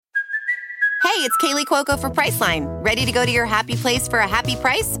Hey, it's Kaylee Cuoco for Priceline. Ready to go to your happy place for a happy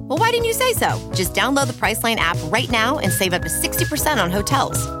price? Well, why didn't you say so? Just download the Priceline app right now and save up to 60% on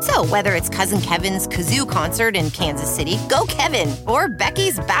hotels. So whether it's Cousin Kevin's Kazoo Concert in Kansas City, go Kevin, or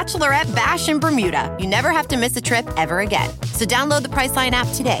Becky's Bachelorette Bash in Bermuda, you never have to miss a trip ever again. So download the Priceline app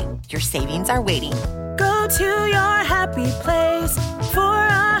today. Your savings are waiting. Go to your happy place for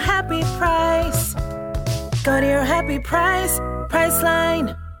a happy price. Go to your happy price,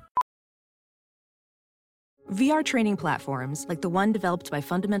 Priceline. VR training platforms, like the one developed by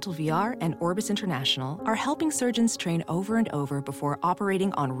Fundamental VR and Orbis International, are helping surgeons train over and over before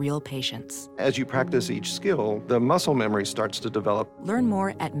operating on real patients. As you practice each skill, the muscle memory starts to develop. Learn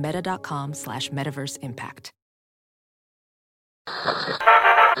more at meta.com/metaverseimpact.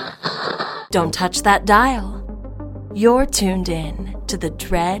 Don't touch that dial. You're tuned in to the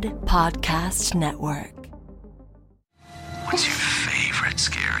Dread Podcast Network. What's your favorite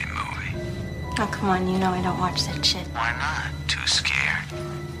scary movie? Oh, come on, you know I don't watch that shit. Why not? Too scared?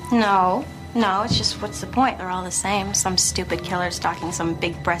 No, it's just what's the point? They're all the same. Some stupid killer stalking some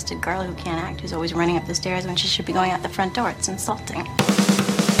big-breasted girl who can't act, who's always running up the stairs when she should be going out the front door. It's insulting.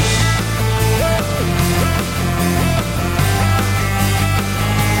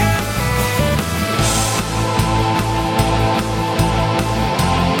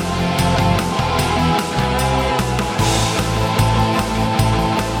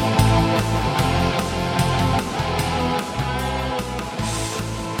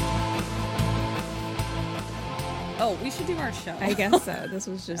 We should do our show. I guess so. This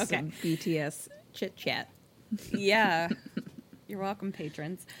was just Okay. some BTS chit chat. Yeah. You're welcome,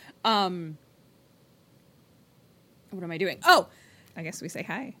 patrons. What am I doing? Oh, I guess we say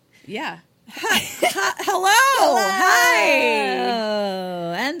hi. yeah. Hello. Hi.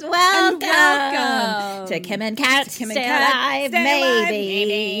 And welcome, welcome to Kim and Kat Kim and Stay Kat, Alive, Stay Alive,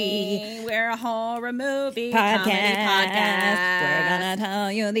 Maybe. We're a horror movie Podcast. comedy podcast. We're gonna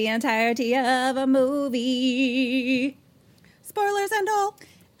tell you the entirety of a movie. Spoilers and all.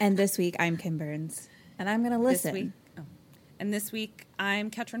 And this week I'm Kim Burns, and I'm gonna listen. And this week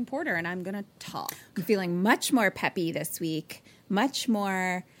I'm Ketrin Porter, and I'm gonna talk. I'm feeling much more peppy this week, much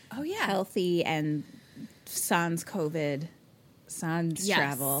more healthy and sans COVID, sans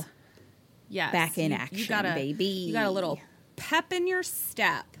travel. Yes. Back in action, baby. You got a little pep in your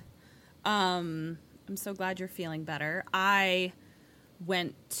step. I'm so glad you're feeling better. I'm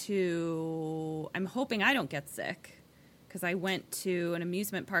hoping I don't get sick, because I went to an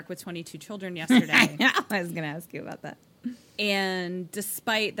amusement park with 22 children yesterday. I was going to ask you about that. And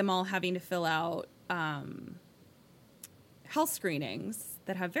despite them all having to fill out health screenings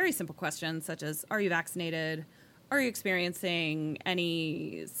that have very simple questions, such as, are you vaccinated? Are you experiencing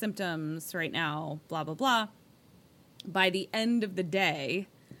any symptoms right now? Blah, blah, blah. By the end of the day,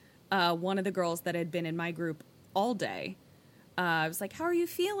 one of the girls that had been in my group all day, I was like, how are you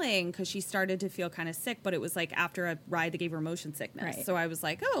feeling? Because she started to feel kind of sick, but it was like after a ride that gave her motion sickness. Right. So I was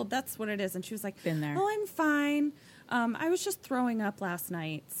like, oh, that's what it is. And she was like, been there. Oh, I'm fine. I was just throwing up last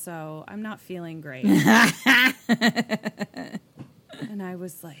night, so I'm not feeling great. And I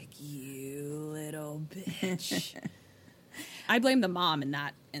was like, you little bitch. I blame the mom in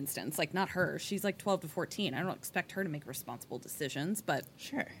that instance, like not her. She's like 12 to 14. I don't expect her to make responsible decisions, but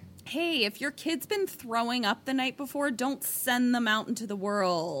sure. Hey, if your kid's been throwing up the night before, don't send them out into the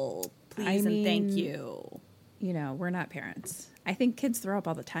world, please and thank you. You know, we're not parents. I think kids throw up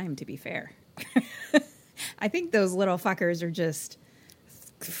all the time, to be fair. I think those little fuckers are just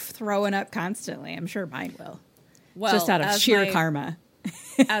throwing up constantly. I'm sure mine will. Well, just out of sheer karma.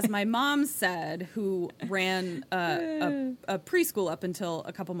 As my mom said, who ran a preschool up until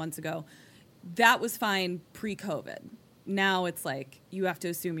a couple months ago, that was fine pre-COVID. Now it's like you have to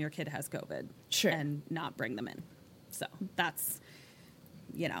assume your kid has COVID and not bring them in. So that's,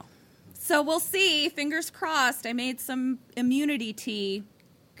 So we'll see. Fingers crossed. I made some immunity tea.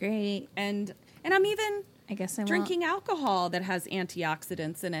 Great. And I'm even drinking alcohol that has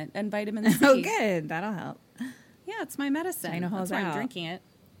antioxidants in it and vitamin C. Oh, good. That'll help. Yeah, it's my medicine. That's why I'm drinking it.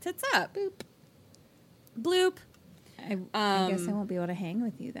 Tits up. Boop. Bloop. I guess I won't be able to hang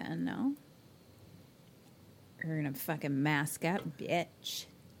with you then, no? You're going to fucking mask up, bitch.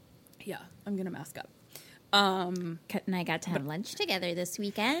 Yeah, I'm going to mask up. Kat and I got to have lunch together this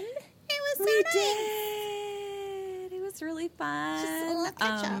weekend. It was so we nice. did. It was really fun. Just a little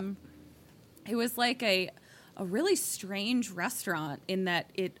catch up. It was like a really strange restaurant in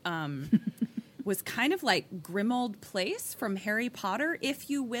that it was kind of like Grimmauld Place from Harry Potter,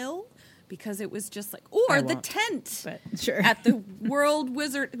 if you will, because it was just like, the tent at the World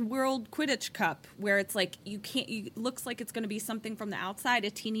Quidditch Cup, where it's like it looks like it's going to be something from the outside,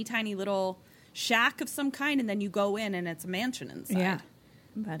 a teeny tiny little shack of some kind, and then you go in and it's a mansion inside. Yeah.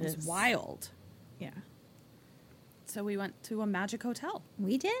 That It's wild. Yeah. So we went to a magic hotel.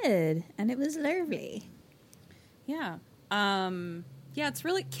 We did. And it was lovely. Yeah. Yeah, it's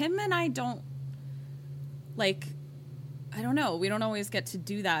really, Kim and I don't, like, I don't know. We don't always get to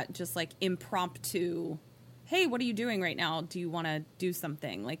do that, just like impromptu. Hey, what are you doing right now? Do you want to do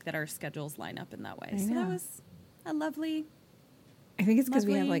something? Like that our schedules line up in that way. So that was a lovely. I think it's because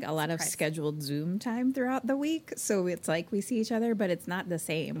we have lovely like a lot of surprise. scheduled Zoom time throughout the week. So it's like we see each other, but it's not the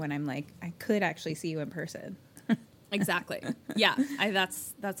same when I'm like, I could actually see you in person. Exactly. Yeah,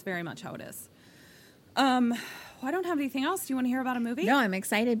 that's very much how it is. Well, I don't have anything else. Do you want to hear about a movie? No, I'm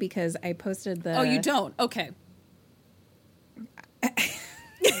excited because I posted the. Oh, you don't? Okay.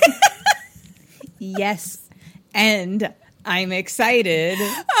 Yes. And I'm excited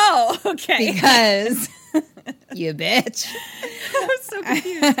Oh, okay. because you bitch. I'm so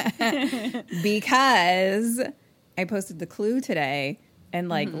confused. Because I posted the clue today and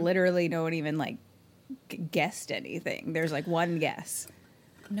like literally no one even like guessed anything. There's like one guess.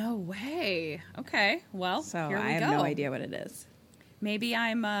 No way. Okay. Well, So here we I have go. no idea what it is. Maybe I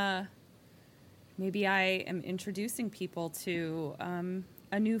am introducing people to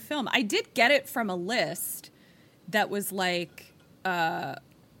a new film. I did get it from a list that was like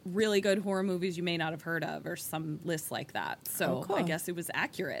really good horror movies you may not have heard of, or some list like that. So cool. I guess it was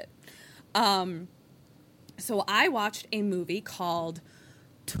accurate. So I watched a movie called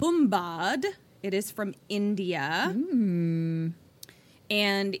Tumbbad. It is from India.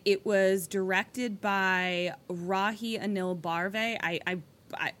 And it was directed by Rahi Anil Barve. I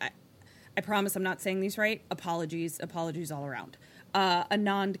promise I'm not saying these right. Apologies all around.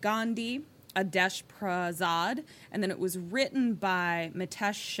 Anand Gandhi, Adesh Prasad, and then it was written by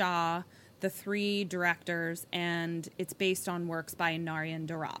Mitesh Shah, the three directors, and it's based on works by Narayan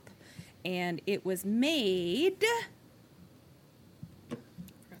Darap. And it was made...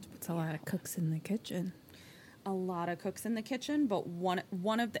 It's a lot of cooks in the kitchen. A lot of cooks in the kitchen, but one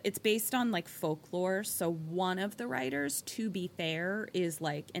of the, it's based on like folklore, so one of the writers, to be fair, is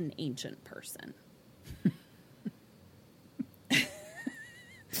like an ancient person.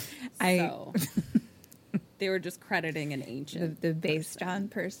 So they were just crediting an ancient The based on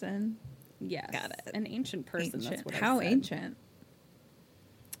person. Yes, Got it. an ancient person. That's what How I said. ancient?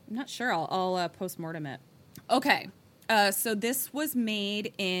 I'm not sure. I'll post-mortem it. Okay, so this was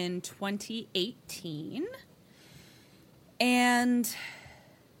made in 2018. And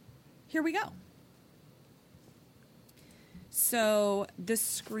here we go. So the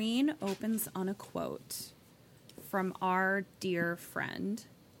screen opens on a quote from our dear friend,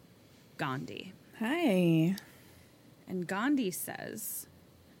 Gandhi. Hi. And Gandhi says,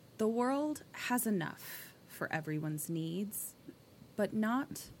 "The world has enough for everyone's needs, but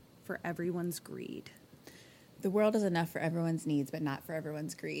not for everyone's greed." The world is enough for everyone's needs, but not for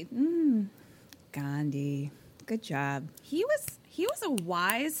everyone's greed. Gandhi. Good job. He was a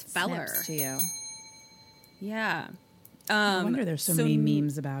wise feller. Snaps to you. Yeah. I wonder there's so many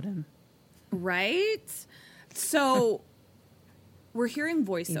memes about him. Right? So we're hearing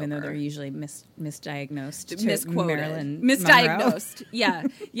voiceover. Even though they're usually misdiagnosed to misquoted. Marilyn Misdiagnosed. Yeah.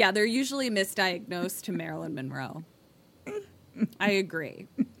 Yeah, they're usually misdiagnosed to Marilyn Monroe. I agree.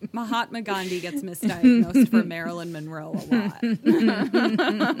 Mahatma Gandhi gets misdiagnosed for Marilyn Monroe a lot.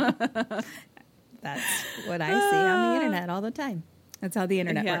 That's what I see on the internet all the time. That's how the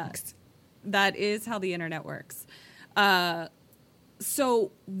internet Yeah. works. That is how the internet works.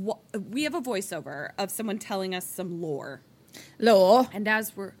 So we have a voiceover of someone telling us some lore. Lore. And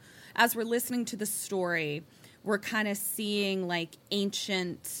as we're listening to the story, we're kind of seeing like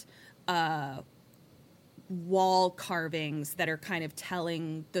ancient wall carvings that are kind of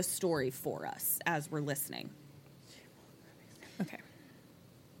telling the story for us as we're listening. Okay.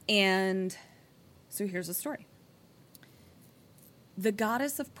 And so here's the story. The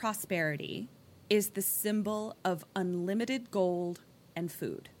goddess of prosperity is the symbol of unlimited gold and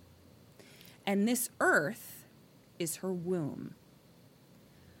food. And this earth is her womb.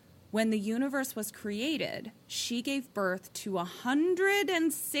 When the universe was created, she gave birth to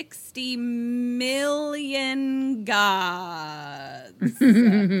 160 million gods.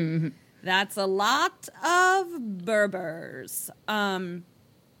 That's a lot of Berbers.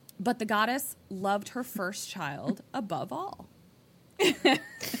 But the goddess loved her first child above all.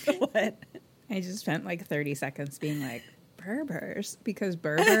 What? I just spent like 30 seconds being like, Berbers, because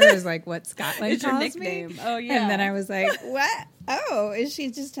Berber is like what Scotland It's your calls nickname. me. Oh, yeah. And then I was like, what? Oh, is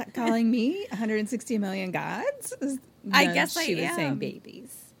she just calling me 160 million gods? I No, guess she I was saying am.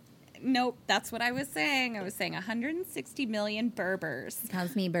 babies. Nope, that's what I was saying. I was saying 160 million Berbers.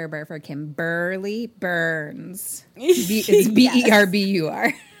 Calls me Berber for Kimberly Burns. It's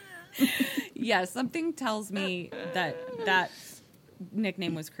B-E-R-B-U-R. Yeah, something tells me that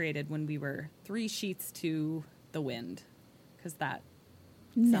nickname was created when we were 3 sheets to the wind, because that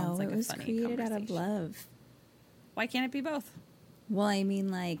sounds like it a was funny created out of conversation. love. Why can't it be both? Well, I mean,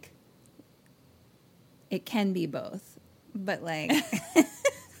 like, it can be both, but like,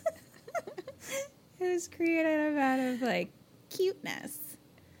 it was created out of like cuteness.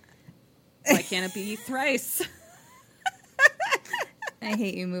 Why can't it be thrice? I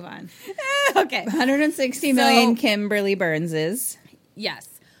hate you. Move on. Okay. 160 million Kimberly Burnses.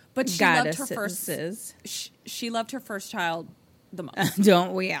 Yes. But she Goddesses. she loved her first child the most.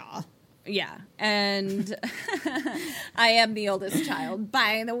 Don't we all? Yeah. And I am the oldest child.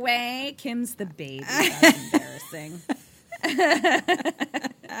 By the way, Kim's the baby. That's embarrassing.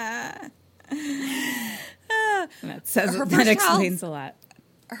 That explains a lot.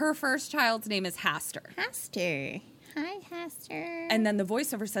 Her first child's name is Haster. Haster. Hi, Haster. And then the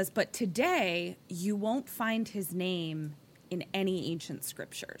voiceover says, but today you won't find his name in any ancient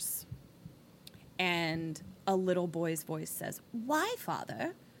scriptures. And a little boy's voice says, why,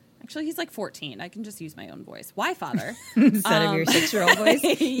 Father? Actually, he's like 14. I can just use my own voice. Why, Father? Instead of your 6-year-old voice?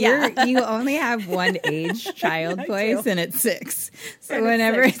 Yeah. You only have one age child voice, and it's 6. So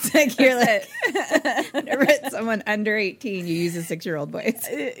whenever it's like, you're like, whenever it's someone under 18, you use a 6-year-old voice.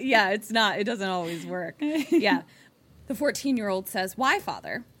 Yeah, it's not. It doesn't always work. Yeah. The 14-year-old says, why,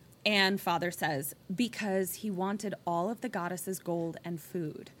 Father? And Father says, because he wanted all of the goddess's gold and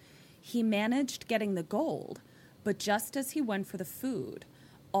food. He managed getting the gold, but just as he went for the food,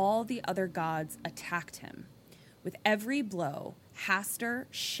 all the other gods attacked him. With every blow, Haster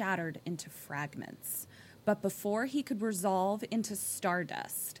shattered into fragments. But before he could resolve into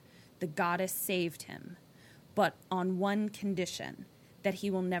stardust, the goddess saved him. But on one condition, that he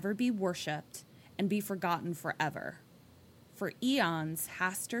will never be worshipped and be forgotten forever. For eons,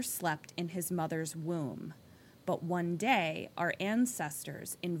 Haster slept in his mother's womb. But one day, our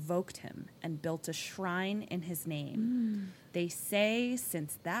ancestors invoked him and built a shrine in his name. They say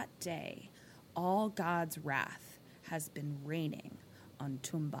since that day, all God's wrath has been raining on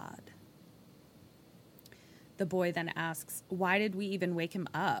Tumbbad. The boy then asks, why did we even wake him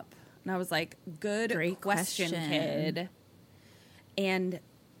up? And I was like, great question, kid. And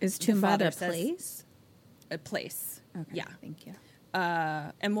is Tumbbad a place? A place. Okay, yeah. Thank you.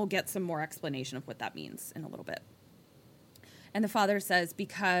 And we'll get some more explanation of what that means in a little bit. And the father says,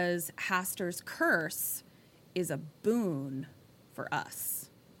 because Haster's curse is a boon for us.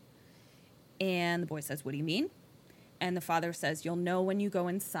 And the boy says, what do you mean? And the father says, you'll know when you go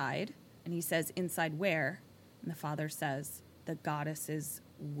inside. And he says, inside where? And the father says, the goddess's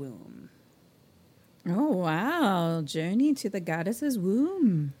womb. Oh, wow. Journey to the goddess's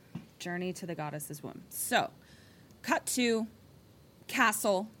womb. Journey to the goddess's womb. So, cut to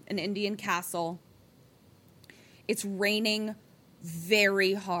castle, an Indian castle. It's raining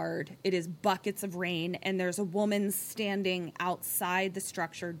very hard. It is buckets of rain, and there's a woman standing outside the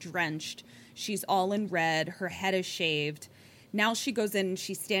structure, drenched. She's all in red. Her head is shaved. Now she goes in and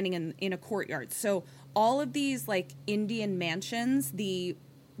she's standing in a courtyard. So all of these like Indian mansions, the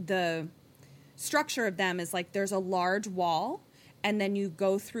structure of them is like there's a large wall, and then you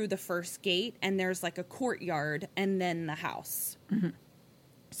go through the first gate, and there's like a courtyard, and then the house. Mm-hmm.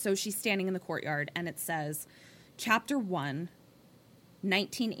 So she's standing in the courtyard, and it says, Chapter 1,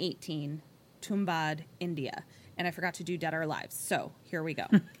 1918, Tumbbad, India. And I forgot to do Dead or Alive. So here we go.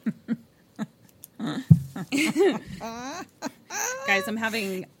 Guys, I'm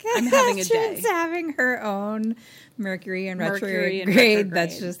having a day. She's having her own Mercury and retrograde.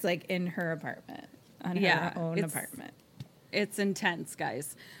 That's just like in her apartment. On her own apartment. It's intense,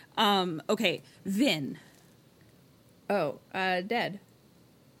 guys. Okay, Vin. Oh, dead.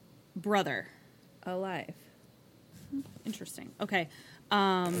 Brother. Alive. Interesting. Okay.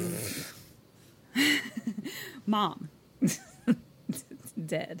 Mom.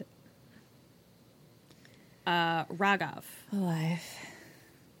 Dead. Raghav. Alive.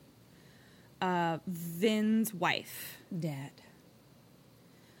 Vin's wife. Dead.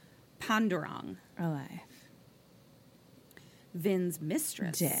 Pandurang. Alive. Vin's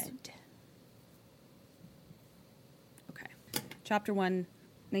mistress. Dead. Okay. Chapter 1,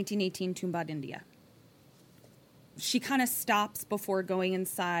 1918, Tumbbad, India. She kind of stops before going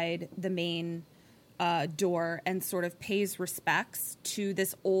inside the main door and sort of pays respects to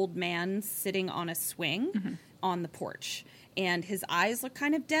this old man sitting on a swing on the porch. And his eyes look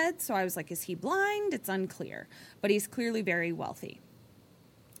kind of dead, so I was like, is he blind? It's unclear. But he's clearly very wealthy.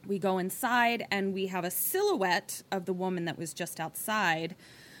 We go inside, and we have a silhouette of the woman that was just outside,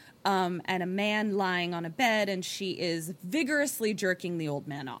 and a man lying on a bed, and she is vigorously jerking the old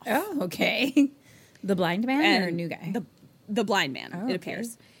man off. Oh, okay. The blind man or a new guy? The blind man, Oh, it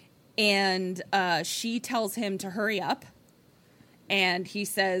appears. And she tells him to hurry up, and he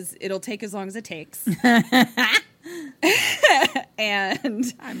says, it'll take as long as it takes.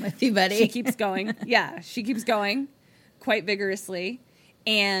 And I'm with you, buddy. she keeps going. Yeah, she keeps going quite vigorously.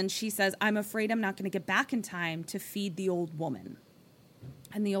 And she says, I'm afraid I'm not going to get back in time to feed the old woman.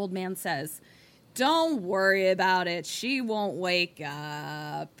 And the old man says, don't worry about it. She won't wake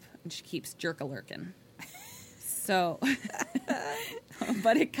up. And she keeps jerk-a-lurking. So,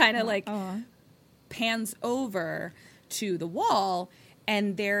 but it kind of like pans over to the wall,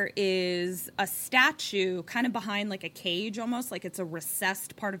 and there is a statue kind of behind like a cage, almost like it's a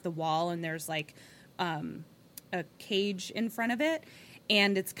recessed part of the wall, and there's like a cage in front of it,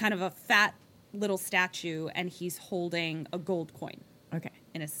 and it's kind of a fat little statue, and he's holding a gold coin. Okay.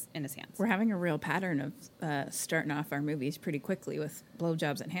 In his hands. We're having a real pattern of starting off our movies pretty quickly with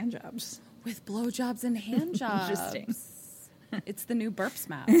blowjobs and handjobs. With blowjobs and handjobs. Interesting. It's the new burp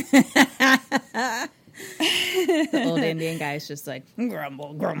smap. The old Indian guy's just like,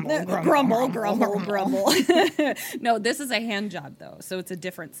 grumble, grumble, grumble. Grumble, grumble, grumble. No, this is a hand job, though, so it's a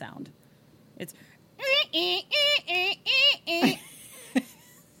different sound. It's...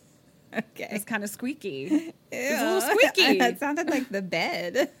 Okay. It's kind of squeaky. It's a little squeaky. That sounded like the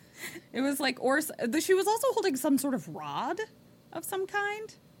bed. It was like, or she was also holding some sort of rod of some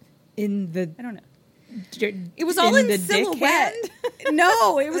kind. In the... I don't know. It was all in silhouette.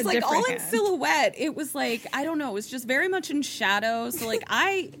 No, it was like all in silhouette. It was like, I don't know, it was just very much in shadow. So like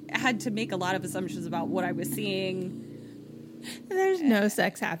I had to make a lot of assumptions about what I was seeing. There's no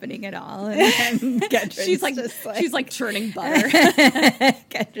sex happening at all. And she's like churning butter.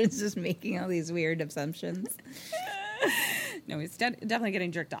 Ketrin's just making all these weird assumptions. No, he's definitely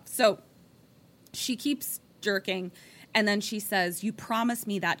getting jerked off. So she keeps jerking, and then she says, you promised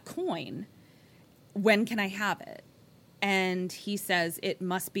me that coin. When can I have it? And he says, it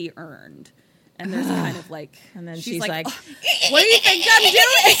must be earned. And there's kind of like... And then she's like oh, what do you think I'm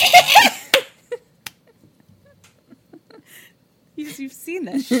doing? You've seen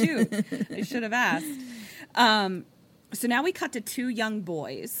this. Shoot. I should have asked. So now we cut to two young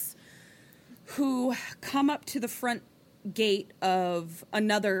boys who come up to the front gate of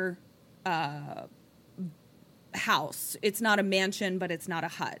another house. It's not a mansion, but it's not a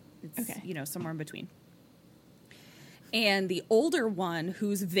hut. It's, somewhere in between. And the older one,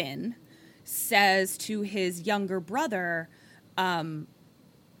 who's Vin, says to his younger brother, the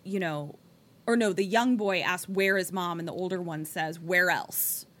young boy asks, where is mom? And the older one says, where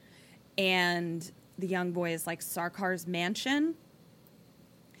else? And the young boy is like, Sarkar's mansion.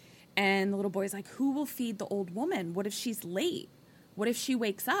 And the little boy is like, who will feed the old woman? What if she's late? What if she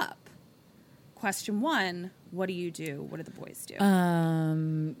wakes up? Question one, what do you do? What do the boys do?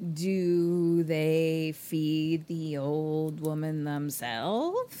 Do they feed the old woman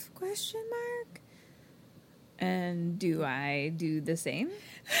themselves? Question mark. And do I do the same?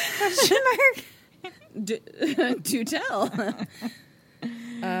 Question mark. Do tell.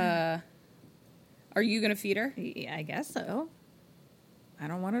 Are you going to feed her? Yeah, I guess so. I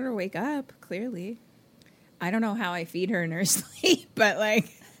don't want her to wake up, clearly. I don't know how I feed her in her sleep, but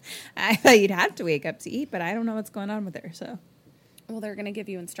I thought you'd have to wake up to eat, but I don't know what's going on with her, so. Well, they're going to give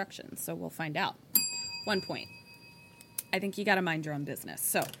you instructions, so we'll find out. 1 point. I think you got to mind your own business.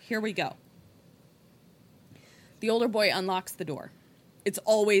 So, here we go. The older boy unlocks the door. It's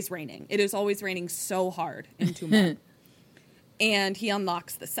always raining. It is always raining so hard in Tumbbad. And he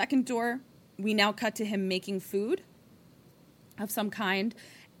unlocks the second door. We now cut to him making food of some kind.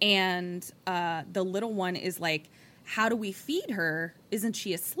 And the little one is like, how do we feed her? Isn't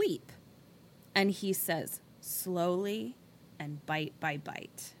she asleep? And he says, slowly and bite by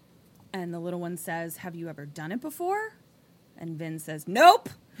bite. And the little one says, have you ever done it before? And Vin says, nope.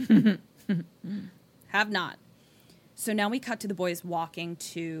 Have not. So now we cut to the boys walking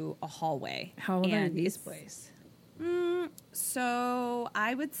to a hallway. How old are these boys? So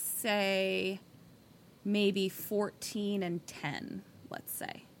I would say maybe 14 and 10, let's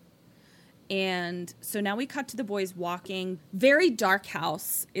say. And so now we cut to the boys walking. Very dark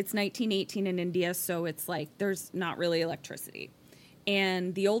house. It's 1918 in India, so it's like there's not really electricity.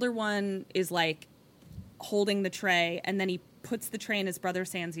 And the older one is like holding the tray, and then he puts the tray in his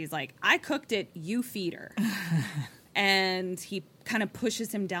brother's hands. He's like, I cooked it, you feed her. And he kind of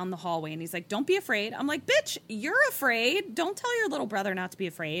pushes him down the hallway, and he's like, don't be afraid. I'm like, bitch, you're afraid. Don't tell your little brother not to be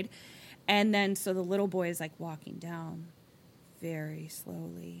afraid. And then so the little boy is like walking down, very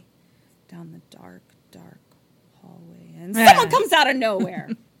slowly down the dark, dark hallway. And someone comes out of nowhere.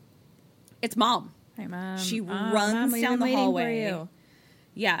 It's Mom. Hi, Mom. She Mom, runs we've down been the waiting hallway. for you.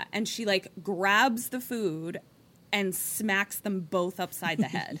 Yeah, and she like grabs the food and smacks them both upside the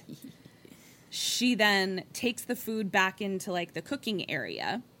head. She then takes the food back into like the cooking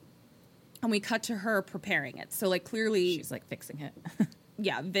area, and we cut to her preparing it. So like clearly She's like fixing it.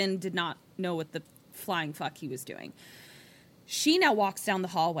 yeah, Vin did not know what the flying fuck he was doing. She now walks down the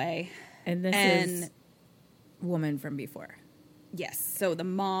hallway. And this is woman from before. Yes. So the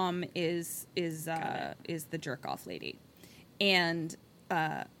mom is the jerk off lady. And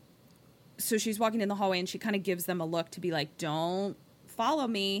so she's walking in the hallway and she kind of gives them a look to be like, don't follow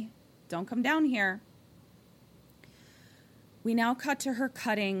me. Don't come down here. We now cut to her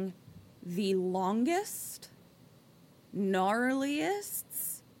cutting the longest,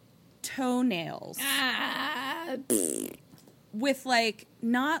 gnarliest toenails. With like,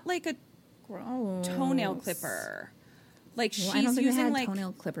 not like a Gross. toenail clipper. Like Well, she's I don't think using they had like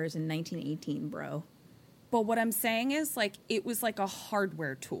toenail clippers in 1918, bro. But what I'm saying is, like, it was like a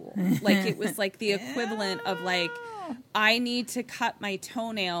hardware tool. Like, it was like the equivalent of, like, I need to cut my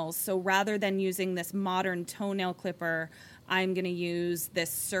toenails. So rather than using this modern toenail clipper, I'm going to use this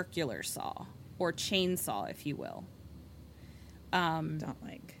circular saw or chainsaw, if you will. Don't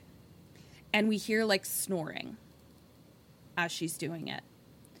like. And we hear, like, snoring as she's doing it.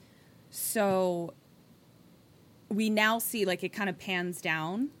 So we now see, like, it kind of pans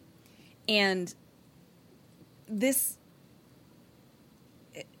down. And this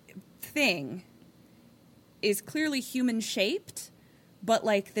thing is clearly human shaped, but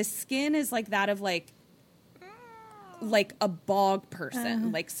like the skin is like that of like a bog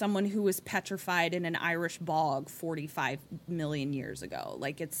person, like someone who was petrified in an Irish bog 45 million years ago.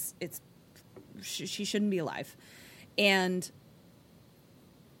 Like she shouldn't be alive. And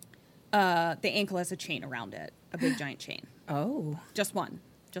the ankle has a chain around it, a big giant chain. Oh. Just one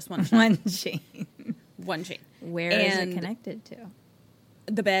chain. One chain. One chain. Where is it connected to?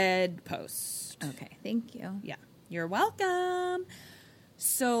 The bed post. Okay, thank you. Yeah, you're welcome.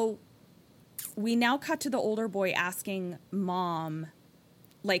 So we now cut to the older boy asking Mom,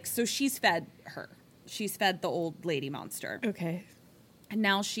 like, so she's fed her. She's fed the old lady monster. Okay. And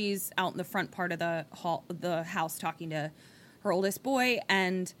now she's out in the front part of the house talking to her oldest boy.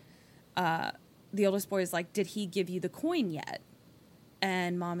 And the oldest boy is like, did he give you the coin yet?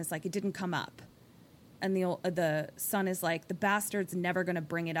 And Mom is like, it didn't come up. And the son is like, the bastard's never going to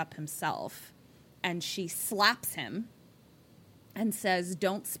bring it up himself. And she slaps him and says,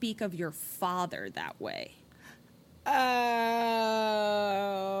 don't speak of your father that way.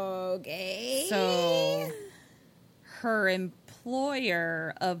 Okay. So her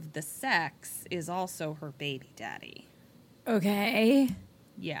employer of the sex is also her baby daddy. Okay.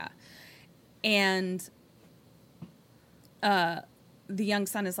 Yeah. And the young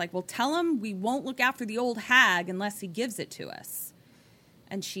son is like, well, tell him we won't look after the old hag unless he gives it to us.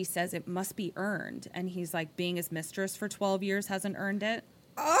 And she says it must be earned. And he's like, being his mistress for 12 years hasn't earned it.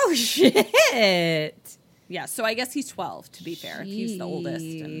 Oh, shit. Yeah, so I guess he's 12, to be fair. He's the oldest.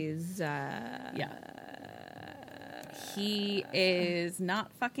 Yeah. He is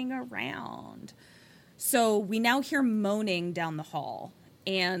not fucking around. So we now hear moaning down the hall.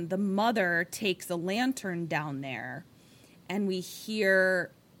 And the mother takes a lantern down there. And we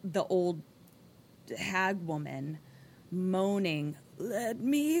hear the old hag woman moaning, let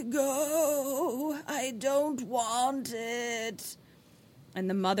me go. I don't want it. And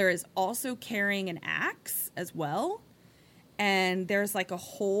the mother is also carrying an axe as well. And there's like a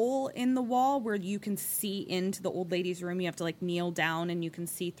hole in the wall where you can see into the old lady's room. You have to like kneel down and you can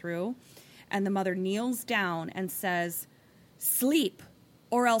see through. And the mother kneels down and says, sleep,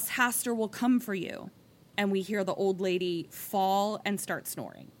 or else Hastur will come for you. And we hear the old lady fall and start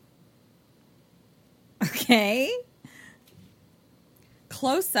snoring. Okay.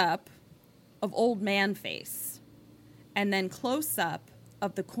 Close up of old man face. And then close up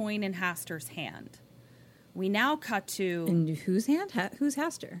of the coin in Hastur's hand. We now cut to... In whose hand? Who's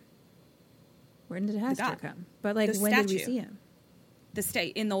Hastur? Where did Hastur come? But like, when did we see him?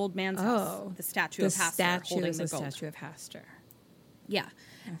 In the old man's house. The statue of Hastur holding the gold. The statue of Hastur. Yeah.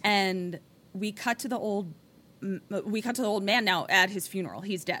 Okay. And we cut to the old man now at his funeral.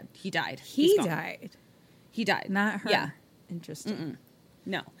 He's dead. He died. He died. Not her. Yeah. Interesting.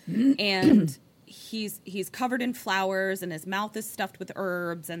 No. And he's covered in flowers and his mouth is stuffed with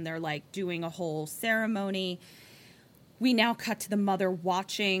herbs and they're like doing a whole ceremony. We now cut to the mother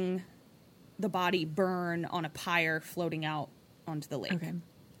watching the body burn on a pyre floating out onto the lake. Okay.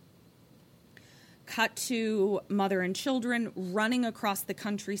 cut to mother and children running across the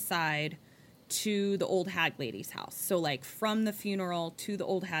countryside to the old hag lady's house. So, like, from the funeral to the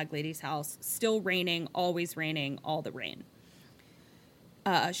old hag lady's house, still raining, always raining, all the rain.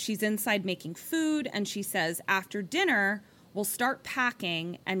 She's inside making food, and she says, after dinner, we'll start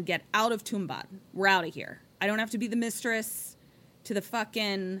packing and get out of Tumbbad. We're out of here. I don't have to be the mistress to the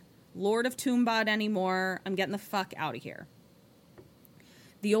fucking Lord of Tumbbad anymore. I'm getting the fuck out of here.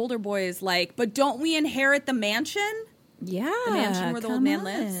 The older boy is like, but don't we inherit the mansion? Yeah. The mansion where the old man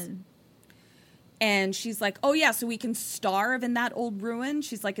lives. And she's like, oh, yeah, so we can starve in that old ruin?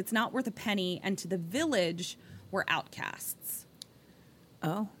 She's like, it's not worth a penny. And to the village, we're outcasts.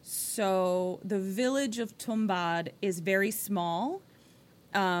 Oh. So the village of Tumbbad is very small,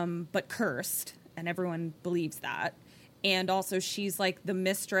 but cursed. And everyone believes that. And also she's like the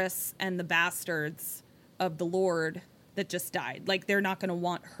mistress and the bastards of the Lord that just died. Like, they're not going to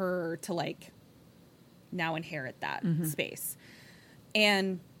want her to, like, now inherit that space.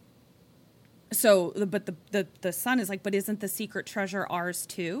 And so, but the son is like, but isn't the secret treasure ours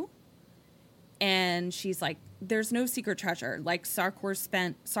too? And she's like, there's no secret treasure. Like, Sarkar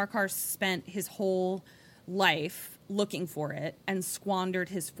spent his whole life looking for it and squandered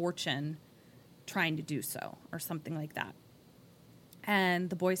his fortune trying to do so, or something like that. And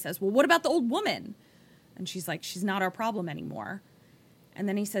the boy says, well, what about the old woman? And she's like, she's not our problem anymore. And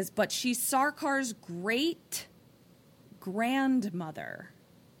then he says, but she's Sarkar's great grandmother.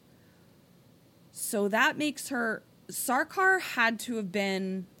 So that makes her... Sarkar had to have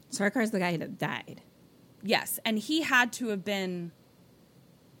been... Sarkar's the guy that died. Yes, and he had to have been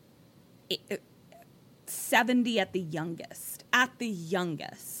 70 at the youngest. At the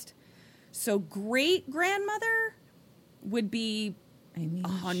youngest. So great-grandmother would be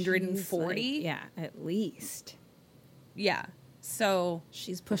 140. Like, yeah, at least. Yeah, so...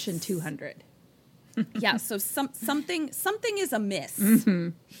 She's pushing 200. Yeah, so something is amiss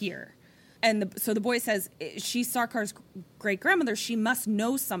here. And so the boy says, she's Sarkar's great-grandmother. She must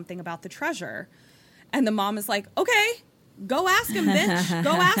know something about the treasure. And the mom is like, okay, go ask him, bitch.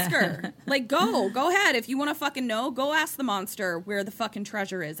 Go ask her. Like, go ahead. If you want to fucking know, go ask the monster where the fucking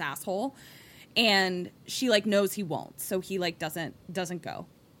treasure is, asshole. And she, like, knows he won't. So he, like, doesn't go.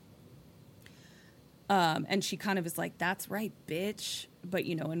 And she kind of is like, that's right, bitch. But,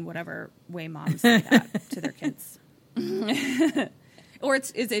 you know, in whatever way moms say that to their kids. Or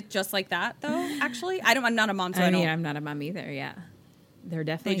is it just like that though? Actually, I'm not a mom, so I'm not a mom either. Yeah, they're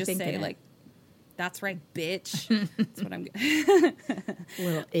definitely just thinking say it. like, "That's right, bitch." That's what I'm.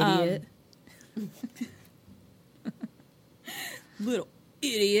 Little idiot. Little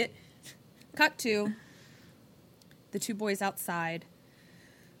idiot. Cut to the two boys outside.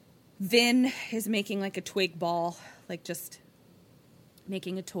 Vin is making like a twig ball, like just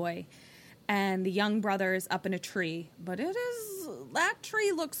making a toy. And the young brother is up in a tree, but that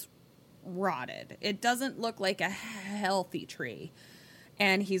tree looks rotted. It doesn't look like a healthy tree.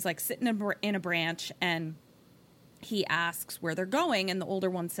 And he's like sitting in a branch, and he asks where they're going. And the older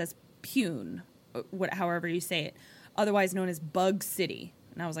one says Pune, however you say it, otherwise known as Bug City.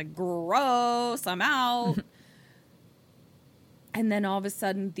 And I was like, gross, I'm out. And then all of a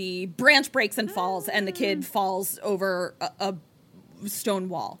sudden the branch breaks and falls, and the kid falls over a stone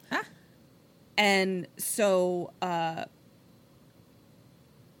wall. Huh? And so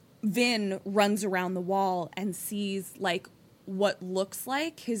Vin runs around the wall and sees like what looks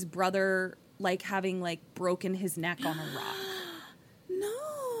like his brother like having like broken his neck on a rock.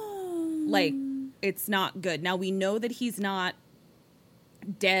 No. Like, it's not good. Now we know that he's not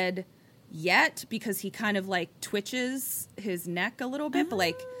dead yet because he kind of like twitches his neck a little bit, but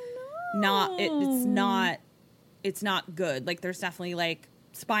like it's not good. Like, there's definitely like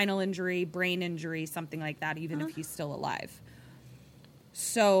spinal injury, brain injury, something like that, even if he's still alive.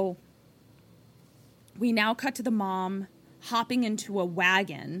 So we now cut to the mom hopping into a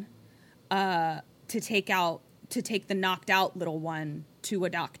wagon to take the knocked out little one to a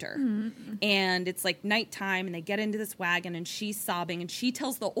doctor. Mm-hmm. And it's like nighttime, and they get into this wagon, and she's sobbing, and she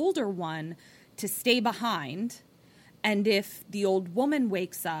tells the older one to stay behind, and if the old woman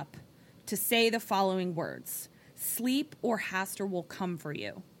wakes up, to say the following words: sleep or Hastur will come for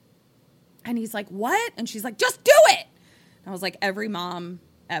you. And he's like, what? And she's like, just do it. And I was like, every mom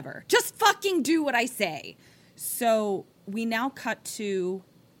ever. Just fucking do what I say. So we now cut to...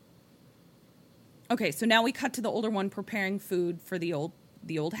 Okay, so now we cut to the older one preparing food for the old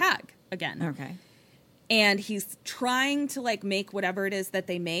hag again. Okay. And he's trying to like make whatever it is that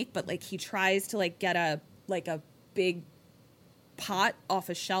they make, but like he tries to like get a big pot off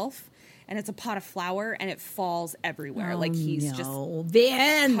a shelf. And it's a pot of flour, and it falls everywhere. Like, he's just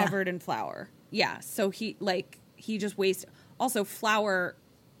Vin! covered in flour. Yeah, so he just wasted. Also, flour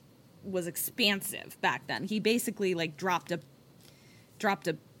was expansive back then. He basically like dropped a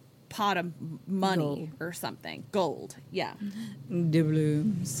pot of money or something. Gold. Yeah.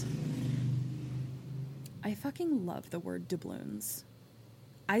 Doubloons. I fucking love the word doubloons.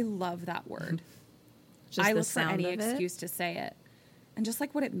 I love that word. Just I the look for sound any of it? excuse to say it. And just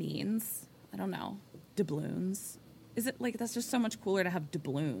like what it means. I don't know. Doubloons. Is it like that's just so much cooler to have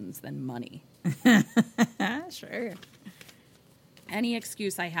doubloons than money? Sure. Any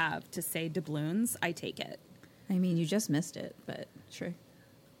excuse I have to say doubloons, I take it. I mean, you just missed it, but sure.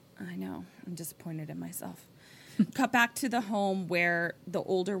 I know. I'm disappointed in myself. Cut back to the home where the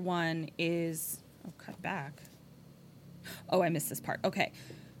older one is... Oh, cut back. Oh, I missed this part. Okay.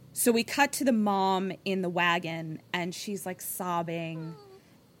 So we cut to the mom in the wagon, and she's like sobbing,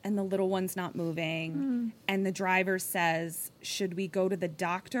 and the little one's not moving. And the driver says, should we go to the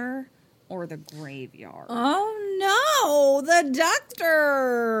doctor or the graveyard? Oh, no, the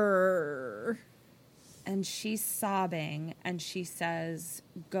doctor. And she's sobbing, and she says,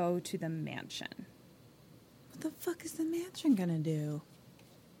 go to the mansion. What the fuck is the mansion gonna do?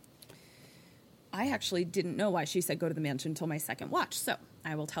 I actually didn't know why she said go to the mansion until my second watch, so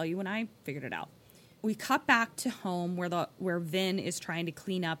I will tell you when I figured it out. We cut back to home where Vin is trying to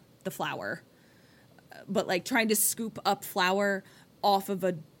clean up the flour, but like trying to scoop up flour off of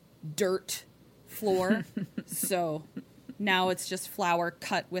a dirt floor. So now it's just flour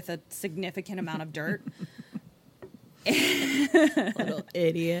cut with a significant amount of dirt. Little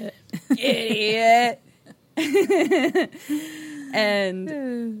idiot. Idiot.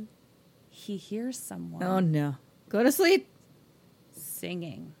 And he hears someone. Oh, no. Go to sleep.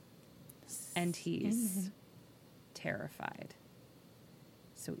 Singing. And he's terrified.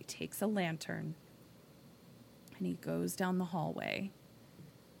 So he takes a lantern and he goes down the hallway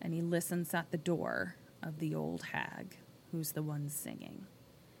and he listens at the door of the old hag who's the one singing.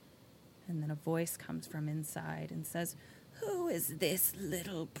 And then a voice comes from inside and says, who is this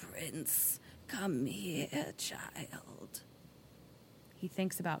little prince? Come here, child. He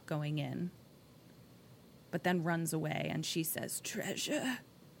thinks about going in, but then runs away, and she says, treasure,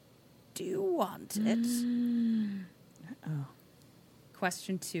 do you want it? Uh-oh.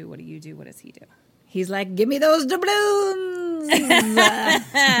 Question 2, what do you do? What does he do? He's like, give me those doubloons.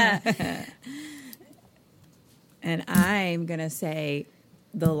 And I'm going to say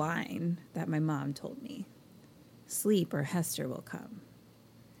the line that my mom told me. Sleep or Hester will come.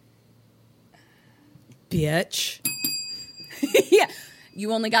 Bitch. Yeah.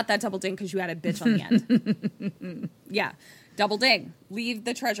 You only got that double ding because you had a bitch on the end. Yeah. Double ding. Leave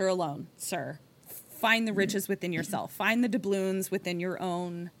the treasure alone, sir. Find the riches within yourself. Find the doubloons within your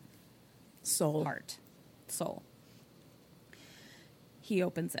own Soul. heart. Soul. He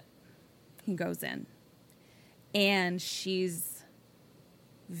opens it. He goes in. And she's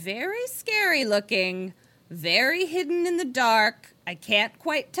very scary looking, very hidden in the dark. I can't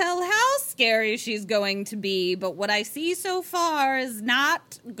quite tell how scary she's going to be, but what I see so far is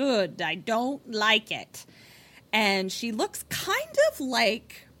not good. I don't like it. And she looks kind of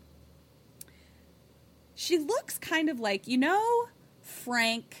like, you know,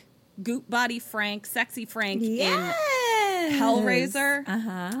 Frank, Goop Body Frank, Sexy Frank in Hellraiser.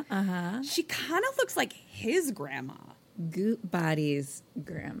 Uh-huh. She kind of looks like his grandma. Goop Body's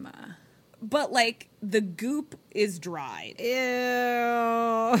grandma. But, like, the goop is dried.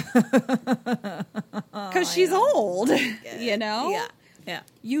 Ew. Because she's old, you know? Yeah.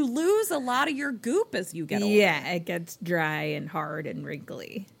 You lose a lot of your goop as you get older. Yeah, it gets dry and hard and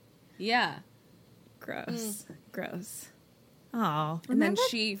wrinkly. Yeah. Gross. Gross. Oh, And then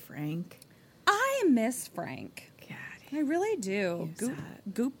remember Frank. I miss Frank. God, I really do. He was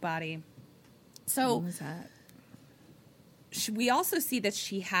hot. Goop body. What So was that? we also see that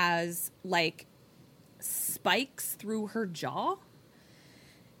she has, like, spikes through her jaw.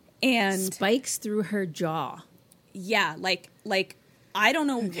 And Spikes through her jaw. yeah, like I don't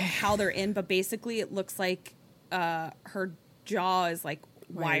know how they're in, but basically it looks like her jaw is like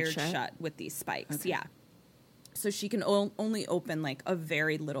wired shut with these spikes. Okay. Yeah. So she can only open like a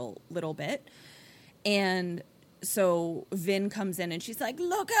very little bit. And so Vin comes in and she's like,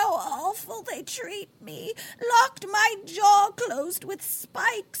 look how awful they treat me. Locked my jaw closed with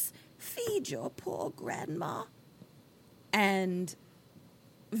spikes. Feed your poor grandma. And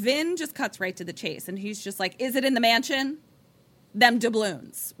Vin just cuts right to the chase. And he's just like, is it in the mansion? Them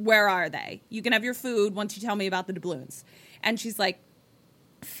doubloons. Where are they? You can have your food once you tell me about the doubloons. And she's like,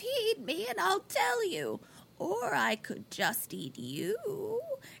 feed me and I'll tell you. Or I could just eat you.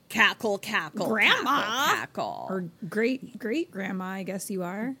 cackle, cackle, Grandma. cackle. Or great grandma, I guess you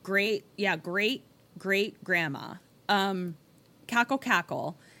are. Great grandma. Cackle,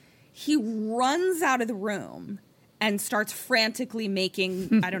 cackle. He runs out of the room and starts frantically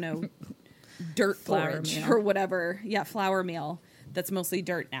making, I don't know, dirt Flour porridge meal. or whatever. Yeah, flour meal. That's mostly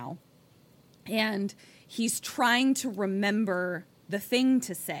dirt now. And he's trying to remember the thing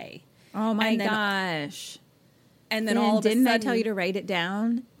to say. Oh my And then- gosh. And then Finn, all of a didn't sudden, I tell you to write it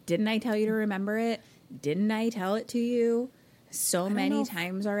down? Didn't I tell you to remember it? Didn't I tell it to you so many know.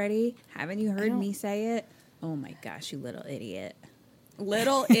 times already? Haven't you heard me say it? Oh my gosh, you little idiot.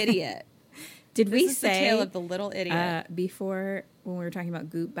 little idiot. Did we This is the say tale of the little idiot. before when we were talking about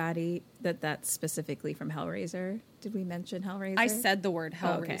Goop Body that's specifically from Hellraiser? Did we mention Hellraiser? I said the word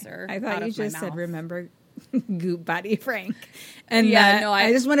Oh, okay. Hellraiser. I out thought you of my just said mouth. remember Goop Body Frank. And Yeah, that- no,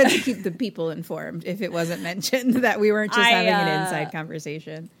 I just wanted to keep the people informed if it wasn't mentioned that we weren't just having an inside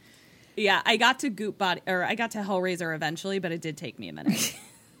conversation. Yeah, I got to Hellraiser eventually, but it did take me a minute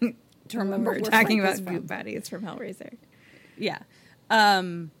to remember. We're where talking Frank was about from. Goop Body. It's from Hellraiser. Yeah.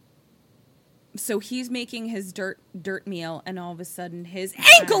 So he's making his dirt meal, and all of a sudden his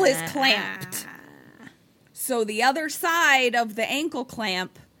ankle is clamped. So the other side of the ankle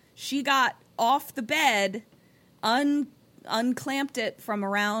clamp, she got off the bed, unclamped it from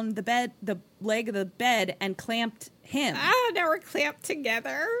around the bed, the leg of the bed, and clamped him. Now we're clamped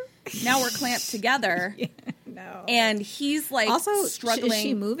together. Now we're clamped together. No. And he's like Also, struggling. is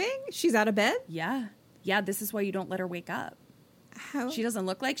she moving? She's out of bed? Yeah. Yeah, this is why you don't let her wake up. How? She doesn't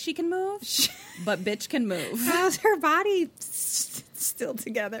look like she can move, but bitch can move. How's her body still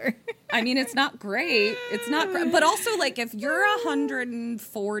together? I mean, it's not great. It's not great. But also, like, if you're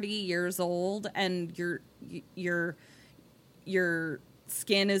 140 years old and your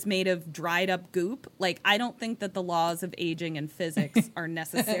skin is made of dried up goop, like, I don't think that the laws of aging and physics are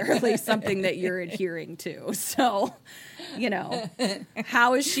necessarily something that you're adhering to. So,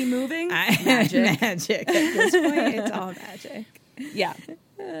 how is she moving? Magic. Magic. At this point, it's all magic. Yeah.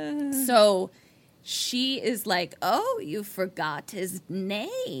 So she is like, oh, you forgot his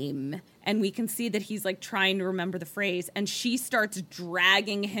name. And we can see that he's like trying to remember the phrase. And she starts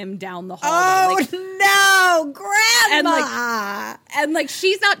dragging him down the hallway. No, Grandma! And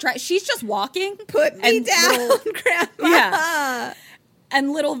she's not she's just walking. Put me down, Grandma! Yeah.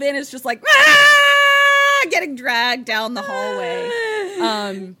 And little Vin is just like, getting dragged down the hallway.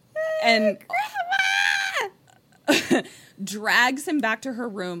 And Grandma! Drags him back to her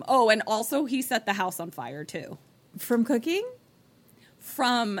room. Oh, and also he set the house on fire too. From cooking?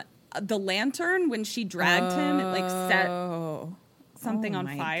 From the lantern, when she dragged him, it set something on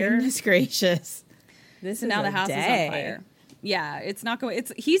my fire. Goodness gracious. So now the house is on fire. Yeah, it's not going.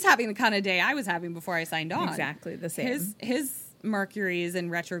 He's having the kind of day I was having before I signed on. Exactly the same. His Mercury is in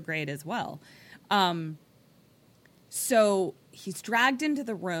retrograde as well. So he's dragged into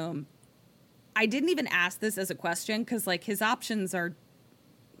the room. I didn't even ask this as a question because his options are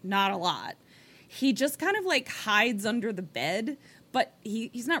not a lot. He just kind of hides under the bed, but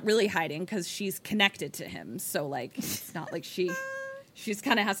he's not really hiding because she's connected to him. So it's not like she just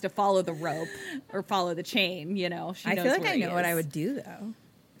kind of has to follow the rope or follow the chain, She I knows feel like where I he know what is. I would do, though,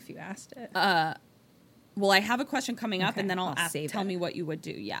 if you asked it. Well, I have a question coming up, Okay, and then I'll save tell it. me what you would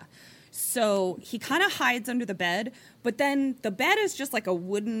do. Yeah. So he kind of hides under the bed, but then the bed is just like a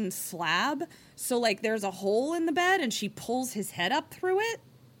wooden slab. So there's a hole in the bed, and she pulls his head up through it.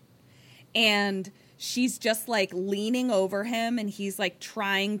 And she's just leaning over him, and he's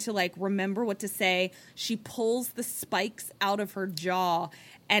trying to remember what to say. She pulls the spikes out of her jaw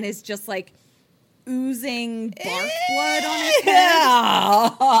and is just oozing barf blood on his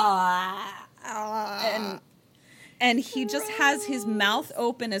head. And he just has his mouth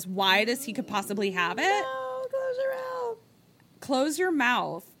open as wide as he could possibly have it. No, close your mouth. Close your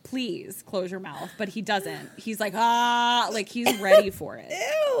mouth, please. Close your mouth. But he doesn't. He's he's ready for it.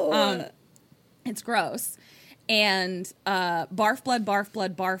 Ew. It's gross. And barf blood, barf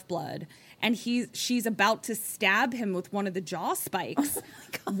blood, barf blood. And she's about to stab him with one of the jaw spikes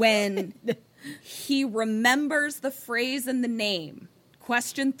when he remembers the phrase and the name.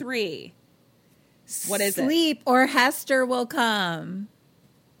 Question 3. What is it? Sleep or Hester will come.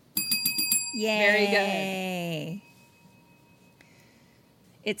 Yay. Very good.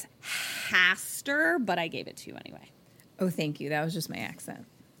 It's Haster, but I gave it to you anyway. Oh, thank you. That was just my accent.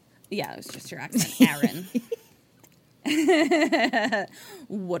 Yeah, it was just your accent, Aaron.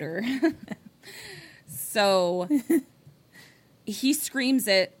 Wooder. So he screams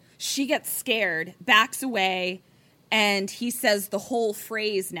it. She gets scared, backs away, and he says the whole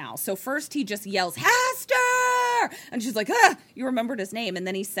phrase now. So first he just yells, Hester! there. And she's like, you remembered his name. And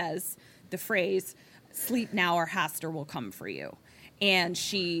then he says the phrase, sleep now or Hastur will come for you. And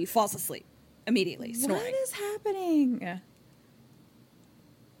she falls asleep immediately, snoring. What is happening?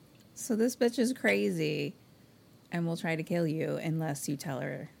 So this bitch is crazy and will try to kill you unless you tell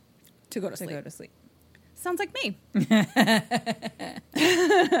her to go to sleep. Sounds like me.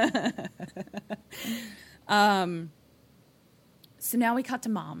 So now we cut to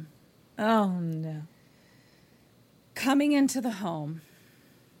Mom. Oh, no. Coming into the home,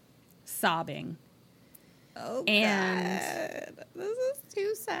 sobbing. Oh, and God. This is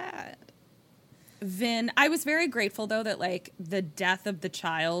too sad. Vin, I was very grateful, though, that, like, the death of the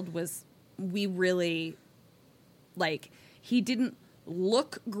child was, we really, like, he didn't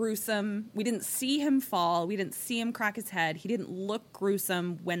look gruesome. We didn't see him fall. We didn't see him crack his head. He didn't look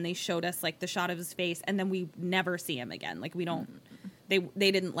gruesome when they showed us, like, the shot of his face, and then we never see him again. Like, we don't,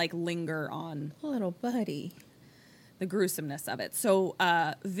 they didn't, like, linger on little buddy, the gruesomeness of it. So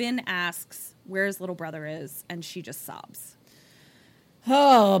Vin asks where his little brother is, and she just sobs.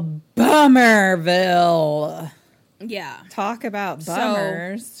 Oh, Bummerville. Yeah. Talk about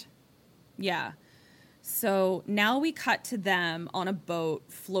bummers. Yeah. So now we cut to them on a boat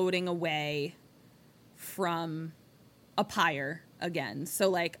floating away from a pyre again. So,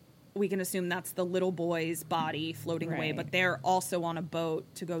 like, we can assume that's the little boy's body floating away, but they're also on a boat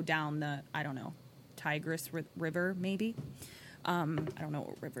to go down the, I don't know, Tigris River, maybe. I don't know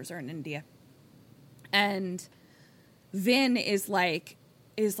what rivers are in India. And Vin is like,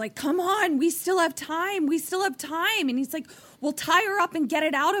 come on, we still have time. We still have time. And he's like, we'll tie her up and get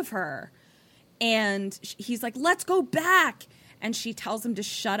it out of her. And he's like, let's go back. And she tells him to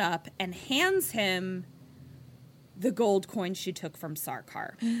shut up and hands him the gold coin she took from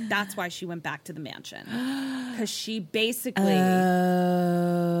Sarkar. That's why she went back to the mansion. Because she basically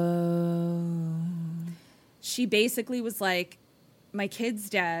was like, my kid's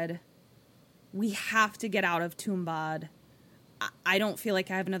dead. We have to get out of Tumbbad. I don't feel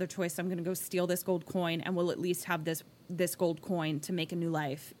like I have another choice. So I'm going to go steal this gold coin, and we'll at least have this gold coin to make a new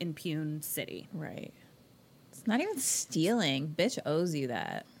life in Pune City. Right. It's not even stealing. Bitch owes you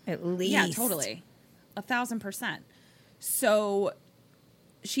that. At least. Yeah, totally. 1,000%. So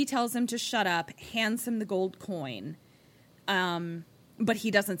she tells him to shut up, hands him the gold coin. But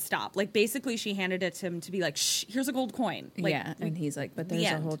he doesn't stop. Like, basically, she handed it to him to be like, shh, here's a gold coin. Like, yeah, and he's like, but there's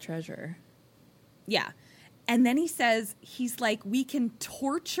a whole treasure. Yeah. And then he's like, we can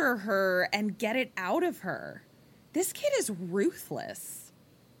torture her and get it out of her. This kid is ruthless.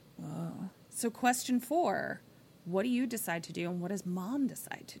 Whoa. So question 4, what do you decide to do, and what does Mom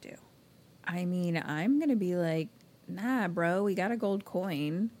decide to do? I mean, I'm going to be like, nah, bro, we got a gold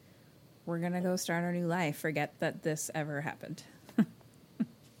coin. We're going to go start our new life. Forget that this ever happened.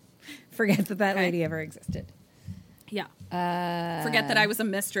 Forget that lady ever existed. Yeah. Forget that I was a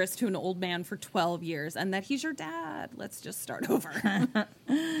mistress to an old man for 12 years and that he's your dad. Let's just start over.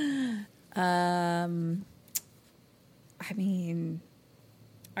 I mean,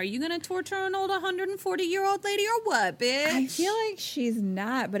 are you going to torture an old 140-year-old lady or what, bitch? I feel like she's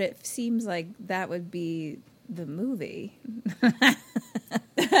not, but it seems like that would be the movie.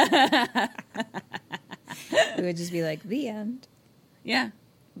 It would just be like, the end. Yeah.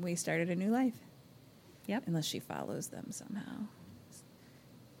 We started a new life. Yep. Unless she follows them somehow.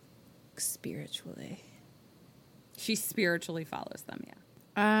 Spiritually. She spiritually follows them,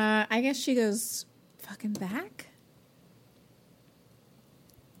 yeah. I guess she goes fucking back?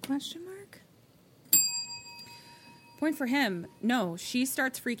 Question mark? Point for him. No, she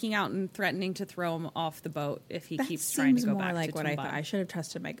starts freaking out and threatening to throw him off the boat if he keeps trying to go back like to what Tumbbad. I thought. I should have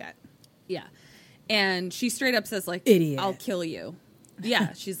trusted my gut. Yeah. And she straight up says, like, idiot, I'll kill you.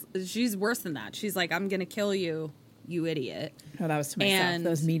 Yeah, she's worse than that. She's like, I'm going to kill you, you idiot. Oh, that was to myself. And, that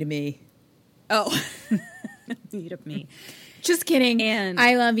was me to me. Oh. Me to me. Just kidding. And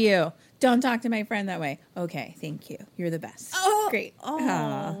I love you. Don't talk to my friend that way. Okay, thank you. You're the best. Oh, great.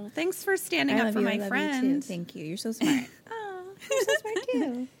 Oh, thanks for standing up for my friend. You too. Thank you. You're so smart. Oh, you're so smart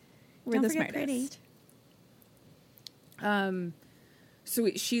too. We're Don't the forget smartest. Pretty. So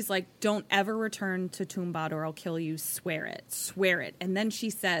she's like, don't ever return to Tumbbad or I'll kill you. Swear it. Swear it. And then she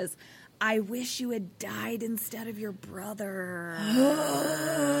says, I wish you had died instead of your brother.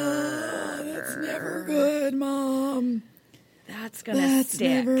 That's never good, Mom. That's gonna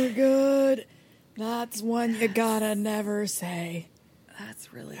stick. Never good. That's one you gotta never say.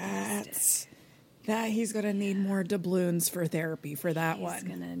 That's really gonna stick. That he's gonna need more doubloons for therapy for that one. He's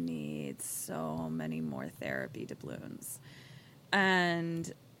gonna need so many more therapy doubloons.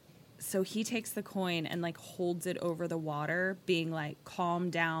 And so he takes the coin and, like, holds it over the water, being like, calm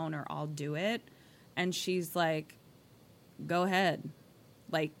down or I'll do it. And she's like, go ahead.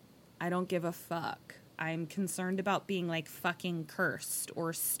 Like, I don't give a fuck. I'm concerned about being, like, fucking cursed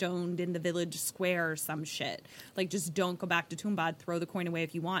or stoned in the village square or some shit. Like, just don't go back to Tumbbad. Throw the coin away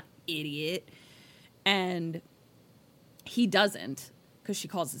if you want, idiot. And he doesn't, because she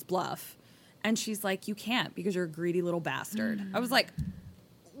calls his bluff. And she's like, you can't, because you're a greedy little bastard. I was like,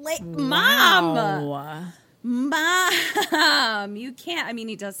 Wow. Mom, you can't. I mean,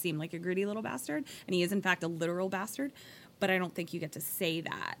 he does seem like a greedy little bastard, and he is, in fact, a literal bastard. But I don't think you get to say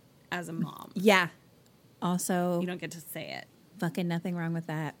that as a mom. Yeah. Also, You don't get to say it. fucking nothing wrong with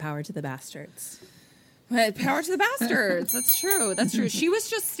that. Power to the bastards. But power to the bastards. That's true. That's true. She was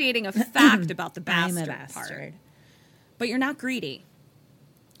just stating a fact about the I'm bastard, a bastard. part. But you're not greedy.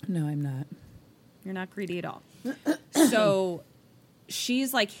 No, I'm not. You're not greedy at all. So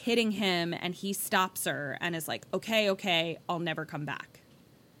she's like hitting him, and he stops her and is like, okay, I'll never come back.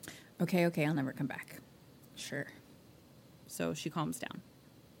 Okay, I'll never come back. Sure. So she calms down.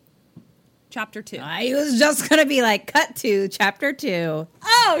 Chapter 2. I was just going to be like, cut to chapter 2.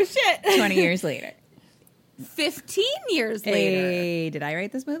 Oh, shit. 20 years later. 15 years later. Hey, did I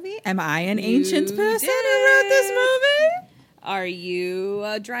write this movie? Am I an You ancient person did. who wrote this movie? Are you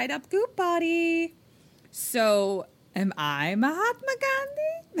a dried up goop body? So Am I Mahatma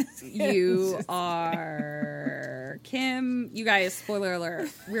Gandhi? you are Kim. You guys, spoiler alert.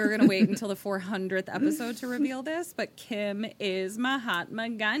 We're going to wait until the 400th episode to reveal this, but Kim is Mahatma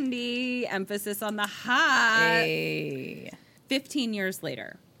Gandhi. Emphasis on the hot. Hey. 15 years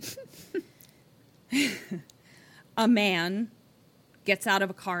later, a man gets out of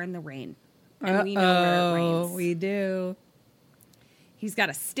a car in the rain. And we know where it rains. We do. He's got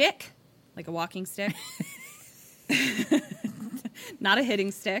a stick, like a walking stick. Not a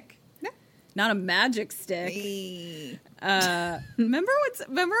hitting stick. Not a magic stick. Remember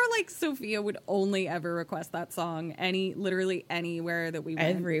like Sophia would only ever request that song literally anywhere that we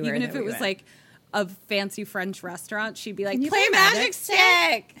went. Everywhere Even if that it we was went. like a fancy French restaurant, she'd be like, Can you play play magic Magic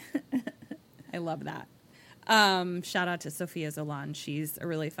stick. I love that. Shout out to Sophia Zolan. She's a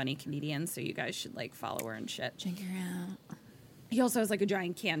really funny comedian, so you guys should like follow her and shit. Check her out. He also has like a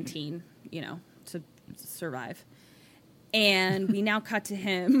giant canteen, to survive. And we now cut to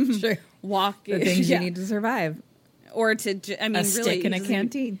him Sure. walking. The things you need to survive. Or to, I mean, A really. stick in a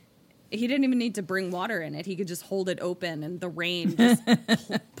canteen. He didn't even need to bring water in it. He could just hold it open, and the rain just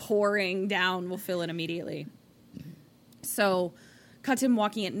pouring down will fill it immediately. So, cut to him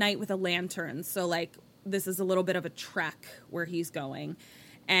walking at night with a lantern. So, like, this is a little bit of a trek where he's going.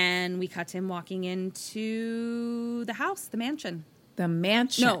 And we cut to him walking into the house, the mansion. The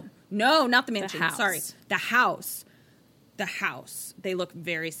mansion. No, not the mansion. house. Sorry. The house. The house. They look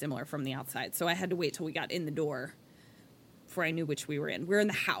very similar from the outside. So I had to wait till we got in the door before I knew which we were in. We're in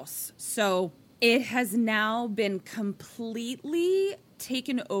the house. So it has now been completely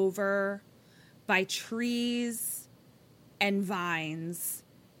taken over by trees and vines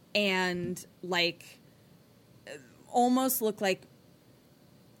and like almost look like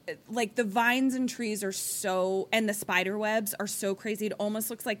the vines and trees are so, and the spider webs are so crazy. It almost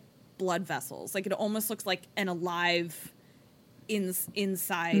looks like blood vessels. Like it almost looks like an alive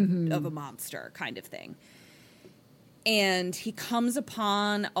inside of a monster kind of thing. And he comes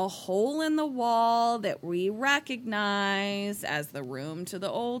upon a hole in the wall that we recognize as the room to the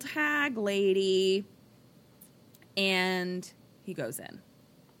old hag lady. And he goes in.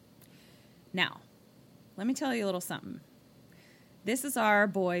 Now, let me tell you a little something. This is our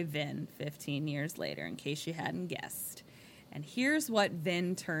boy Vin 15 years later, in case you hadn't guessed. And here's what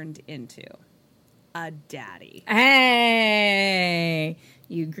Vin turned into. A daddy. Hey,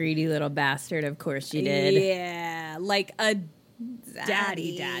 you greedy little bastard. Of course you did. Yeah, like a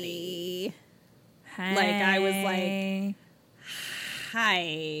daddy. Hey. Like I was like,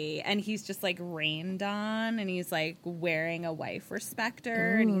 hi. And he's just like rained on, and he's like wearing a wife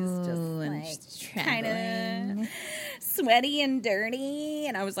respecter, and he's just like kind of sweaty and dirty.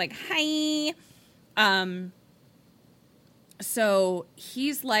 And I was like, hi. So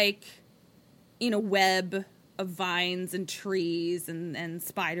he's like in a web of vines and trees and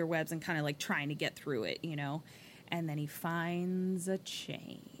spider webs and kind of like trying to get through it, and then he finds a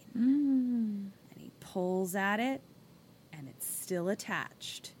chain and he pulls at it, and it's still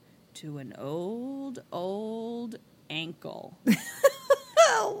attached to an old ankle.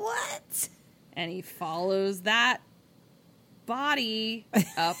 What? And he follows that body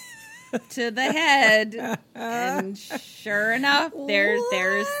up to the head, and sure enough,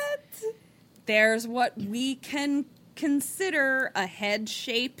 there's what we can consider a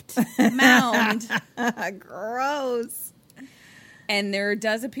head-shaped mound. Gross. And there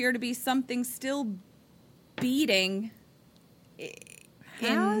does appear to be something still beating.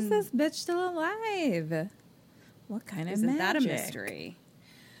 How is this bitch still alive? What kind of Isn't that a magic? mystery?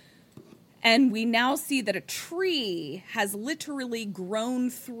 And we now see that a tree has literally grown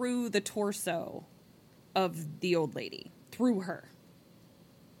through the torso of the old lady, through her.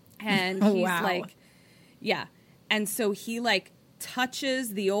 And he's like, yeah. And so he like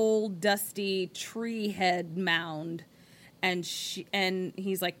touches the old dusty tree head mound, and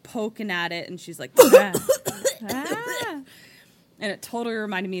he's like poking at it, and she's like, and it totally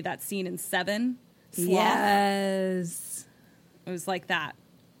reminded me of that scene in Seven. Sloth. Yes. It was like that.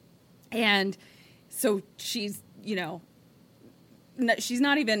 And so she's, you know, she's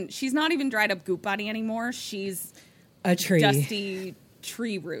not even dried up goop body anymore. She's a tree. Dusty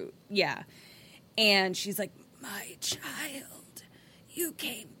tree root. Yeah. And she's like, my child, you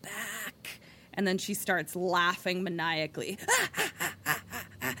came back. And then she starts laughing maniacally.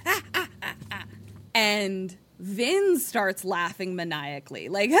 And Vin starts laughing maniacally.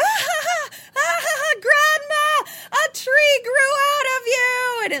 Like, Grandma, a tree grew out of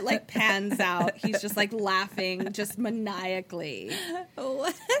you. And it like pans out. He's just like laughing just maniacally.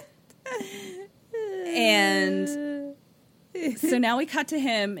 What? And so now we cut to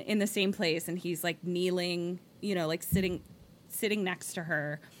him in the same place, and he's like kneeling, you know, like sitting next to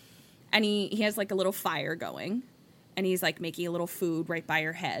her. And he has like a little fire going, and he's like making a little food right by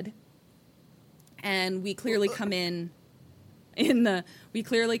her head. And we clearly come in the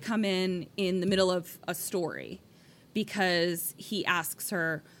middle of a story, because he asks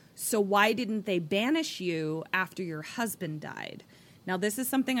her, so why didn't they banish you after your husband died? Now, this is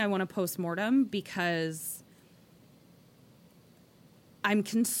something I want to postmortem, because I'm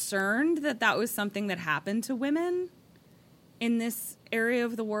concerned that was something that happened to women in this area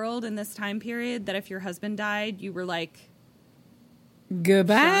of the world, in this time period, that if your husband died, you were like,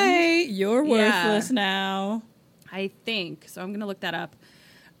 goodbye, you're worthless now. I think. So I'm going to look that up.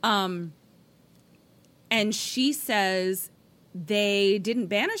 And she says, they didn't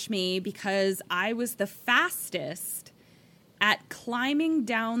banish me because I was the fastest at climbing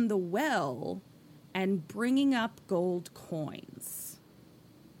down the well and bringing up gold coins.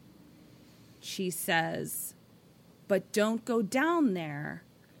 She says, but don't go down there.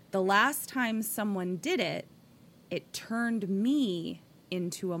 The last time someone did it, it turned me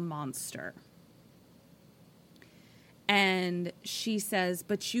into a monster. And she says,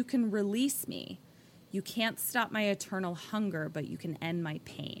 but you can release me. You can't stop my eternal hunger, but you can end my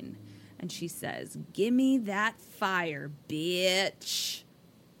pain. And she says, gimme that fire, bitch.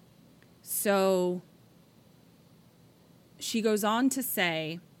 So she goes on to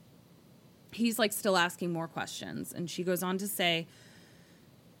say, he's like still asking more questions. And she goes on to say,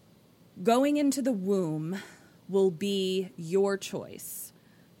 going into the womb will be your choice,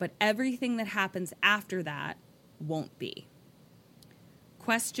 but everything that happens after that won't be.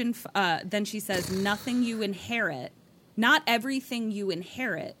 Then she says, not everything you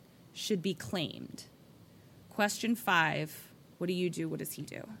inherit should be claimed. Question 5, what do you do? What does he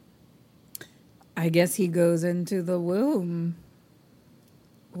do? I guess he goes into the womb.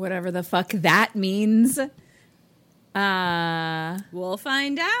 Whatever the fuck that means. We'll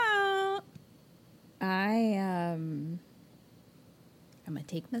find out. I'm gonna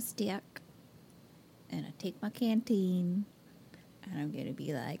take my stick and I take my canteen and I'm gonna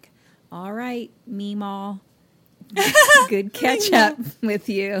be like, all right, Meemaw, good catch up with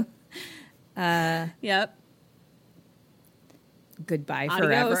you. Yep. Goodbye Adios.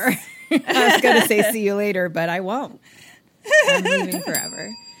 forever. I was gonna say see you later, but I won't. I'm leaving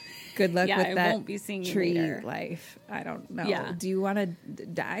forever. Good luck with that won't be seeing you tree later. life. I don't know. Yeah. Do you want to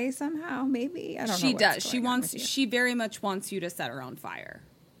die somehow? Maybe. I don't know. She what's does. going on with you. She very much wants you to set her on fire.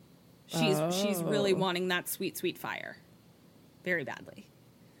 She's really wanting that sweet, sweet fire. Very badly.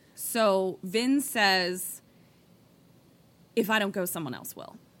 So Vin says, if I don't go, someone else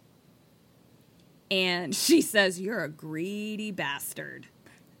will. And she says, you're a greedy bastard.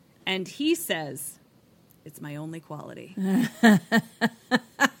 And he says, it's my only quality.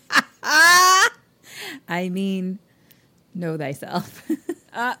 I mean, know thyself.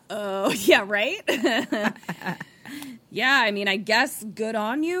 Uh-oh. Yeah, right? Yeah, I mean, I guess good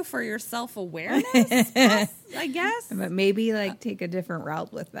on you for your self-awareness, I guess. But maybe, like, take a different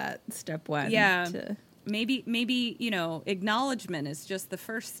route with that, step one. Yeah. Maybe, you know, acknowledgement is just the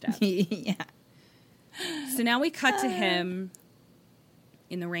first step. Yeah. So now we cut to him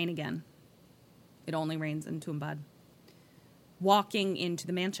in the rain again. It only rains in Tumbbad. Walking into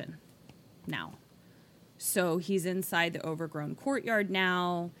the mansion now. So he's inside the overgrown courtyard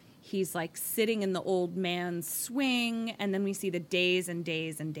now. He's like sitting in the old man's swing, and then we see the days and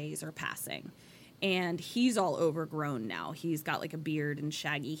days and days are passing. And he's all overgrown now. He's got like a beard and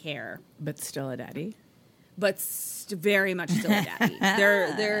shaggy hair. But still a daddy. But very much still a daddy.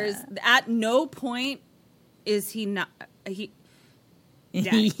 There's at no point is he not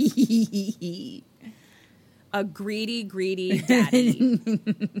daddy. A greedy daddy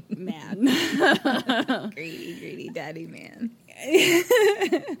man. Greedy daddy man.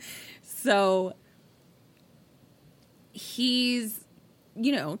 So he's,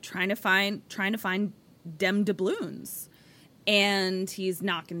 trying to find dem doubloons. And he's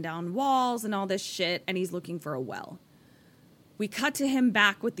knocking down walls and all this shit, and he's looking for a well. We cut to him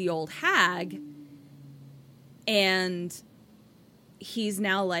back with the old hag, and he's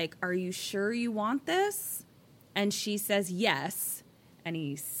now like, "Are you sure you want this?" And she says yes, and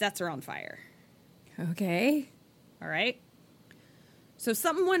he sets her on fire. Okay. All right. So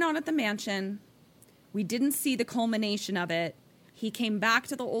something went on at the mansion. We didn't see the culmination of it. He came back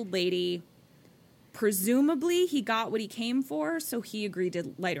to the old lady. Presumably, he got what he came for, so he agreed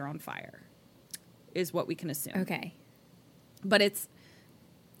to light her on fire, is what we can assume. Okay. But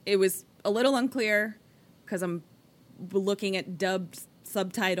it was a little unclear because I'm looking at dubbed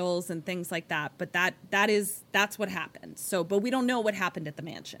subtitles and things like that. But that's what happened. So, but we don't know what happened at the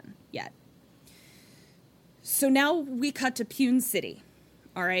mansion yet. So now we cut to Pune City,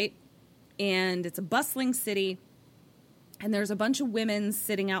 all right? And it's a bustling city. And there's a bunch of women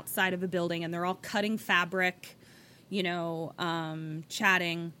sitting outside of a building, and they're all cutting fabric,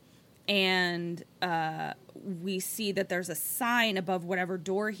 chatting. And we see that there's a sign above whatever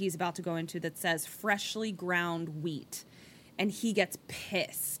door he's about to go into that says freshly ground wheat. And he gets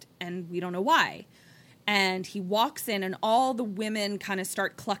pissed, and we don't know why. And he walks in, and all the women kind of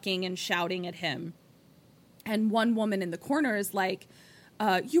start clucking and shouting at him. And one woman in the corner is like,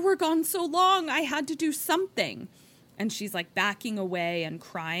 "You were gone so long, I had to do something." And she's like backing away and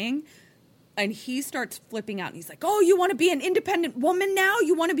crying. And he starts flipping out. And he's like, "Oh, you want to be an independent woman now?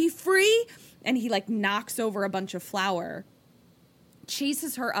 You want to be free?" And he like knocks over a bunch of flour,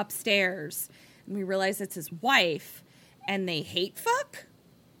 chases her upstairs. And we realize it's his wife. And they hate fuck.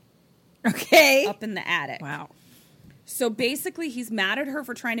 Okay. Up in the attic. Wow. So basically he's mad at her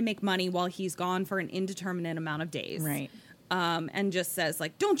for trying to make money while he's gone for an indeterminate amount of days. Right. And just says,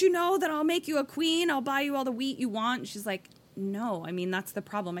 like, "Don't you know that I'll make you a queen? I'll buy you all the wheat you want." And she's like, "No, I mean, that's the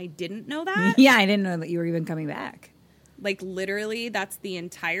problem. I didn't know that." Yeah, I didn't know that you were even coming back. Like, literally, that's the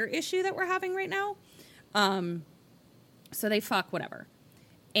entire issue that we're having right now. So they fuck, whatever.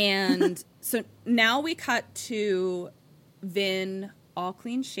 And so now we cut to Vin, all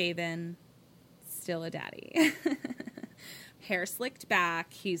clean shaven, still a daddy. Hair slicked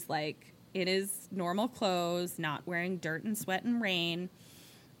back. He's like in his normal clothes, not wearing dirt and sweat and rain.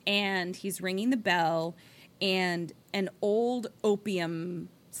 And he's ringing the bell, and an old opium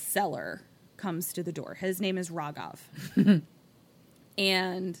seller comes to the door. His name is Raghav.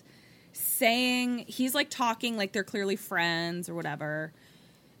 And saying, he's like talking like they're clearly friends or whatever.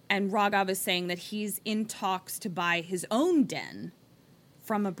 And Raghav is saying that he's in talks to buy his own den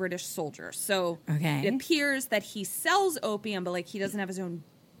from a British soldier. So it appears that he sells opium, but like he doesn't have his own,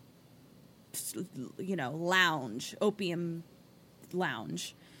 opium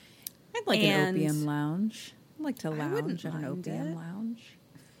lounge. I'd like an opium lounge. I'd like to lounge at an opium lounge.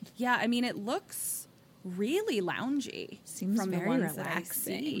 Yeah, I mean, it looks really loungy. Seems from very the ones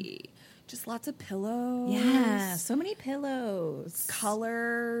relaxing. that I see. Just lots of pillows. Yeah, so many pillows.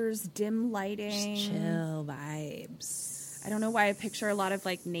 Colors, dim lighting. Just chill vibes. I don't know why I picture a lot of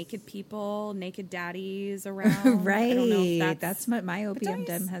like naked people, naked daddies around. Right. I don't know if that's what my opium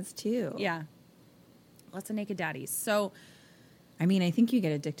den has too. Yeah. Lots of naked daddies. So, I mean, I think you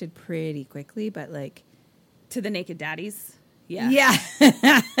get addicted pretty quickly, but like to the naked daddies. Yeah. Yeah.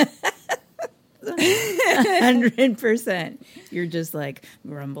 100%. You're just like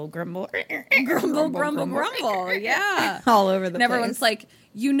grumble, grumble, grumble. Yeah. All over the place. And everyone's like,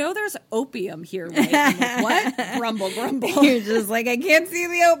 there's opium here, right? I'm like, what? Grumble. You're just like, I can't see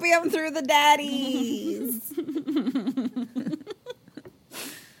the opium through the daddies.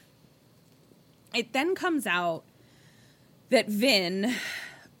 It then comes out that Vin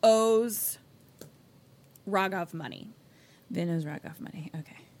owes Raghav money. Vin owes Raghav money.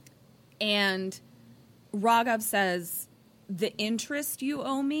 Okay. And Raghav says, the interest you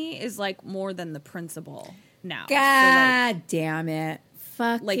owe me is like more than the principal now. God damn it.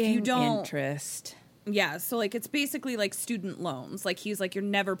 Fucking like you don't, interest. Yeah. So like it's basically like student loans. Like he's like, you're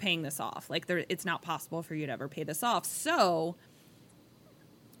never paying this off. Like it's not possible for you to ever pay this off. So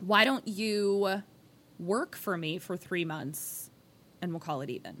why don't you work for me for 3 months and we'll call it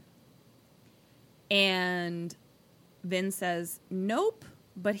even? And Vin says, nope,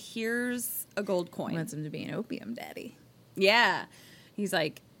 but here's a gold coin. Wants him to be an opium daddy. Yeah. He's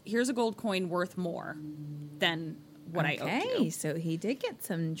like, here's a gold coin worth more than what I owed you. Okay, so he did get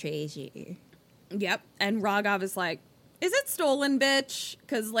some treasure. Yep. And Raghav is like, is it stolen, bitch?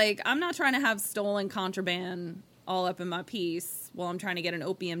 Because, like, I'm not trying to have stolen contraband all up in my piece while I'm trying to get an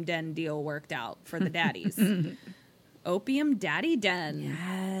opium den deal worked out for the daddies. Opium daddy den.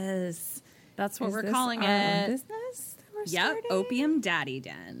 Yes. That's what Is we're this calling our it. own business that we're Yep, starting? opium daddy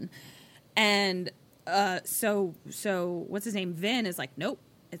den. And so what's his name? Vin is like, nope,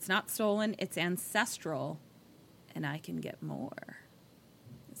 it's not stolen. It's ancestral, and I can get more,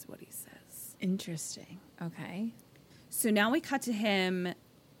 is what he says. Interesting. Okay. So now we cut to him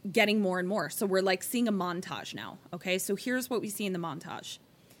getting more and more. So we're like seeing a montage now. Okay, so here's what we see in the montage: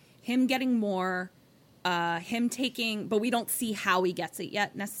 him getting more. Him taking, but we don't see how he gets it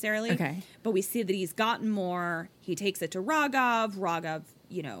yet necessarily. Okay. But we see that he's gotten more. He takes it to Raghav. Raghav,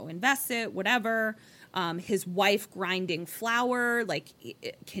 invests it, whatever. His wife grinding flour, like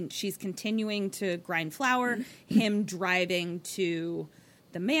she's continuing to grind flour. Him driving to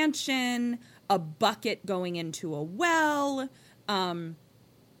the mansion, a bucket going into a well,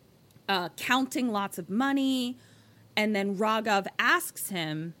 counting lots of money. And then Raghav asks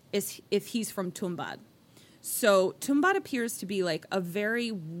him if he's from Tumbbad. So Tumbbad appears to be like a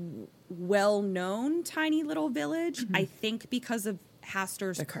very well-known tiny little village, I think because of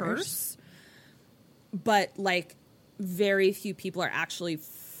Hastur's curse. But like very few people are actually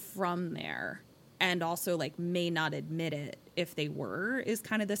from there, and also like may not admit it if they were, is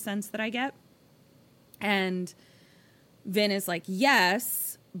kind of the sense that I get. And Vin is like,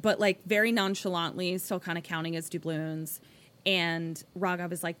 yes, but like very nonchalantly, still kind of counting his doubloons. And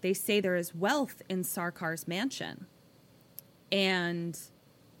Raghav is like, they say there is wealth in Sarkar's mansion. And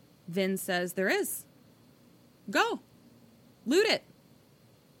Vin says, there is. Go. Loot it.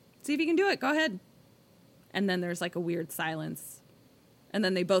 See if you can do it. Go ahead. And then there's like a weird silence. And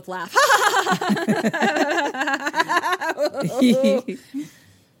then they both laugh.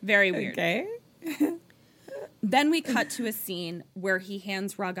 Very weird. Okay. Then we cut to a scene where he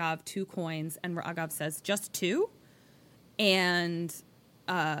hands Raghav 2 coins, and Raghav says, just 2? And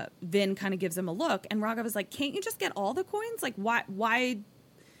Vin kind of gives him a look, and Raghav is like, can't you just get all the coins? Like, why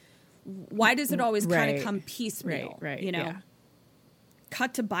does it always kind of come piecemeal? Right, Yeah.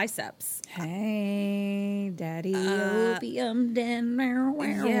 Cut to biceps. Hey, daddy, opium den.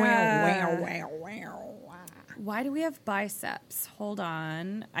 Yeah. Why do we have biceps? Hold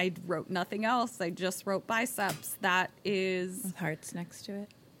on. I wrote nothing else. I just wrote biceps. That is... With hearts next to it.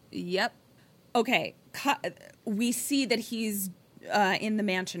 Yep. Okay. We see that he's in the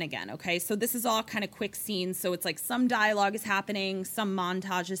mansion again. Okay. So this is all kind of quick scenes. So it's like some dialogue is happening. Some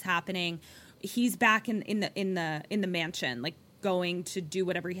montage is happening. He's back in the mansion, like going to do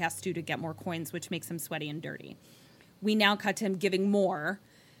whatever he has to get more coins, which makes him sweaty and dirty. We now cut to him giving more.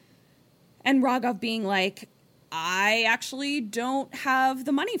 And Raghav being like, I actually don't have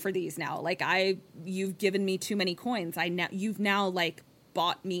the money for these now. Like you've given me too many coins. You've now like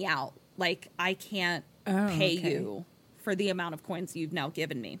bought me out. Like I can't pay you for the amount of coins you've now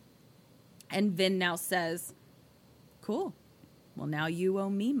given me. And Vin now says, cool. Well, now you owe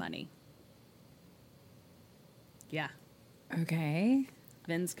me money. Yeah. Okay.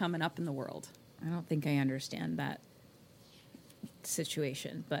 Vin's coming up in the world. I don't think I understand that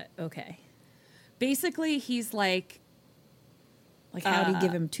situation, but okay. Basically, he's like, how did he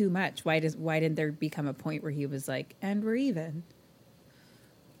give him too much? Why didn't there become a point where he was like, and we're even?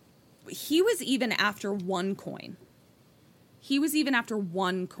 He was even after 1 coin.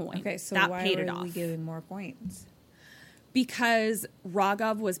 Okay, so that why paid were it off. we giving more coins? Because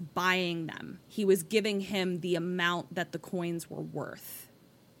Raghav was buying them. He was giving him the amount that the coins were worth.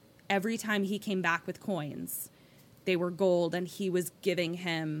 Every time he came back with coins, they were gold, and he was giving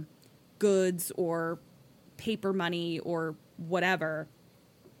him goods or paper money or whatever.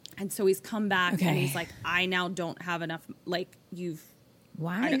 And so he's come back and he's like, I now don't have enough. Like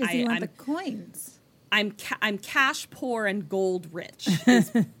Why does he want the coins? I'm cash poor and gold rich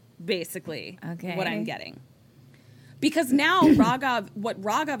is basically what I'm getting. Because now what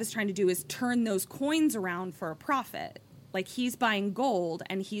Raghav is trying to do is turn those coins around for a profit. Like he's buying gold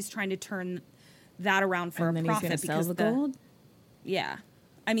and he's trying to turn that around for a profit. He's going to sell the gold? Yeah.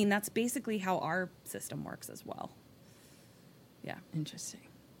 I mean, that's basically how our system works as well. Yeah. Interesting.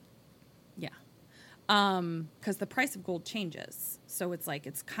 Yeah. Because the price of gold changes. So it's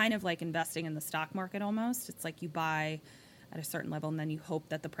kind of like investing in the stock market almost. It's like you buy at a certain level and then you hope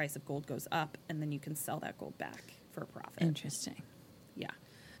that the price of gold goes up and then you can sell that gold back for a profit. Interesting. Yeah.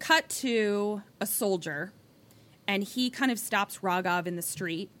 Cut to a soldier, and he kind of stops Raghav in the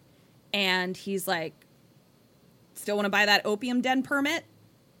street, and he's like, still want to buy that opium den permit?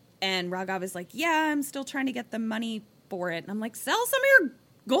 And Raghav is like, yeah, I'm still trying to get the money for it. And I'm like, sell some of your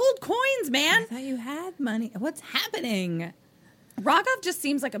gold coins, man. I thought you had money. What's happening? Raghav just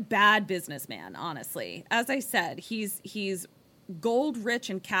seems like a bad businessman, honestly. As I said, he's gold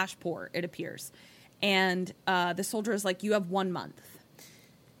rich and cash poor, it appears. And the soldier is like, you have 1 month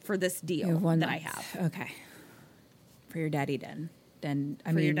for this deal that I have. Okay. For your daddy den.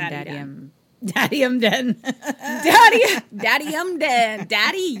 Your daddy Dadium. Dadium den. Dadium den.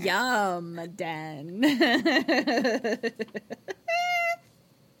 Daddy yum den.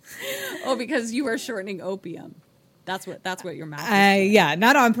 Oh, because you are shortening opium. That's what your mouth is. Yeah,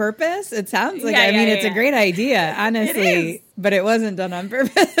 not on purpose. It sounds like, it's a great idea, honestly, but it wasn't done on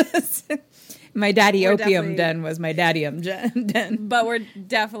purpose. My daddy opium den was my Dadium den. But we're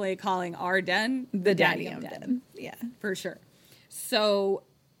definitely calling our den the Dadium den. Yeah, for sure. So,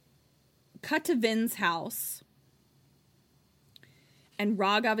 cut to Vin's house, and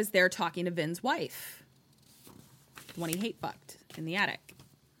Raghav is there talking to Vin's wife, the one he hate fucked in the attic.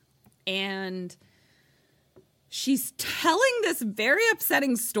 And she's telling this very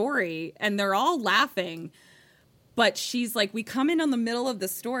upsetting story, and they're all laughing. But she's like, we come in on the middle of the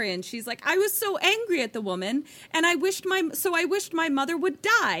story, and she's like, I was so angry at the woman, and I wished my mother would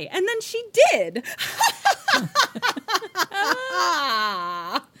die, and then she did.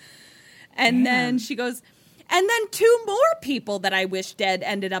 And then she goes, and then 2 more people that I wish dead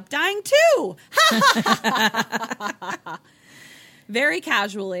ended up dying too. Very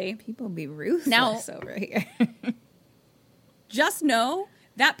casually. People be ruthless now, over here. Just know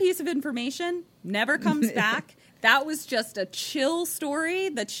that piece of information never comes back. That was just a chill story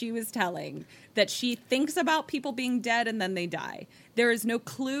that she was telling, that she thinks about people being dead and then they die. There is no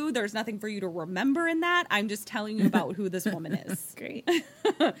clue. There's nothing for you to remember in that. I'm just telling you about who this woman is. Great.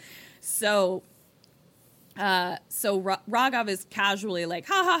 So Raghav is casually like,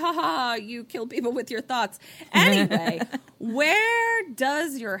 ha, ha, ha, ha, you kill people with your thoughts. Anyway, where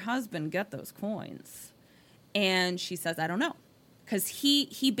does your husband get those coins? And she says, I don't know. Because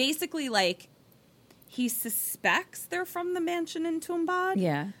he basically, like, he suspects they're from the mansion in Tumbbad.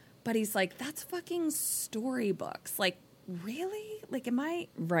 Yeah. But he's like, that's fucking storybooks. Like, really? Like, am I...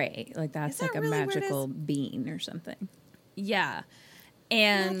 Right. Like, that's like a really magical bean or something. Yeah.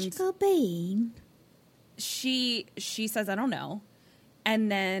 And... Magical bean. She says, I don't know.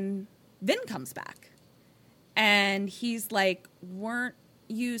 And then Vin comes back. And he's like, weren't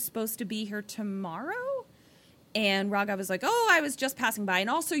you supposed to be here tomorrow? And Raghav is like, oh, I was just passing by. And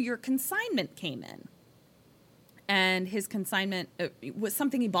also your consignment came in. And his consignment was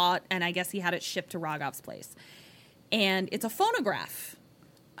something he bought, and I guess he had it shipped to Raghav's place. And it's a phonograph.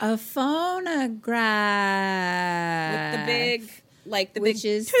 A phonograph. With the big, like the Which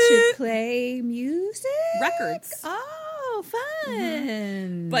big... is to play music? Records. Oh, fun.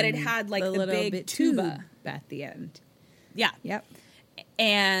 Mm-hmm. But it had like the big tuba. At the end. Yeah. Yep.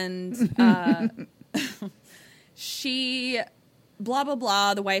 And she, blah, blah,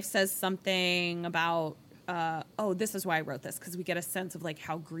 blah. The wife says something about... this is why I wrote this, because we get a sense of like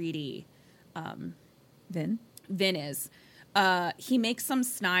how greedy Vin is. He makes some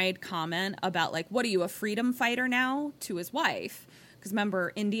snide comment about like, what are you, a freedom fighter now, to his wife? Because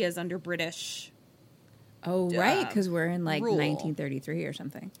remember, India is under British right, because we're in like rule. 1933 or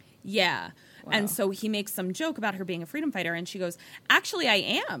something. Yeah. Wow. And so he makes some joke about her being a freedom fighter, and she goes, actually,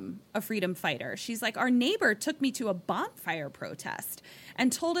 I am a freedom fighter. She's like, our neighbor took me to a bonfire protest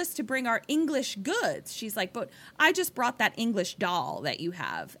and told us to bring our English goods. She's like, but I just brought that English doll that you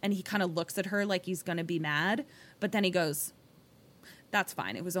have. And he kind of looks at her like he's going to be mad. But then he goes, that's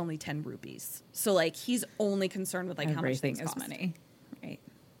fine. It was only 10 rupees. So, like, he's only concerned with, like, everything how much things is cost. money. Right.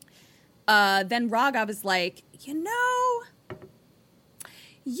 Then Raghav is like,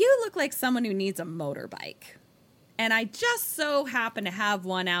 you look like someone who needs a motorbike. And I just so happen to have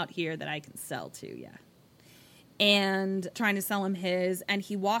one out here that I can sell to you. And trying to sell him his. And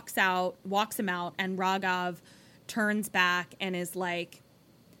he walks him out. And Raghav turns back and is like,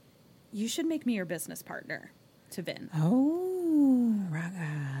 you should make me your business partner, to Vin. Oh,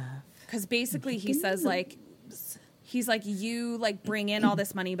 Raghav. Because basically he says, like, he's like, you, like, bring in all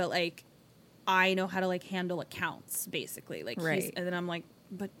this money, but, like, I know how to, like, handle accounts, basically. Like, right. And then I'm like,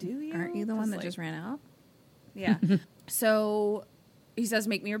 but do you? Aren't you the one that just ran out? Yeah. So he says,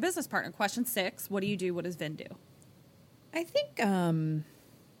 make me your business partner. Question 6, what do you do? What does Vin do? I think,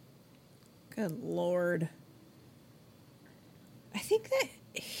 good Lord. I think that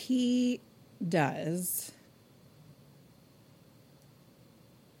he does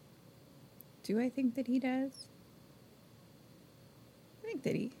Do I think that he does? I think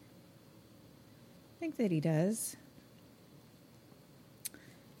that he does.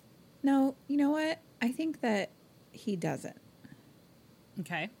 No, you know what? I think that he doesn't.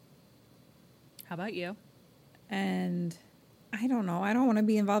 Okay. How about you? And I don't know. I don't want to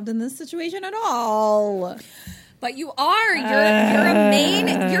be involved in this situation at all. But you are. You're a main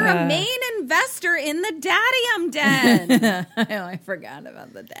investor in the Dadium Den. I forgot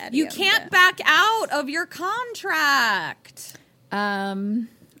about the Dadium. You can't back out of your contract. I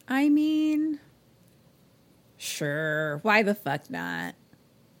mean, sure. Why the fuck not?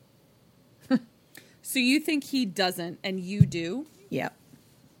 So you think he doesn't and you do? Yep.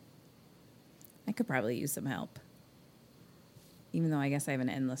 I could probably use some help. Even though I guess I have an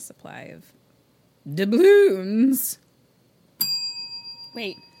endless supply of doubloons.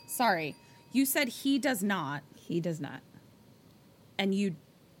 Wait, sorry. You said he does not. He does not. And you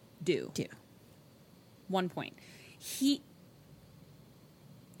do. 1 point. He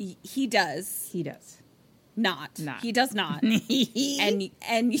does. He does. Not. He does not.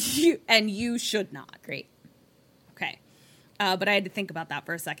 and you should not. Great. Okay. But I had to think about that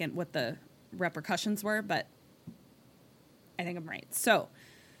for a second, what the repercussions were, but I think I'm right. So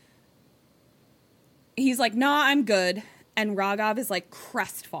he's like, nah, I'm good. And Raghav is like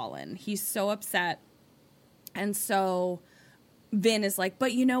crestfallen. He's so upset. And so Vin is like,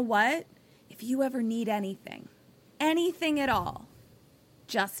 but you know what? If you ever need anything at all,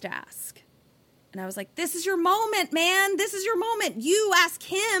 just ask. And I was like, this is your moment, man. This is your moment. You ask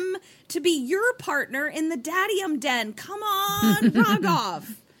him to be your partner in the Dadium Den. Come on,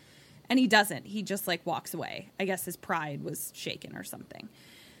 Raghav. And he doesn't. He just like walks away. I guess his pride was shaken or something.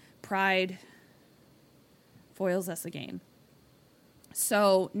 Pride foils us again.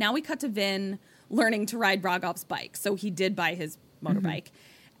 So now we cut to Vin learning to ride Raghav's bike. So he did buy his motorbike.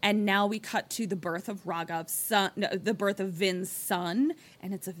 And now we cut to the birth of the birth of Vin's son.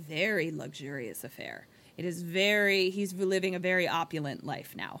 And it's a very luxurious affair. It is he's living a very opulent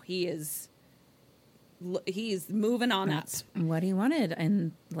life now. He's moving on up. That's what he wanted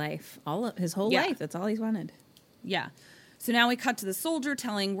in life. His whole life. That's all he's wanted. Yeah. So now we cut to the soldier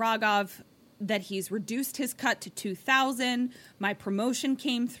telling Raghav that he's reduced his cut to 2,000. My promotion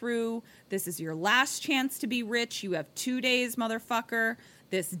came through. This is your last chance to be rich. You have 2 days, motherfucker.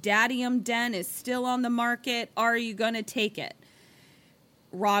 This Dadium Den is still on the market. Are you going to take it?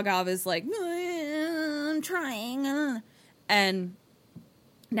 Raghav is like, I'm trying. And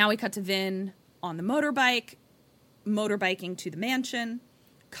now we cut to Vin on the motorbiking to the mansion.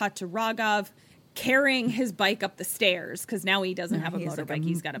 Cut to Raghav carrying his bike up the stairs because now he doesn't have a motorbike.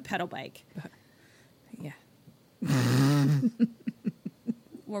 He's got a pedal bike. Yeah.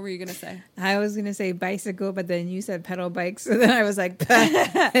 What were you going to say? I was going to say bicycle, but then you said pedal bike. So then I was like,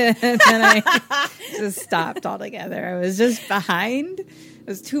 and then I just stopped altogether. I was just behind. I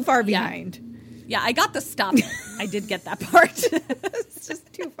was too far behind. Yeah, I got the stop. I did get that part. It's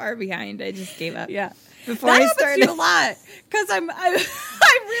just too far behind. I just gave up. Yeah. Before that I happens started. to you a lot because I'm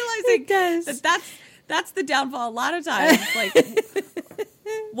realizing that's the downfall a lot of times. Like,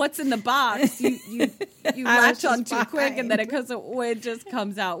 what's in the box? You latch on too quick, and then it just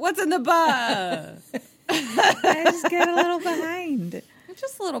comes out. What's in the box? I just get a little behind.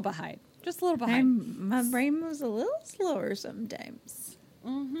 Just a little behind. Just a little behind. My brain moves a little slower sometimes.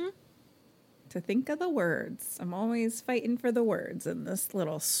 Mm-hmm. To think of the words. I'm always fighting for the words in this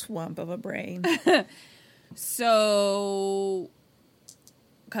little swamp of a brain. So,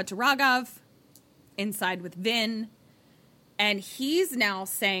 cut to Raghav inside with Vin. And he's now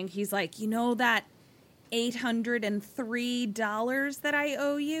saying, he's like, you know that $803 that I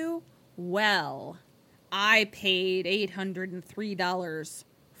owe you? Well, I paid $803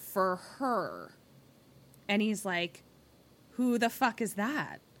 for her. And he's like, who the fuck is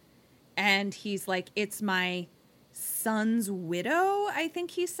that? And he's like, it's my son's widow, I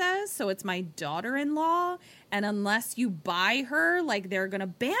think he says. So it's my daughter-in-law. And unless you buy her, like, they're going to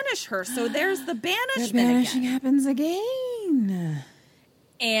banish her. So there's the banishment The banishing happens again.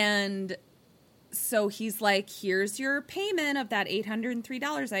 And so he's like, here's your payment of that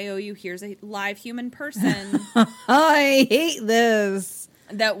 $803 I owe you. Here's a live human person. I hate this.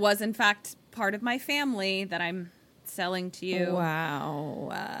 That was, in fact, part of my family that I'm selling to you. Wow.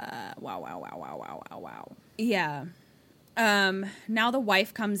 Wow. Yeah. Now the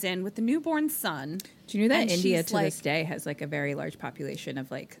wife comes in with the newborn son. Do you know that and India she's to like, this day has like a very large population of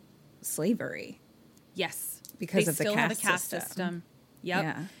like slavery? Yes. Because they of the still have a caste caste system. system. Yep.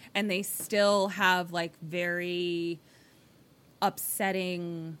 Yeah. And they still have like very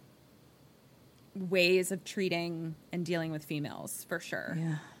upsetting ways of treating and dealing with females, for sure.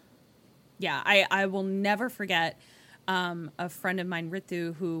 Yeah, I will never forget a friend of mine,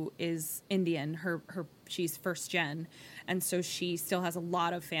 Ritu, who is Indian. She's first gen, and so she still has a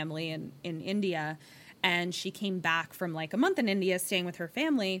lot of family in India. And she came back from like a month in India, staying with her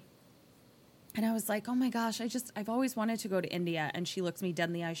family. And I was like, oh my gosh, I've always wanted to go to India. And she looks me dead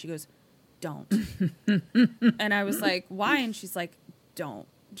in the eye. She goes, don't. And I was like, why? And she's like, don't.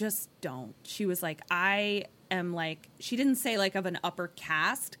 Just don't. She was like, I am like, she didn't say like of an upper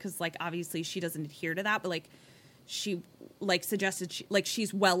caste, because like obviously she doesn't adhere to that, but like she like suggested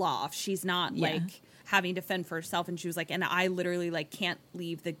she's well off. She's not like having to fend for herself. And she was like, and I literally like I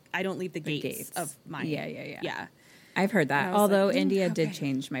don't leave the gates of my yeah. I've heard that. Although like, India did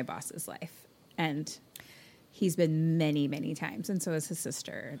change my boss's life, and he's been many, many times, and so is his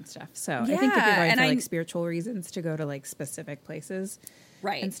sister and stuff. So I think if you're going for like spiritual reasons to go to like specific places,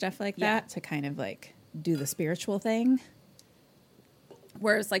 right, and stuff like that, to kind of like do the spiritual thing.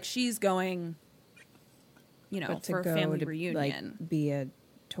 Whereas like she's going, for a family reunion, like be a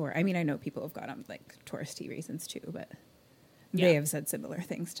tour. I mean, I know people have gone on like touristy reasons too, but they have said similar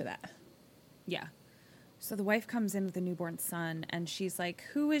things to that. Yeah. So the wife comes in with a newborn son, and she's like,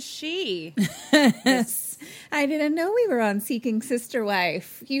 who is she? I didn't know we were on Seeking Sister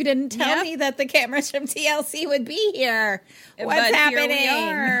Wife. You didn't tell me that the cameras from TLC would be here. What's happening?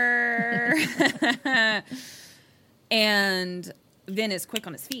 Here we are. And Vin is quick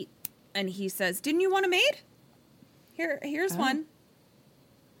on his feet, and he says, didn't you want a maid? Here's one.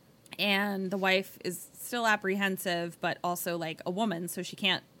 And the wife is still apprehensive, but also like a woman, so she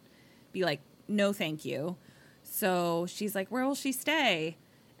can't be like, no, thank you. So she's like, where will she stay?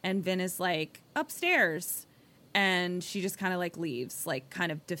 And Vin is like, upstairs. And she just kind of like leaves, like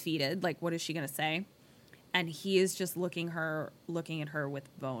kind of defeated. Like, what is she going to say? And he is just looking at her with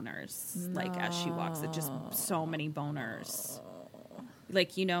boners, like as she walks. It just so many boners.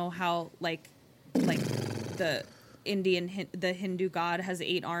 Like, you know how like the the Hindu god has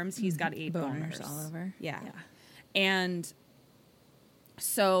 8 arms. He's got 8 boners all over. Yeah. And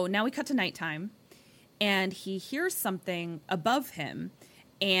so now we cut to nighttime, and he hears something above him,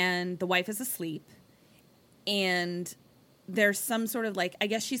 and the wife is asleep, and there's some sort of like, I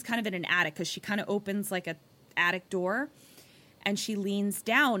guess she's kind of in an attic, because she kind of opens like a attic door, and she leans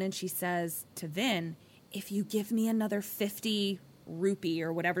down and she says to Vin, if you give me another 50 rupee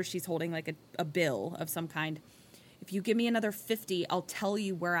or whatever she's holding, like a bill of some kind, if you give me another 50, I'll tell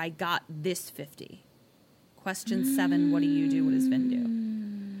you where I got this 50. Question 7, what do you do? What does Vin do?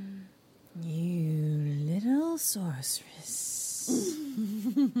 You little sorceress.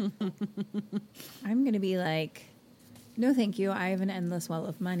 I'm going to be like, no, thank you. I have an endless well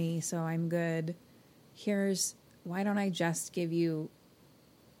of money, so I'm good. Why don't I just give you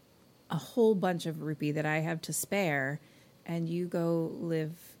a whole bunch of rupee that I have to spare, and you go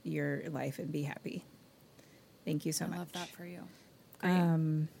live your life and be happy. Thank you so much. I love that for you.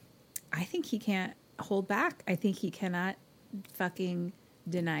 Great. I think he can't hold back. I think he cannot fucking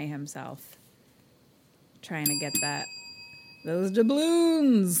deny himself trying to get those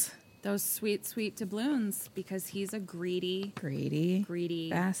doubloons, those sweet doubloons, because he's a greedy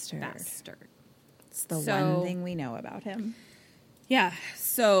bastard. It's the one thing we know about him. Yeah.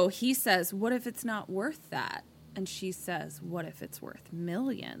 So he says, what if it's not worth that? And she says, what if it's worth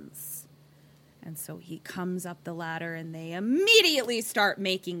millions? And so he comes up the ladder, and they immediately start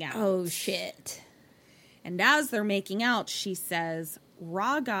making out. Oh, shit. And as they're making out, she says,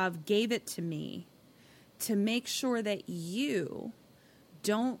 Raghav gave it to me to make sure that you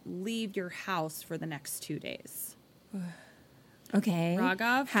don't leave your house for the next 2 days. Okay.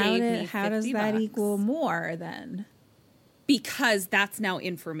 Raghav gave me $50. How does that equal more then? Because that's now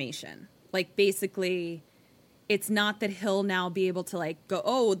information. Like, basically, it's not that he'll now be able to like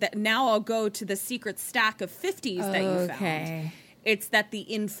go, that now I'll go to the secret stack of 50s that you found. It's that the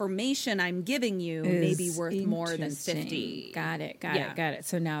information I'm giving you may be worth more than 50. Got it.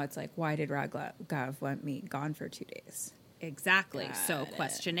 So now it's like, why did Raghav want me gone for 2 days? Exactly.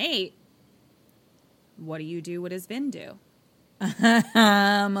 Question 8, what do you do? What does Vin do?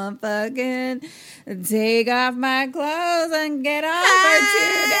 I'm a fucking take off my clothes and get off for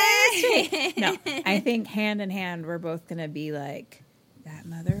 2 days. No, I think hand in hand, we're both going to be like, that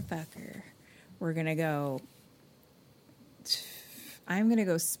motherfucker. We're going to go, I'm going to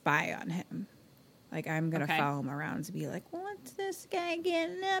go spy on him. Like, I'm going to follow him around to be like, what's this guy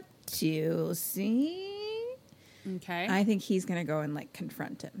getting up to? See? Okay. I think he's going to go and, like,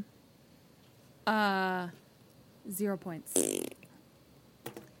 confront him. 0 points.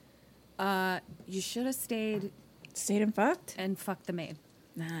 You should have stayed and fucked? And fucked the maid.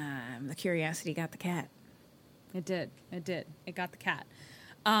 Nah, the curiosity got the cat. It did. It got the cat.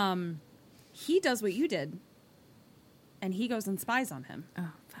 he does what you did, and he goes and spies on him.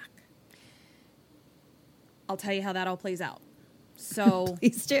 Oh, fuck. I'll tell you how that all plays out. So,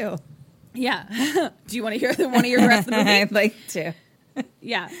 Please do. Yeah. Do you want to hear one of your rest of the movie? I'd like to.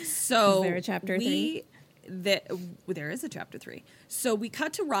 Yeah. So is there a chapter 3? There is a chapter 3. So we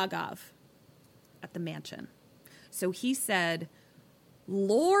cut to Raghav at the mansion. So he said,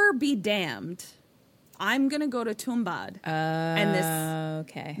 "Lore be damned, I'm going to go to Tumbbad and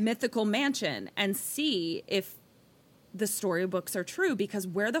this mythical mansion and see if the storybooks are true, because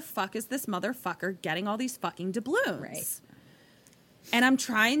where the fuck is this motherfucker getting all these fucking doubloons?" Right. And I'm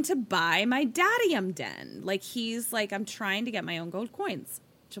trying to buy my Dadium den. Like, he's like, I'm trying to get my own gold coins.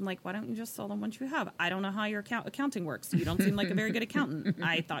 Which I'm like, why don't you just sell them once you have? I don't know how your accounting works. You don't seem like a very good accountant.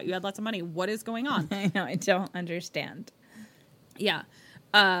 I thought you had lots of money. What is going on? I know. I don't understand. Yeah.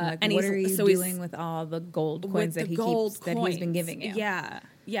 And what are you doing with all the gold coins that he's been giving you? Yeah.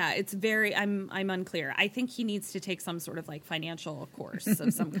 Yeah. It's very, I'm unclear. I think he needs to take some sort of like financial course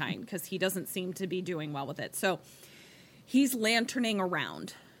of some kind, because he doesn't seem to be doing well with it. So he's lanterning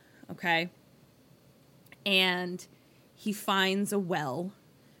around. Okay. And he finds a well,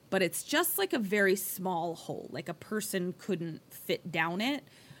 but it's just like a very small hole. Like a person couldn't fit down it.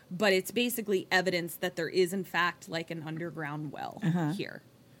 But it's basically evidence that there is, in fact, like an underground well here.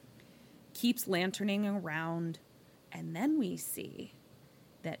 Keeps lanterning around. And then we see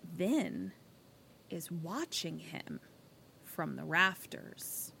that Vin is watching him from the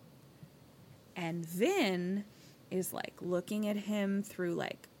rafters. And Vin is like looking at him through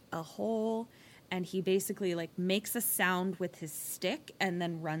like a hole. And he basically like makes a sound with his stick and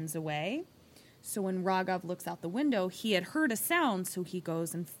then runs away. So when Raghav looks out the window, he had heard a sound, so he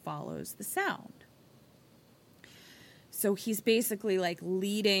goes and follows the sound. So he's basically like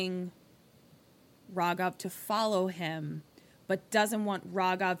leading Raghav to follow him, but doesn't want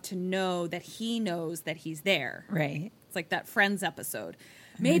Raghav to know that he knows that he's there. Right. It's like that Friends episode.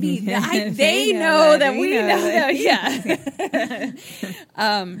 Maybe they know that we know.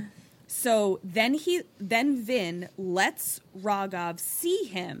 Yeah. So then Vin lets Raghav see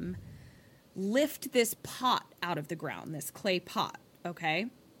him lift this pot out of the ground, this clay pot, okay?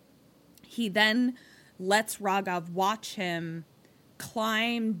 He then lets Raghav watch him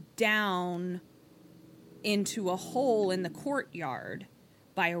climb down into a hole in the courtyard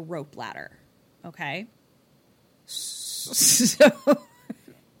by a rope ladder, okay? So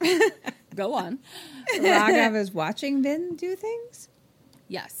go on. Raghav is watching Vin do things?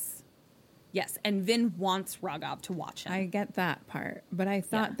 Yes. Yes, and Vin wants Raghav to watch him. I get that part, but I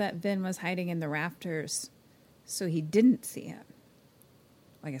thought that Vin was hiding in the rafters, so he didn't see him.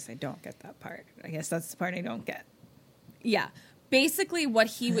 I guess I don't get that part. I guess that's the part I don't get. Yeah. Basically what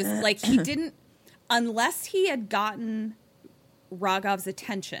he was like, he didn't, unless he had gotten Raghav's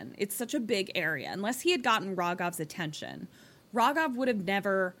attention, it's such a big area, unless he had gotten Raghav's attention, Raghav would have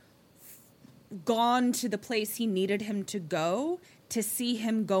never gone to the place he needed him to go to see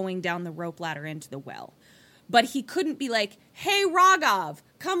him going down the rope ladder into the well. But he couldn't be like, "Hey, Raghav,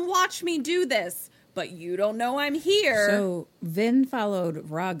 come watch me do this." But you don't know I'm here. So Vin followed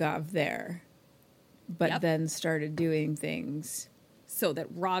Raghav there, but then started doing things. So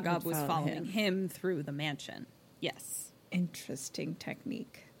that Raghav was following him through the mansion. Yes. Interesting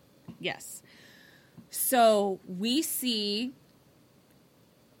technique. Yes. So we see,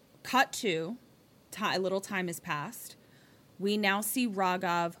 cut to, a little time has passed. We now see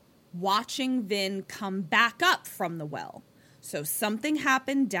Raghav watching Vin come back up from the well. So something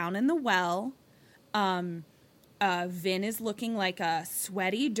happened down in the well. Vin is looking like a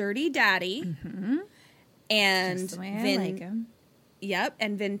sweaty, dirty daddy. Mm-hmm. And just the way Vin, I like him. Yep,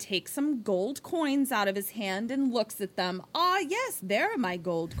 and Vin takes some gold coins out of his hand and looks at them. Ah, yes, there are my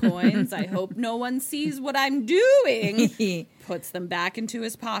gold coins. I hope no one sees what I'm doing. Puts them back into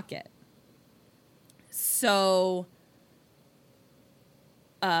his pocket. So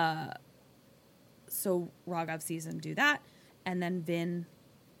Raghav sees him do that, and then Vin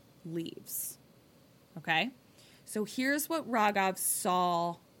leaves. Okay? So here's what Raghav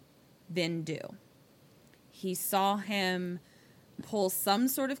saw Vin do. He saw him pull some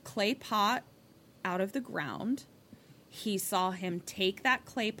sort of clay pot out of the ground. He saw him take that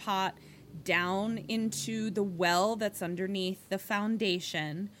clay pot down into the well that's underneath the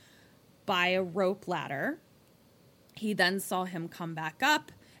foundation by a rope ladder. He then saw him come back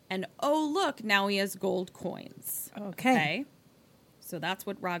up, and oh, look, now he has gold coins. Okay? So that's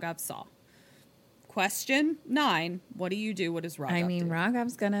what Raghav saw. Question 9. What do you do? What does Raghav do?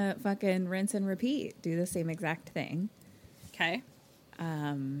 Raghav's gonna fucking rinse and repeat. Do the same exact thing. Okay.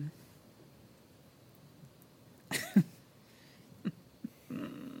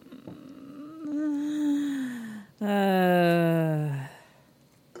 Why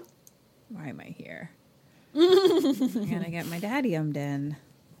am I here? I gotta get my Dadium in.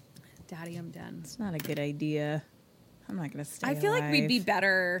 Dadium den. It's not a good idea. I'm not gonna stay I feel alive. like we'd be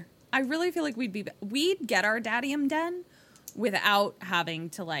better. I really feel like we'd get our Dadium den without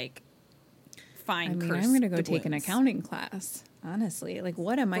having to like find. I mean, cursed I'm gonna go doubloons. take an accounting class. Honestly, like,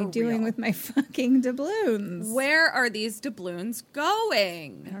 what am I doing real. with my fucking doubloons? Where are these doubloons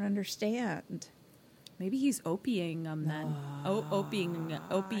going? I don't understand. Maybe he's opiuming them then. Opiuming I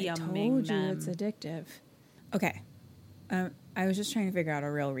told you them. it's addictive. Okay, I was just trying to figure out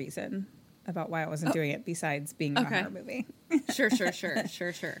a real reason about why I wasn't doing it besides being in a horror movie. Sure.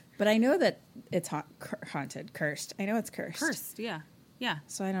 But I know that it's haunted, cursed. I know it's cursed. Cursed, yeah.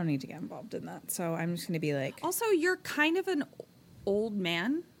 So I don't need to get involved in that. So I'm just going to be like... Also, you're kind of an old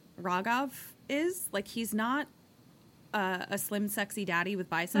man, Raghav is. Like, he's not a slim, sexy daddy with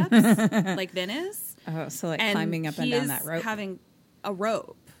biceps like Vin is. Oh, so like And climbing up and he down is that rope. having a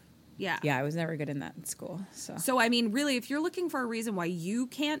rope. Yeah. Yeah, I was never good in that in school. So, I mean, really, if you're looking for a reason why you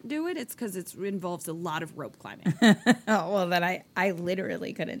can't do it, it's because it involves a lot of rope climbing. Oh, well, then I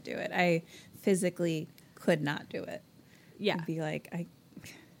literally couldn't do it. I physically could not do it. Yeah. I'd be like,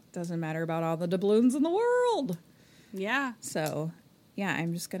 doesn't matter about all the doubloons in the world. Yeah. So, yeah,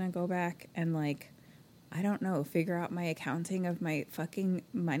 I'm just going to go back and, like, I don't know, figure out my accounting of my fucking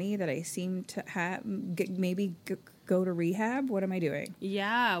money that I seem to have, maybe go to rehab. What am I doing?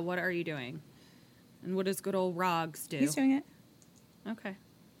 Yeah, what are you doing? And what does good old Rogs do? He's doing it. Okay.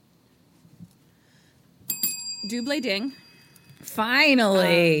 Double ding.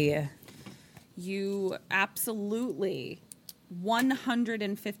 Finally. You absolutely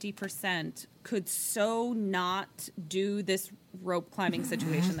 150% could so not do this rope climbing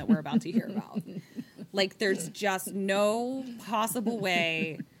situation that we're about to hear about. Like, there's just no possible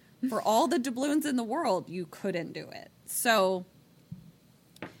way for all the doubloons in the world, you couldn't do it. So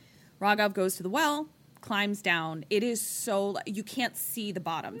Raghav goes to the well, climbs down. It is so, you can't see the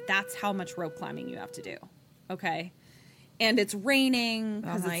bottom. That's how much rope climbing you have to do. Okay. And it's raining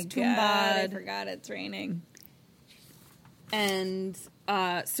because it's Tumbbad. I forgot it's raining. And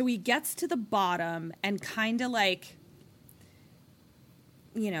so he gets to the bottom and kind of like,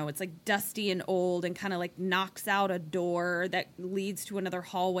 you know, it's like dusty and old and kind of like knocks out a door that leads to another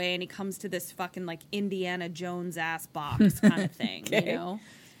hallway. And he comes to this fucking like Indiana Jones ass box kind of thing, Okay. you know?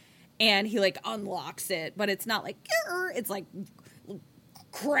 And he like unlocks it, but it's not like, it's like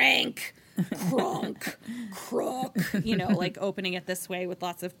crank, crunk, crook, you know, like opening it this way with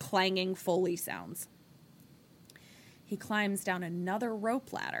lots of clanging Foley sounds. He climbs down another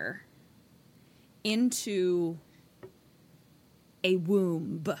rope ladder into a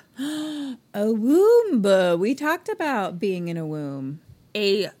womb. A womb. We talked about being in a womb.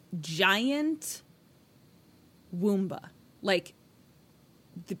 A giant Woomba. Like,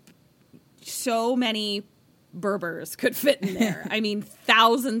 so many Berbers could fit in there. I mean,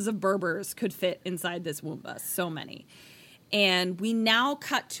 thousands of Berbers could fit inside this Woomba. So many. And we now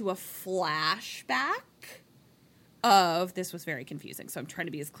cut to a flashback of, this was very confusing, so I'm trying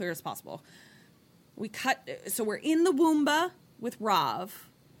to be as clear as possible. So we're in the Woomba with Raghav,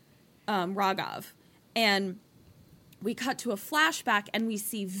 and we cut to a flashback and we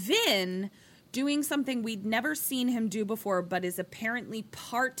see Vin doing something we'd never seen him do before, but is apparently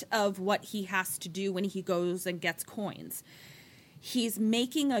part of what he has to do when he goes and gets coins. He's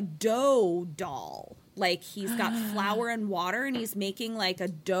making a dough doll. Like, he's got flour and water and he's making like a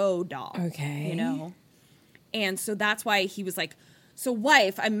dough doll. Okay. You know? And so that's why he was like, so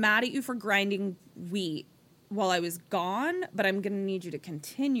wife, I'm mad at you for grinding wheat while I was gone, but I'm going to need you to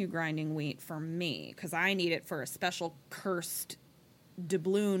continue grinding wheat for me because I need it for a special cursed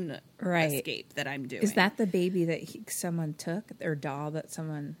doubloon escape that I'm doing. Is that the baby that someone took, or doll that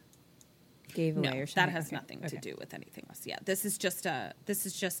someone gave away, or something? That has nothing to do with anything else. Yeah, this is just a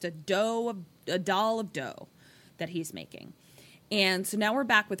doll of dough that he's making. And so now we're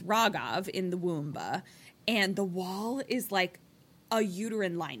back with Raghav in the Woomba, and the wall is like a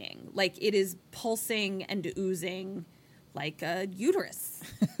uterine lining. Like, it is pulsing and oozing like a uterus.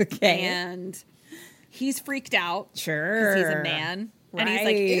 Okay. And he's freaked out. Sure. Because he's a man. Right. And he's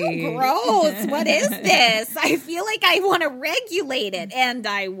like, ew, gross. What is this? I feel like I want to regulate it. And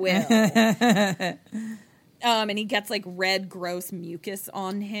I will. And he gets like red, gross mucus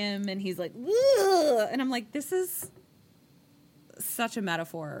on him. And he's like, ugh. And I'm like, this is such a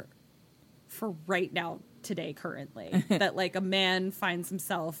metaphor for right now, today, currently. That like a man finds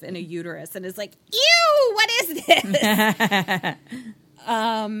himself in a uterus and is like, ew, what is this?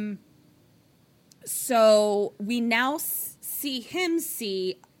 So we now see him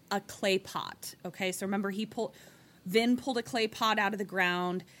see a clay pot. Okay, so remember Vin pulled a clay pot out of the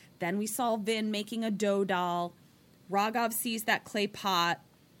ground. Then we saw Vin making a dough doll. Raghav sees that clay pot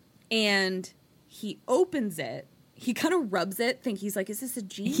and he opens it. He kind of rubs it, he's like, is this a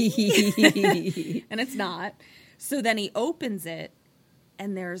genie? And it's not. So then he opens it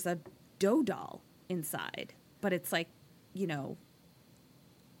and there's a dough doll inside. But it's like, you know,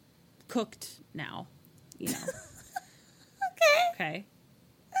 cooked now, you know. Okay.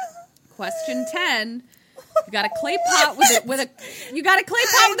 Question 10. You got a clay pot with a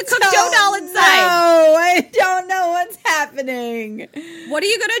cooked dough doll inside. No, I don't know what's happening. What are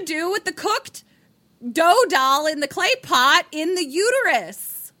you gonna do with the cooked dough doll in the clay pot in the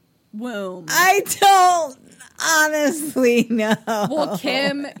uterus womb? I don't honestly know. Well,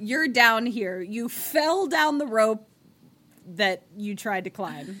 Kim, you're down here. You fell down the rope that you tried to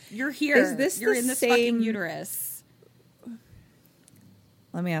climb. You're here. Is this you're the in this same fucking uterus.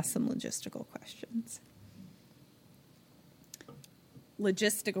 Let me ask some logistical questions.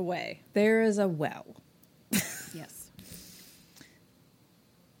 Logistic away. There is a well. Yes.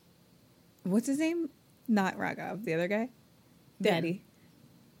 What's his name? Not Raghav, the other guy? Daddy.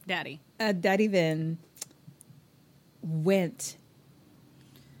 Daddy Vin went.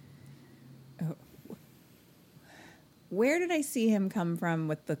 Oh. Where did I see him come from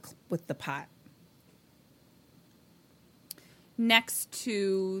with the pot? Next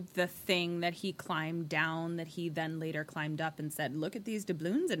to the thing that he climbed down, that he then later climbed up and said, "Look at these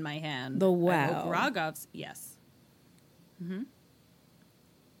doubloons in my hand." The well. Raghav's, yes. Mm-hmm.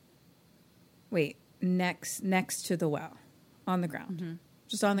 Wait, next to the well, on the ground. Mm-hmm.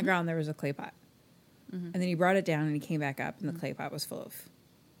 Just on the ground, there was a clay pot. Mm-hmm. And then he brought it down and he came back up and the clay pot was full of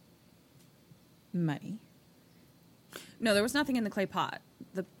money. No, there was nothing in the clay pot.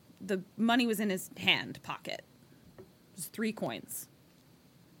 The money was in his hand pocket. It was 3 coins.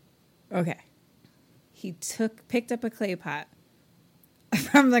 Okay. He picked up a clay pot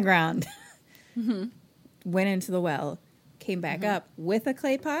from the ground, mm-hmm. went into the well, came back mm-hmm. up with a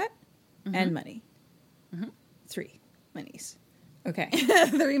clay pot mm-hmm. and money. Mm-hmm. 3 monies. Okay.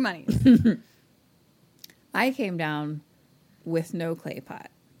 3 monies. I came down with no clay pot.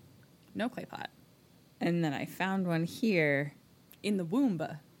 No clay pot. And then I found one here. In the womb.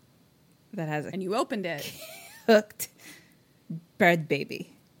 That has a... And you opened it. Cooked bread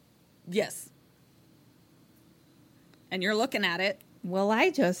baby. Yes. And you're looking at it. Well, I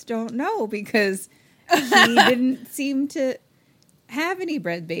just don't know because he didn't seem to have any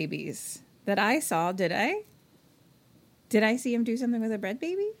bread babies that I saw, did I? Did I see him do something with a bread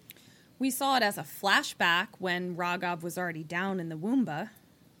baby? We saw it as a flashback when Raghav was already down in the womb.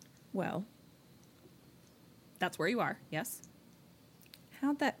 Well. That's where you are, yes.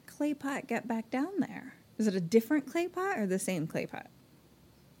 How'd that clay pot get back down there? Is it a different clay pot or the same clay pot?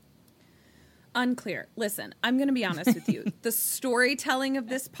 Unclear. Listen, I'm going to be honest with you. The storytelling of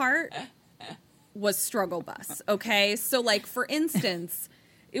this part was struggle bus, okay? So, like, for instance,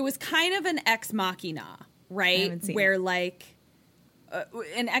 it was kind of an ex machina, right? Where, like,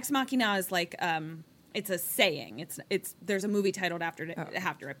 an ex machina is like, it's a saying. It's there's a movie titled after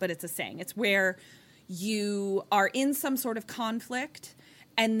it, but it's a saying. It's where you are in some sort of conflict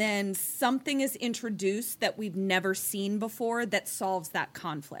and then something is introduced that we've never seen before that solves that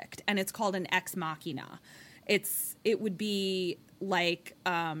conflict. And it's called an ex machina. It would be like,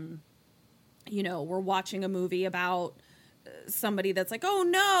 we're watching a movie about somebody that's like, oh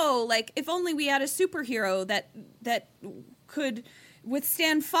no, like if only we had a superhero that could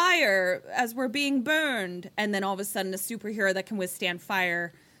withstand fire as we're being burned. And then all of a sudden a superhero that can withstand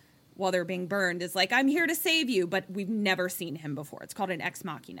fire while they're being burned is like, I'm here to save you, but we've never seen him before. It's called an ex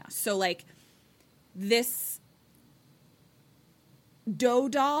machina. So like this dough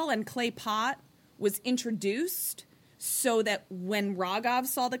doll and clay pot was introduced so that when Raghav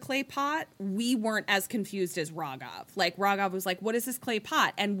saw the clay pot, we weren't as confused as Raghav. Like Raghav was like, what is this clay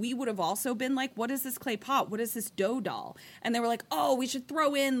pot? And we would have also been like, what is this clay pot? What is this dough doll? And they were like, oh, we should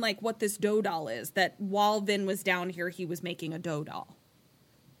throw in like what this dough doll is, that while Vin was down here, he was making a dough doll.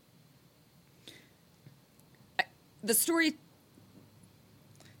 The story,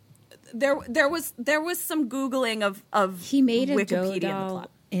 there was some Googling of he made a Wikipedia dough doll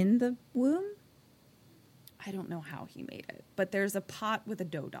in the womb. I don't know how he made it, but there's a pot with a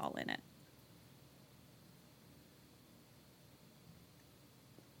dough doll in it.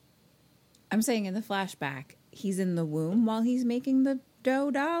 I'm saying in the flashback, he's in the womb while he's making the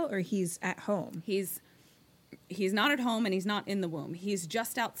dough doll, or he's at home. He's not at home and he's not in the womb. He's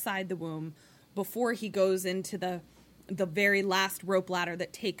just outside the womb before he goes into the very last rope ladder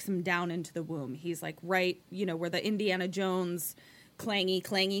that takes him down into the womb. He's like right, where the Indiana Jones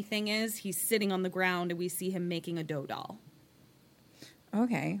clangy thing is, he's sitting on the ground and we see him making a dough doll.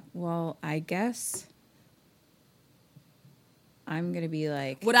 Okay, well, I guess I'm going to be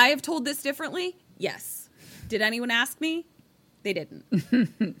like... Would I have told this differently? Yes. Did anyone ask me? They didn't.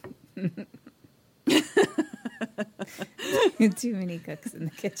 Too many cooks in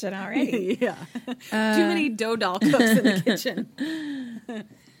the kitchen already. Yeah. Too many dough doll cooks in the kitchen.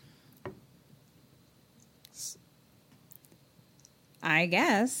 I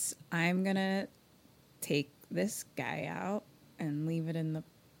guess I'm going to take this guy out and leave it in the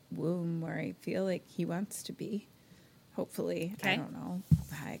womb where I feel like he wants to be. Hopefully. Okay. I don't know.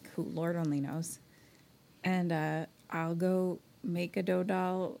 Like, who Lord only knows. And I'll go make a dough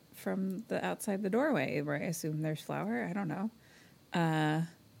doll from the outside the doorway where I assume there's flour. I don't know.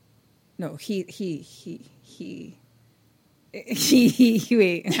 No, he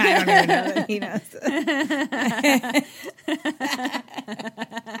wait, I don't even know that he knows.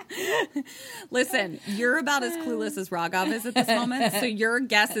 Listen, you're about as clueless as Raghav is at this moment, so your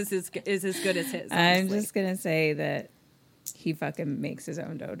guess is as good as his. Honestly. I'm just going to say that he fucking makes his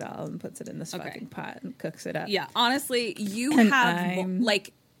own dough doll and puts it in this fucking pot and cooks it up. Yeah, honestly, you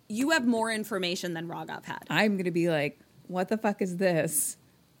have more information than Raghav had. I'm going to be like, what the fuck is this?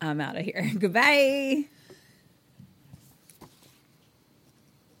 I'm out of here. Goodbye.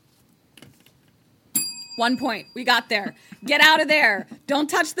 One point. We got there. Get out of there. Don't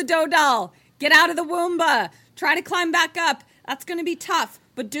touch the dough doll. Get out of the Woomba. Try to climb back up. That's going to be tough,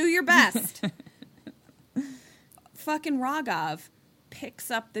 but do your best. Fucking Raghav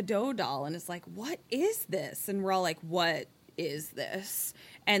picks up the dough doll and is like, what is this? And we're all like, what is this?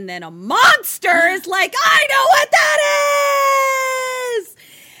 And then a monster is like, I know what that is!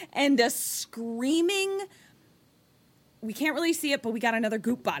 And a screaming... We can't really see it, but we got another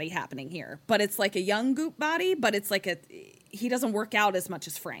goop body happening here. But it's like a young goop body, but it's like he doesn't work out as much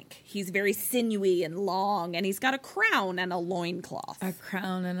as Frank. He's very sinewy and long, and he's got a crown and a loincloth. A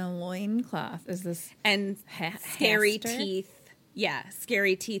crown and a loincloth. Is this... And scary teeth. Yeah,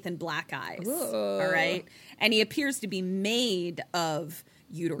 scary teeth and black eyes. Ooh. All right? And he appears to be made of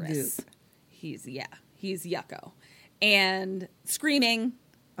uterus. Goop. He's yucko. And screaming.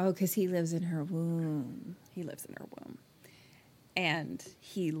 Oh, because he lives in her womb. He lives in her womb. And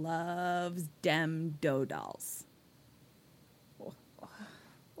he loves dem dough dolls.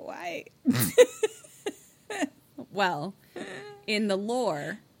 Why? Well, in the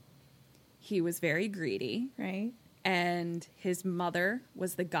lore, he was very greedy. Right. And his mother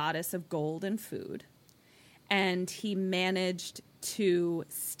was the goddess of gold and food. And he managed to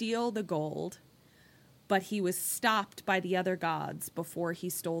steal the gold, but he was stopped by the other gods before he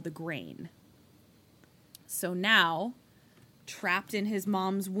stole the grain. So now, trapped in his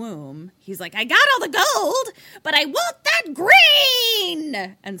mom's womb, he's like, I got all the gold, but I want that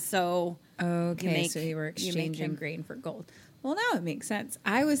grain! And so... Okay, so you were exchanging grain for gold. Well, now it makes sense.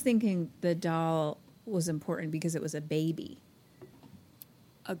 I was thinking the doll was important because it was a baby.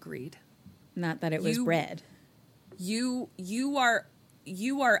 Agreed. Not that it was bred. You are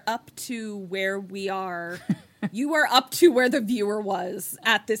up to where we are... You are up to where the viewer was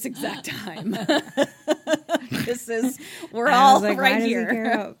at this exact time. We're all like, right why here. Does he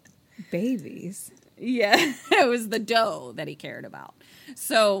care about babies? Yeah, it was the dough that he cared about.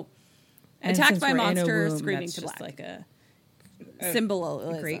 So, and attacked by a monster, screaming to black. Like a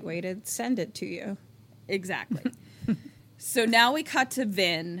symbolism. A great way to send it to you. Exactly. So now we cut to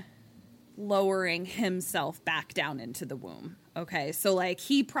Vin lowering himself back down into the womb. Okay, so like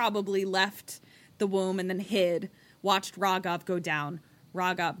he probably left the womb and then hid, watched Raghav go down.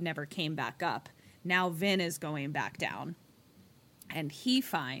 Raghav never came back up. Now Vin is going back down. And he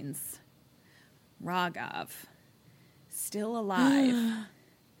finds Raghav still alive.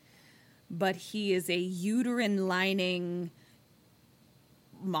 But he is a uterine lining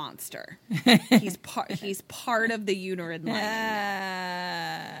monster. He's part of the uterine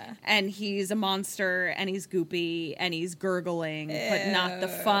lining. And he's a monster, and he's goopy, and he's gurgling, but not the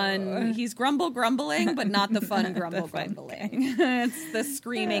fun. He's grumbling, but not the fun grumbling. It's the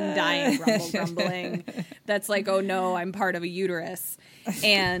screaming, dying grumbling. That's like, oh no, I'm part of a uterus.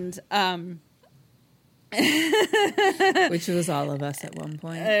 And which was all of us at one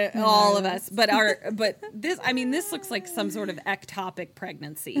point. All of us, but this looks like some sort of ectopic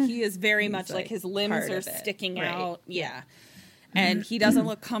pregnancy. He is very much like his limbs are sticking out. Yeah. And he doesn't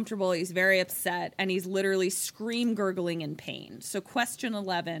look comfortable. He's very upset, and he's literally scream gurgling in pain. So question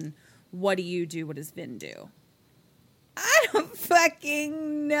 11, what do you do? What does Vin do? I don't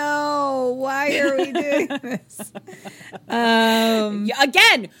fucking know. Why are we doing this?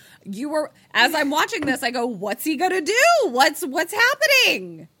 Again, you were, as I'm watching this, I go, what's he gonna do? What's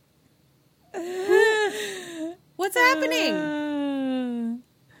happening? What's happening?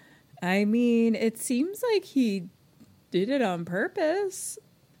 I mean, it seems like he did it on purpose.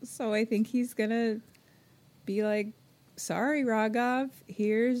 So I think he's gonna be like, sorry, Raghav,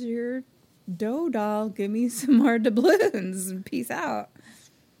 here's your dough doll. Give me some more doubloons. Peace out.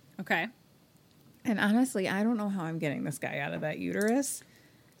 Okay. And honestly, I don't know how I'm getting this guy out of that uterus.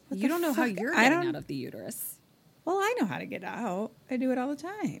 You don't know how you're getting out of the uterus. Well, I know how to get out. I do it all the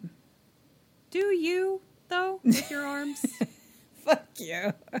time. Do you, though, with your arms? Fuck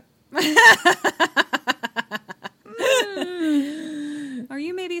you. Are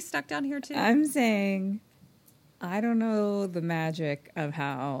you maybe stuck down here, too? I'm saying I don't know the magic of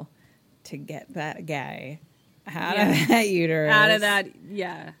how to get that guy out of that uterus. Out of that,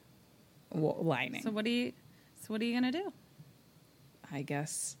 yeah. Lining. So what are you gonna do? I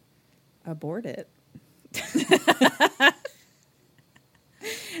guess abort it.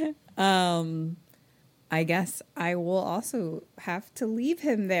 I guess I will also have to leave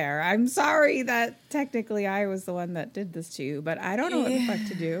him there. I'm sorry that technically I was the one that did this to you, but I don't know what the fuck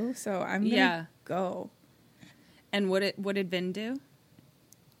to do, so I'm gonna go. And what did Vin do?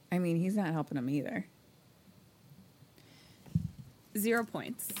 I mean, he's not helping him either. 0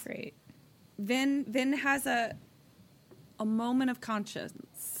 points. Great. Vin has a moment of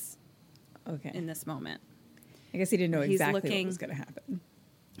conscience. Okay. In this moment. I guess he didn't know He's exactly what was going to happen.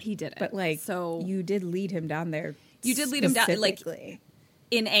 He didn't. But like, so you did lead him down there. You did lead him down, like,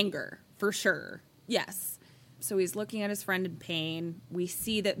 in anger, for sure. Yes. So he's looking at his friend in pain. We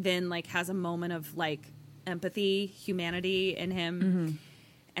see that Vin, like, has a moment of, like, empathy, humanity in him. Mm-hmm.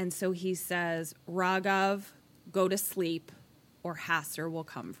 And so he says, Raghav, go to sleep, or Haster will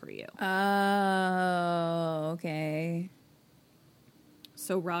come for you. Oh, okay.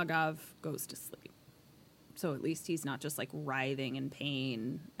 So Raghav goes to sleep. So at least he's not just, like, writhing in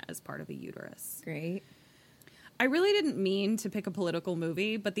pain as part of a uterus. Great. I really didn't mean to pick a political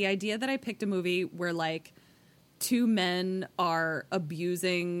movie, but the idea that I picked a movie where, like, two men are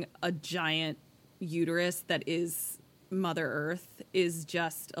abusing a giant uterus that is Mother Earth is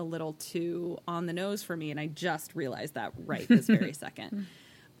just a little too on the nose for me, and I just realized that right this very second.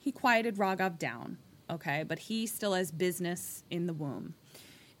 He quieted Raghav down, okay, but he still has business in the womb.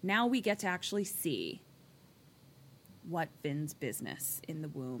 Now we get to actually see what Vin's business in the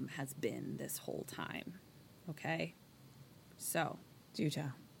womb has been this whole time, okay? So, do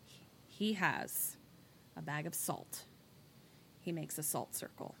tell. He has a bag of salt. He makes a salt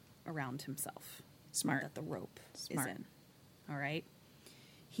circle around himself. Smart. That the rope Smart. is in. All right?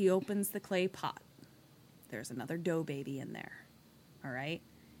 He opens the clay pot. There's another dough baby in there. All right?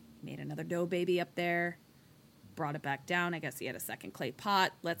 He made another dough baby up there. Brought it back down. I guess he had a second clay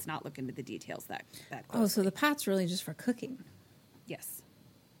pot. Let's not look into the details that closely. Oh, so the pot's really just for cooking. Yes.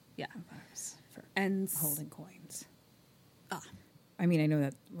 Yeah. For and holding coins. Ah. I mean, I know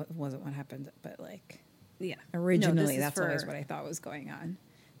that wasn't what happened, but like, yeah. Originally, that's always what I thought was going on.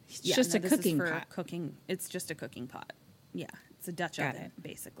 It's just a cooking pot. Cooking. It's just a cooking pot. Yeah. It's a Dutch oven,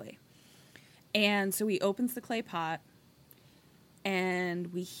 basically. And so he opens the clay pot,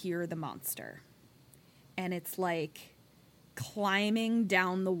 and we hear the monster. And it's like climbing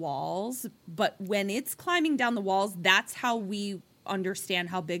down the walls. But when it's climbing down the walls, that's how we understand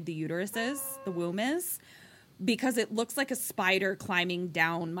how big the uterus is, the womb is. Because it looks like a spider climbing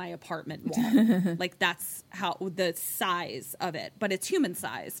down my apartment wall. Like, that's how the size of it. But it's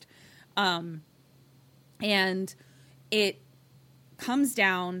human-sized. And it comes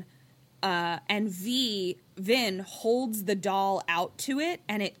down, and Vin holds the doll out to it,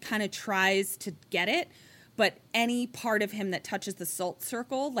 and it kind of tries to get it. But any part of him that touches the salt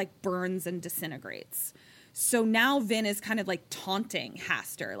circle, like, burns and disintegrates. So now Vin is kind of, like, taunting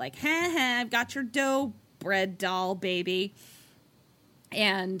Haster. Like, ha, I've got your dough bread doll, baby.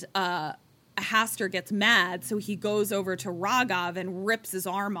 And Haster gets mad, so he goes over to Raghav and rips his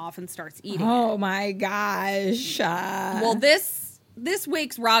arm off and starts eating it. My gosh. Well, this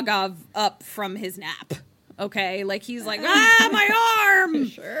wakes Raghav up from his nap. Okay? Like, he's like, my arm!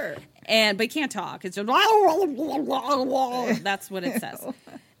 Sure. But he can't talk. It's just, that's what it says.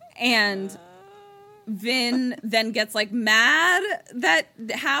 And Vin then gets, like, mad that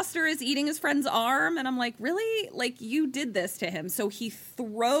Haster is eating his friend's arm. And I'm like, really? Like, you did this to him. So he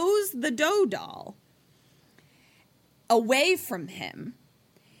throws the dough doll away from him.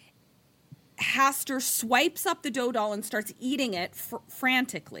 Haster swipes up the dough doll and starts eating it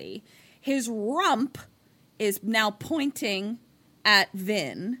frantically. His rump is now pointing at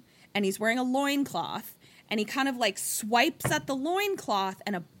Vin, and he's wearing a loincloth, and he kind of like swipes at the loincloth,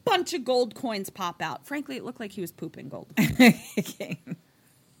 and a bunch of gold coins pop out. Frankly, it looked like he was pooping gold. Okay.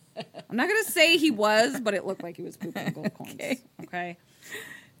 I'm not going to say he was, but it looked like he was pooping gold coins. Okay.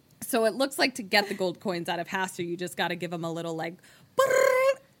 So it looks like to get the gold coins out of Haster, you just got to give him a little like,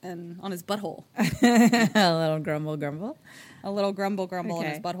 and on his butthole. A little grumble, grumble. A little grumble, grumble on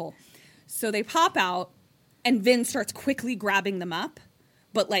his butthole. So they pop out, and Vin starts quickly grabbing them up,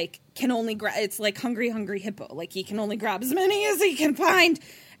 but like can only grab. It's like hungry, hungry hippo. Like he can only grab as many as he can find,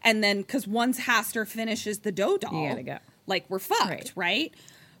 and then because once Haster finishes the dough doll, You gotta go. like we're fucked, right?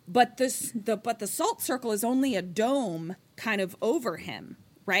 But the salt circle is only a dome kind of over him,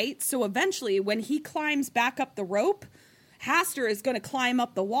 right? So eventually, when he climbs back up the rope, Haster is going to climb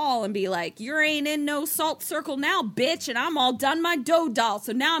up the wall and be like, "You ain't in no salt circle now, bitch, and I'm all done my dough doll,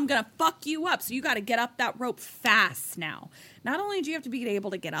 so now I'm going to fuck you up." So you got to get up that rope fast now. Not only do you have to be able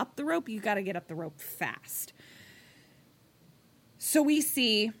to get up the rope, you got to get up the rope fast. So we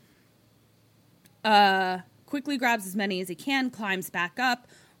see quickly grabs as many as he can, climbs back up.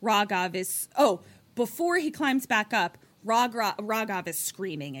 Raghav is... Oh, before he climbs back up, Raghav is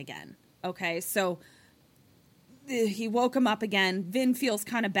screaming again. Okay, so... He woke him up again. Vin feels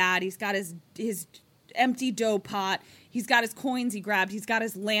kind of bad. He's got his empty dough pot. He's got his coins he grabbed. He's got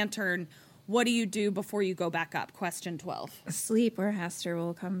his lantern. What do you do before you go back up? Question 12. Sleep or Haster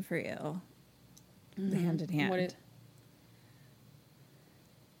will come for you. Hand in hand.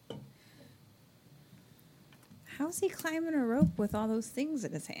 How's he climbing a rope with all those things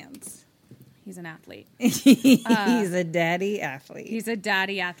in his hands? He's an athlete. He's a daddy athlete. He's a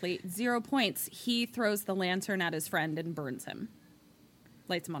daddy athlete. 0 points. He throws the lantern at his friend and burns him.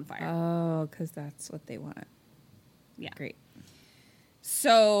 Lights him on fire. Oh, because that's what they want. Yeah. Great.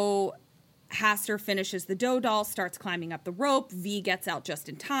 So Haster finishes the dough doll, starts climbing up the rope. V gets out just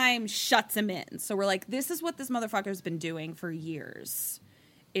in time, shuts him in. So we're like, this is what this motherfucker's been doing for years.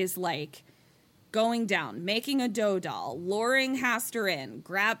 Is like... going down, making a dough doll, luring Haster in,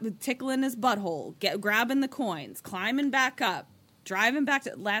 tickling his butthole, grabbing the coins, climbing back up, driving back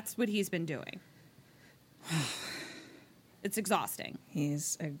to... That's what he's been doing. It's exhausting.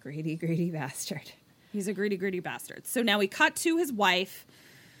 He's a greedy, greedy bastard. He's a greedy, greedy bastard. So now we cut to his wife.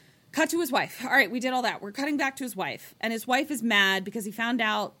 All right, we did all that. We're cutting back to his wife. And his wife is mad because she found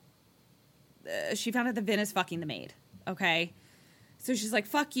out that Vin is fucking the maid. Okay? So she's like,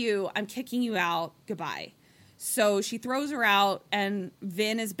 fuck you, I'm kicking you out, goodbye. So she throws her out, and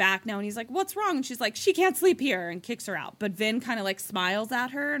Vin is back now, and he's like, what's wrong? And she's like, she can't sleep here, and kicks her out. But Vin kind of like smiles at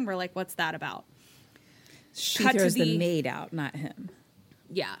her, and we're like, what's that about? She throws the maid out, not him.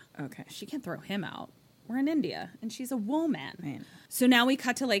 Yeah. Okay. She can't throw him out. We're in India, and she's a woman. Man. So now we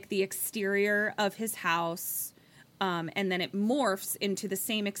cut to like the exterior of his house, and then it morphs into the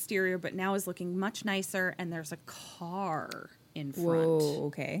same exterior, but now is looking much nicer, and there's a car in front. Whoa,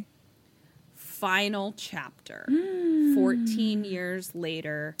 okay. Final chapter. 14 years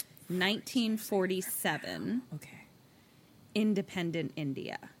later, 1947. Okay. Independent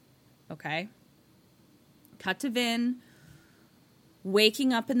India. Okay? Cut to Vin,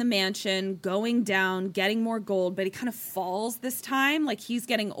 waking up in the mansion, going down, getting more gold, but he kind of falls this time. Like, he's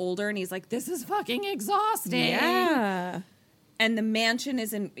getting older, and he's like, this is fucking exhausting. Yeah. And the mansion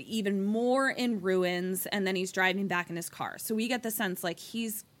is even more in ruins, and then he's driving back in his car. So we get the sense like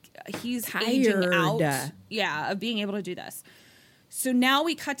he's tired. Aging out, of being able to do this. So now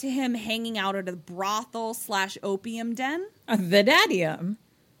we cut to him hanging out at a brothel / opium den. The Dadium.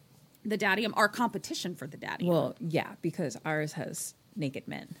 The Dadium, our competition for the Dadium. Well, yeah, because ours has naked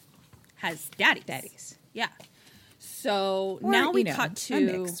men. Has daddies. Daddies. Yeah. So Or, now we cut to... a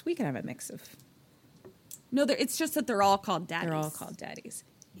mix. We can have a mix of... No, it's just that they're all called daddies. They're all called daddies.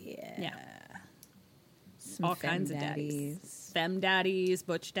 Yeah. Some all kinds of daddies. Femme daddies,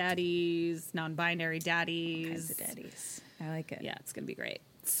 butch daddies, non-binary daddies. All kinds of daddies. I like it. Yeah, it's going to be great.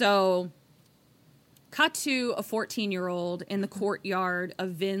 So, cut to a 14-year-old in the courtyard of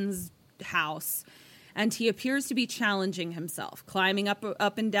Vin's house, and he appears to be challenging himself, climbing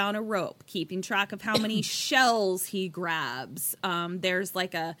up and down a rope, keeping track of how many shells he grabs. There's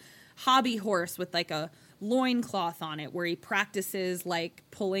like a hobby horse with like a loincloth on it where he practices like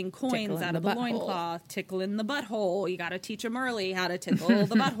pulling coins out of the loincloth, tickling the butthole. You got to teach him early how to tickle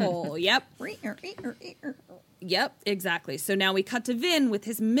the butthole. Yep, exactly. So now we cut to Vin with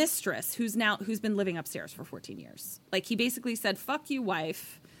his mistress who's been living upstairs for 14 years. Like he basically said, fuck you,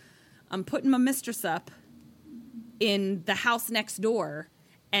 wife. I'm putting my mistress up in the house next door,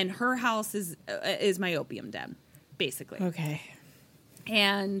 and her house is my opium den, basically. Okay.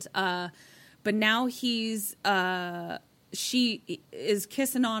 And But now she is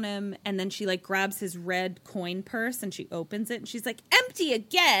kissing on him, and then she like grabs his red coin purse and she opens it and she's like, empty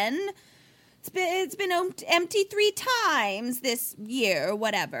again. It's been empty 3 times this year,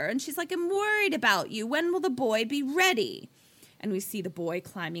 whatever. And she's like, I'm worried about you. When will the boy be ready? And we see the boy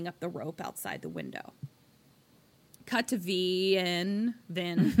climbing up the rope outside the window. Cut to Vin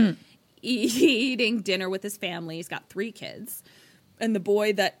eating dinner with his family. He's got 3 kids. And the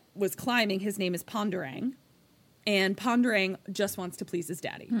boy that was climbing, his name is Ponderang. And Ponderang just wants to please his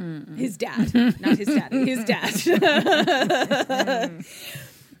daddy. His dad. Not his daddy. His dad.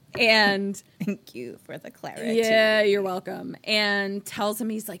 And thank you for the clarity. Yeah, you're welcome. And tells him,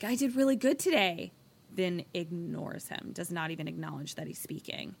 he's like, I did really good today. Then ignores him. Does not even acknowledge that he's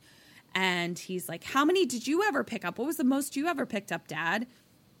speaking. And he's like, how many did you ever pick up? What was the most you ever picked up, Dad?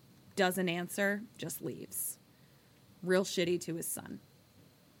 Doesn't answer. Just leaves. Real shitty to his son.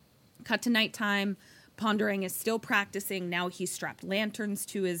 Cut to nighttime. Ponderang is still practicing. Now he's strapped lanterns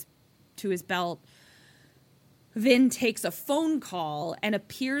to his belt. Vin takes a phone call and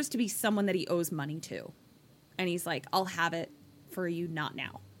appears to be someone that he owes money to. And he's like, I'll have it for you, not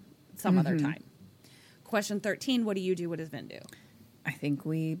now. Some other time. Question 13, what do you do? What does Vin do? I think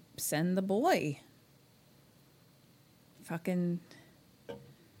we send the boy. Fucking...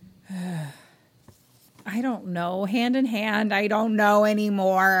 I don't know. Hand in hand, I don't know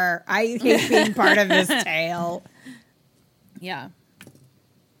anymore. I hate being part of this tale. Yeah.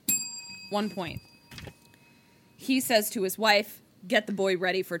 1 point. He says to his wife, get the boy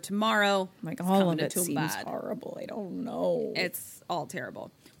ready for tomorrow. Like, all of it seems horrible. I don't know. It's all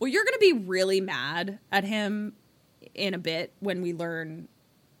terrible. Well, you're going to be really mad at him in a bit when we learn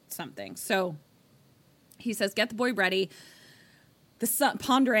something. So he says, get the boy ready. The son,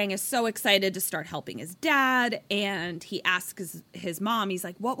 Ponderang, is so excited to start helping his dad. And he asks his mom, he's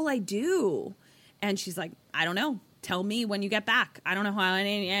like, what will I do? And she's like, I don't know. Tell me when you get back. I don't know how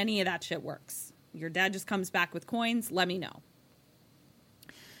any of that shit works. Your dad just comes back with coins. Let me know.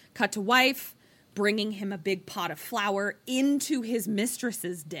 Cut to wife bringing him a big pot of flour into his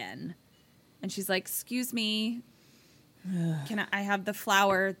mistress's den. And she's like, excuse me, can I have the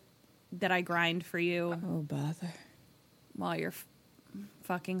flour that I grind for you? Oh, bother. While you're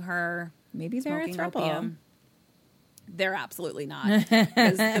fucking her. Maybe they're in trouble. Opium. They're absolutely not.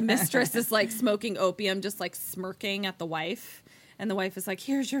 Because the mistress is like smoking opium, just like smirking at the wife. And the wife is like,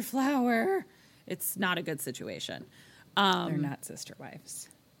 here's your flour. It's not a good situation. They're not sister wives.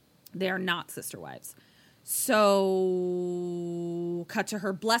 They are not sister wives. So cut to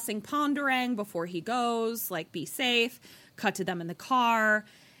her blessing Ponderang before he goes, like, be safe. Cut to them in the car.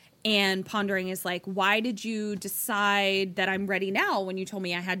 And Ponderang is like, why did you decide that I'm ready now when you told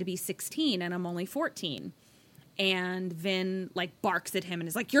me I had to be 16 and I'm only 14? And Vin, like, barks at him and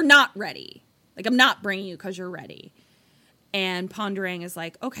is like, you're not ready. Like, I'm not bringing you because you're ready. And Ponderang is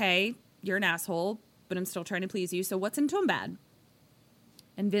like, okay, you're an asshole, but I'm still trying to please you. So what's in Tumbbad?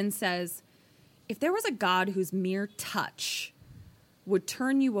 And Vin says, if there was a god whose mere touch would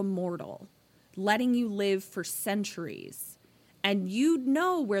turn you immortal, letting you live for centuries, and you'd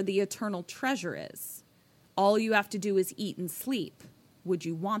know where the eternal treasure is, all you have to do is eat and sleep, would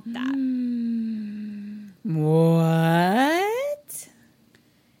you want that? What?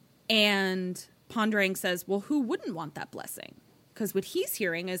 And Ponderang says, well, who wouldn't want that blessing? Because what he's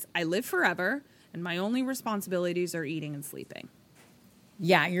hearing is, I live forever, and my only responsibilities are eating and sleeping.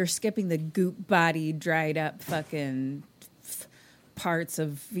 Yeah, you're skipping the goop body, dried up fucking parts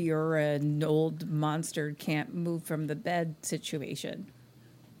of you're an old monster, can't move from the bed situation.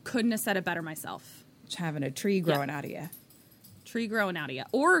 Couldn't have said it better myself. Just having a tree growing out of you. Tree growing out of you.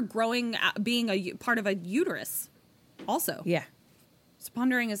 Or growing, being a part of a uterus also. Yeah. So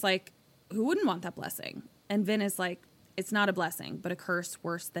Ponderang is like, who wouldn't want that blessing? And Vin is like, it's not a blessing, but a curse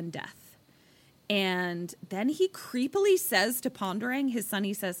worse than death. And then he creepily says to Ponderang, his son,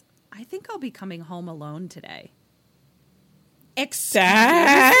 he says, I think I'll be coming home alone today.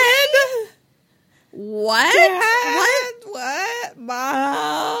 Dad? What? Dad? What?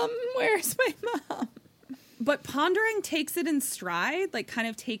 Mom? Where's my mom? But Ponderang takes it in stride, like kind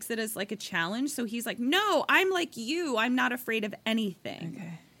of takes it as like a challenge. So he's like, no, I'm like you. I'm not afraid of anything.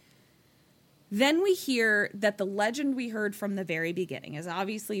 Okay. Then we hear that the legend we heard from the very beginning is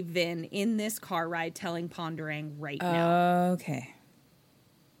obviously Vin in this car ride telling Ponderang right now. Okay.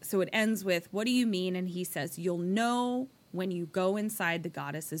 So it ends with, what do you mean? And he says, you'll know when you go inside the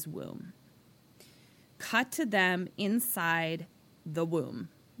goddess's womb. Cut to them inside the womb.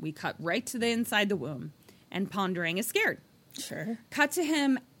 We cut right to the inside the womb. And Ponderang is scared. Sure. Cut to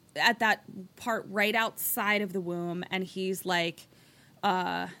him at that part right outside of the womb. And he's like,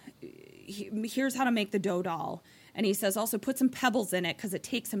 here's how to make the dough doll. And he says, also put some pebbles in it because it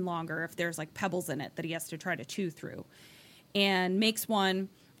takes him longer if there's like pebbles in it that he has to try to chew through. And makes one,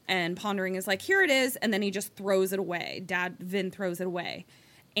 and Pondering is like, here it is. And then he just throws it away. Vin throws it away.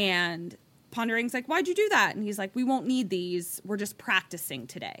 And Pondering's like, why'd you do that? And he's like, we won't need these. We're just practicing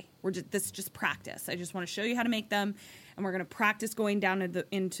today. This is just practice. I just want to show you how to make them. And we're going to practice going down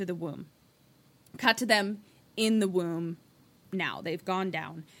into the womb. Cut to them in the womb now. They've gone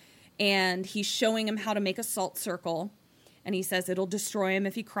down. And he's showing him how to make a salt circle. And he says it'll destroy him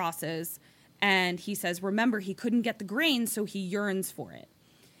if he crosses. And he says, remember, he couldn't get the grain, so he yearns for it.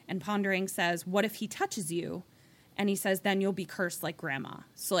 And Pondering says, what if he touches you? And he says, then you'll be cursed like grandma.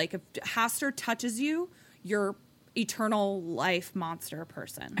 So, like, if Hastur touches you, you're eternal life monster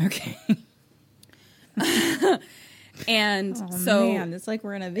person. Okay. And man, it's like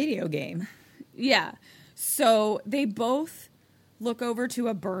we're in a video game. Yeah. So they both look over to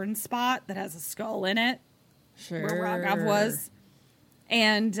a burn spot that has a skull in it. Sure. Where Raghav was.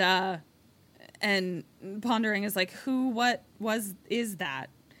 And Pondering is like, is that?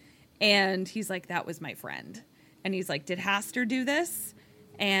 And he's like, that was my friend. And he's like, did Hastur do this?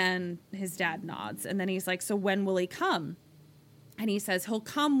 And his dad nods. And then he's like, so when will he come? And he says, he'll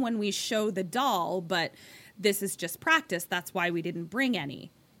come when we show the doll, but this is just practice. That's why we didn't bring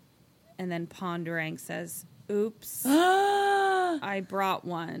any. And then Pondering says, oops, I brought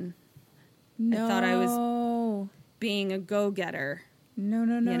one. No. I thought I was being a go-getter. No.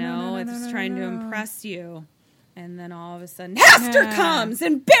 I was trying to impress you. And then all of a sudden, Hastur comes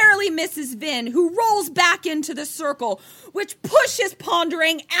and barely misses Vin, who rolls back into the circle, which pushes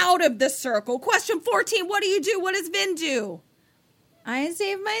Pondering out of the circle. Question 14, what do you do? What does Vin do? I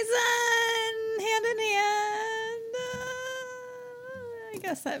save my son, hand in hand. I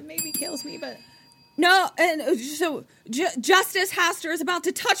guess that maybe kills me, but... No, and so just as Hastur is about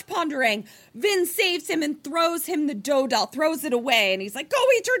to touch Pondering, Vin saves him and throws him the dough doll, throws it away. And he's like, go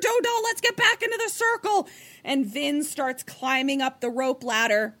eat your dough doll. Let's get back into the circle. And Vin starts climbing up the rope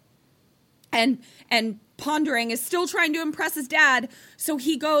ladder. And Pondering is still trying to impress his dad. So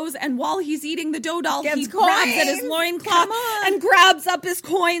he goes, and while he's eating the dough doll, he grabs at his loincloth and grabs up his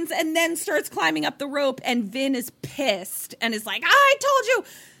coins and then starts climbing up the rope. And Vin is pissed and is like, I told you.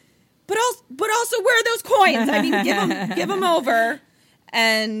 But also, where are those coins? I mean, give them over,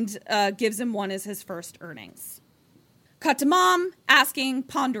 and gives him one as his first earnings. Cut to Mom asking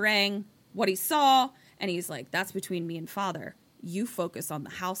Pondering what he saw, and he's like, "That's between me and Father. You focus on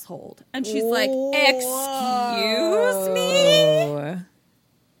the household." And she's like, "Excuse me?"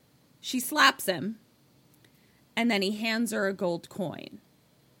 She slaps him, and then he hands her a gold coin,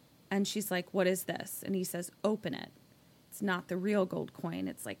 and she's like, "What is this?" And he says, "Open it. It's not the real gold coin.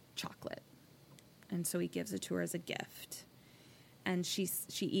 It's like chocolate." And so he gives it to her as a gift. And she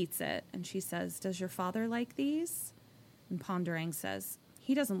eats it. And she says, "Does your father like these?" And Pondering says,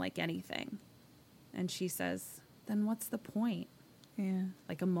 "He doesn't like anything." And she says, "Then what's the point?" Yeah.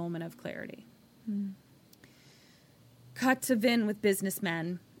 Like a moment of clarity. Cut to Vin with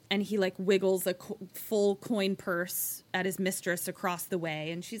businessmen. And he like wiggles a full coin purse at his mistress across the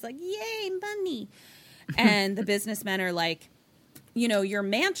way. And she's like, "Yay, money." And the businessmen are like, your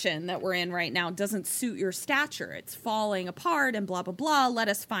mansion that we're in right now doesn't suit your stature. It's falling apart and blah, blah, blah. Let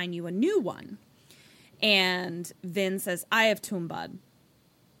us find you a new one. And Vin says, I have Tumbbad.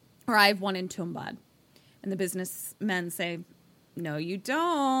 Or I have one in Tumbbad. And the businessmen say, no, you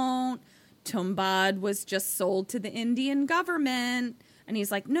don't. Tumbbad was just sold to the Indian government. And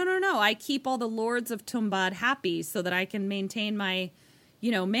he's like, no. I keep all the lords of Tumbbad happy so that I can maintain my,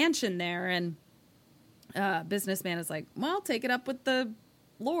 mansion there. And businessman is like, well, take it up with the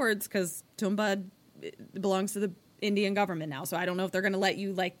lords because Tumbbad belongs to the Indian government now. So I don't know if they're going to let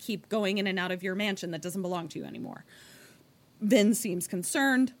you like keep going in and out of your mansion that doesn't belong to you anymore. Vin seems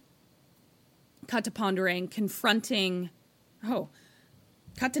concerned. Cut to Pondering confronting.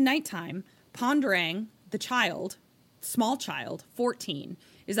 Cut to nighttime. Pondering, the child, small child, 14,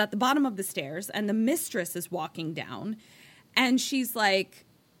 is at the bottom of the stairs and the mistress is walking down and she's like,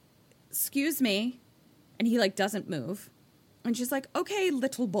 excuse me. And he, like, doesn't move. And she's like, okay,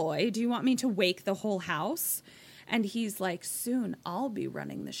 little boy, do you want me to wake the whole house? And he's like, soon I'll be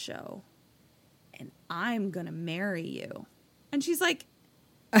running the show. And I'm going to marry you. And she's like,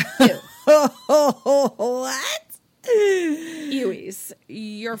 ew. What? Ewies,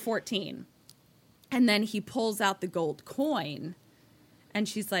 you're 14. And then he pulls out the gold coin. And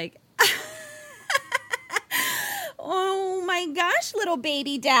she's like, oh my gosh, little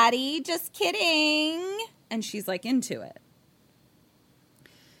baby daddy, just kidding. And she's like into it.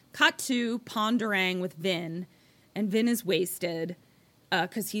 Cut to Pondering with Vin, and Vin is wasted.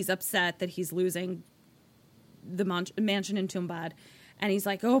 because he's upset that he's losing the mansion in Tumbbad. And he's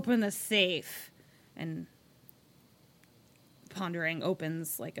like, open the safe. And Pondering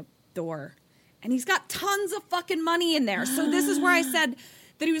opens like a door. And he's got tons of fucking money in there. So this is where I said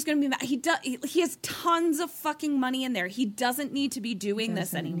that he was going to be mad. He has tons of fucking money in there. He doesn't need to be doing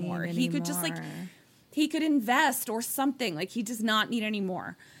this anymore. He could just like, he could invest or something. Like, he does not need any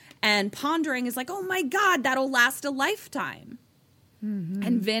more. And Pondering is like, oh my God, that'll last a lifetime. Mm-hmm.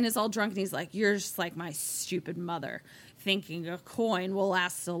 And Vin is all drunk and he's like, you're just like my stupid mother, thinking a coin will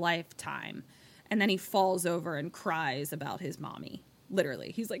last a lifetime. And then he falls over and cries about his mommy.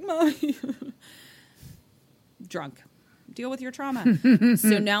 Literally. He's like, Mommy. Drunk. Deal with your trauma.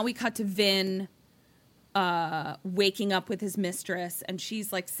 So now we cut to Vin waking up with his mistress, and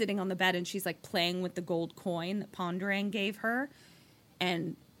she's like sitting on the bed and she's like playing with the gold coin that Pondering gave her.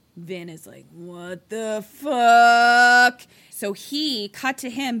 And Vin is like, what the fuck? So he cut to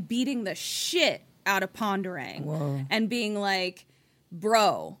him beating the shit out of Pondering and being like,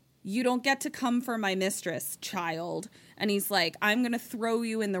 bro, you don't get to come for my mistress, child. And he's like, I'm going to throw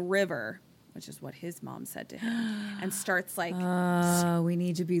you in the river, which is what his mom said to him, and starts like... we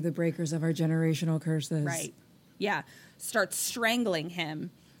need to be the breakers of our generational curses. Right. Yeah. Starts strangling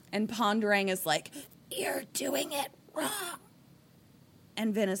him. And Pondering is like, you're doing it wrong.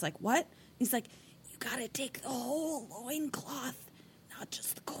 And Vin is like, what? He's like, you got to take the whole loincloth, not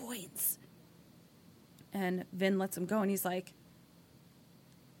just the coins. And Vin lets him go, and he's like,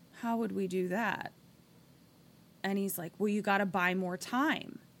 how would we do that? And he's like, well, you got to buy more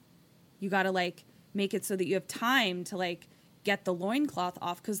time. You got to, like, make it so that you have time to, like, get the loincloth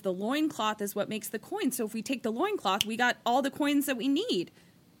off, because the loincloth is what makes the coin. So if we take the loincloth, we got all the coins that we need,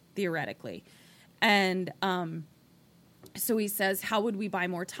 theoretically. And so he says, how would we buy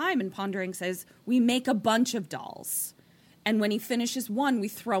more time? And Pondering says, we make a bunch of dolls. And when he finishes one, we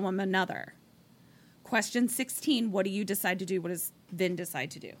throw him another. Question 16, what do you decide to do? What does Vin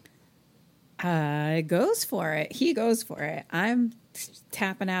decide to do? Goes for it. He goes for it. I'm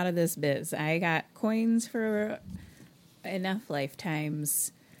tapping out of this biz. I got coins for enough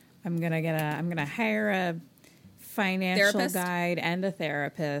lifetimes. I'm gonna hire a financial guide and a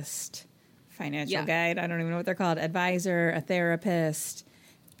therapist. Financial guide. I don't even know what they're called. Advisor, a therapist.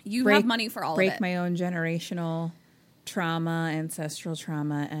 You have money for all of it. Break my own generational trauma, ancestral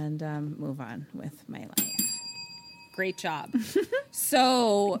trauma, and move on with my life. Great job.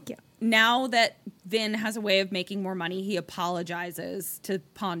 So now that Vin has a way of making more money, he apologizes to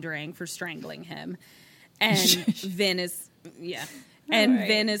Pondering for strangling him. And Vin is, And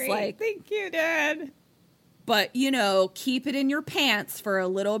Vin is like, thank you, Dad. But, you know, keep it in your pants for a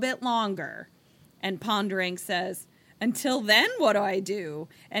little bit longer. And Pondering says, until then, what do I do?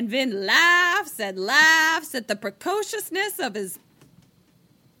 And Vin laughs at the precociousness of his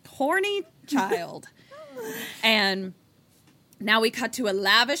horny child. And now we cut to a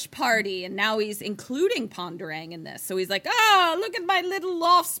lavish party, and now he's including Pondering in this. So he's like, oh, look at my little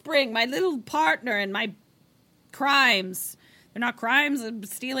offspring, my little partner, and my crimes. They're not crimes. I'm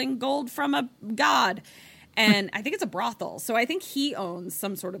stealing gold from a god. And I think it's a brothel. So I think he owns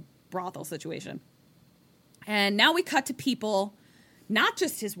some sort of brothel situation. And now we cut to people, not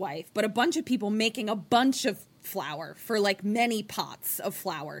just his wife, but a bunch of people making a bunch of flour for like many pots of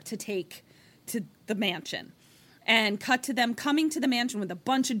flour to take to the mansion. And cut to them coming to the mansion with a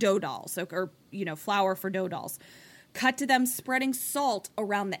bunch of dough dolls, or flour for dough dolls. Cut to them spreading salt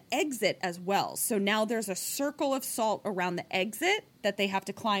around the exit as well. So now there's a circle of salt around the exit that they have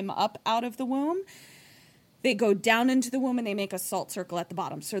to climb up out of the womb. They go down into the womb and they make a salt circle at the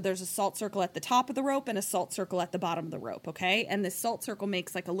bottom. So there's a salt circle at the top of the rope and a salt circle at the bottom of the rope, okay? And this salt circle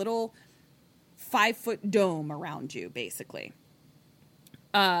makes like a little 5-foot dome around you, basically.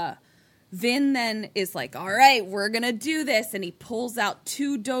 Vin then is like, all right, we're going to do this. And he pulls out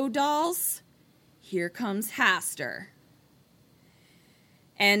 2 dough dolls. Here comes Haster.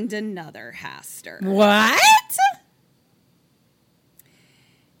 And another Haster. What?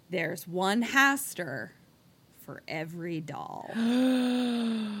 There's one Haster for every doll.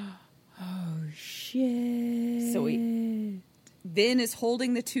 Oh, shit. So Vin is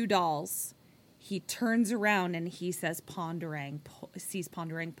holding the 2 dolls. He turns around and he says sees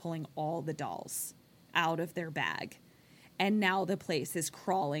Pondering pulling all the dolls out of their bag. And now the place is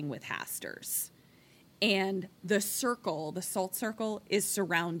crawling with Hasters. And the salt circle, is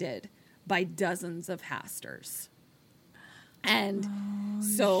surrounded by dozens of Hasters. And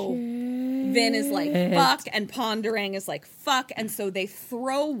Vin is like, fuck, and Pondering is like, fuck. And so they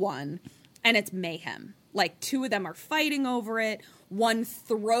throw one, and it's mayhem. Like, 2 of them are fighting over it. One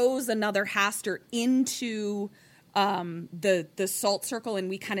throws another Haster into the salt circle, and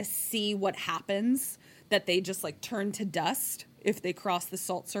we kind of see what happens, that they just like turn to dust if they cross the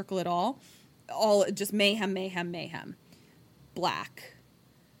salt circle at all. All just mayhem, mayhem, mayhem. Black.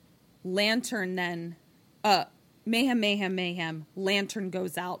 Lantern then, mayhem, mayhem, mayhem. Lantern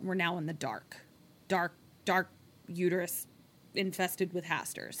goes out, and we're now in the dark. Dark uterus infested with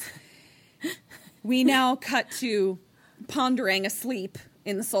hasters. We now cut to Pondering asleep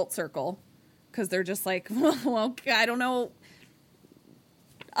in the salt circle, because they're just like, well, I don't know.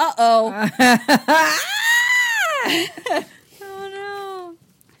 Uh-oh. Oh, no.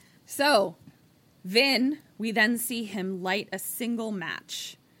 So, Vin, we then see him light a single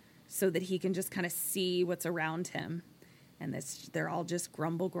match so that he can just kind of see what's around him. And they're all just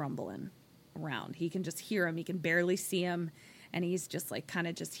grumbling around. He can just hear them. He can barely see them. And he's just like, kind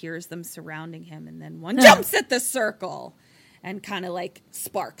of just hears them surrounding him. And then one jumps at the circle and kind of like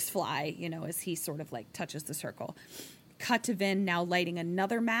sparks fly, you know, as he sort of like touches the circle. Cut to Vin now lighting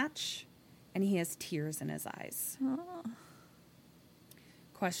another match, and he has tears in his eyes. Oh.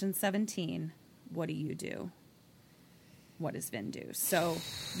 Question 17. What do you do? What does Vin do? So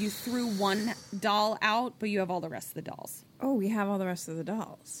you threw one doll out, but you have all the rest of the dolls. Oh, we have all the rest of the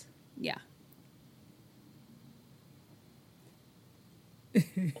dolls. Yeah. Why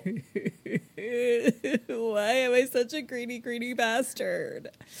am I such a greedy bastard?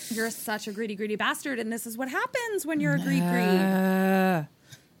 You're such a greedy bastard, and this is what happens when you're a greed.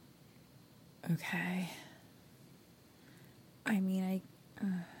 Okay. I mean,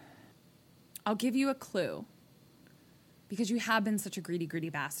 I'll give you a clue. Because you have been such a greedy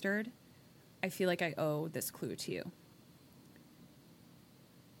bastard, I feel like I owe this clue to you.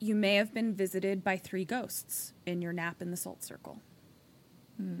 You may have been visited by 3 ghosts in your nap in the salt circle.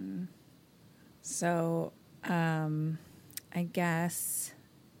 So, I guess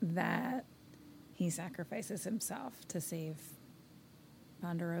that he sacrifices himself to save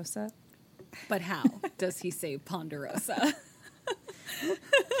Ponderosa. But how does he save Ponderosa?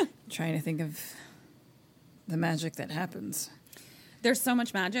 Trying to think of the magic that happens. There's so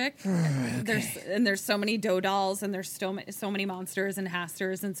much magic. Okay. There's so many dough dolls, and there's so many monsters and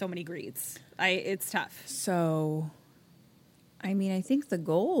hasters and so many greeds. It's tough. So, I mean, I think the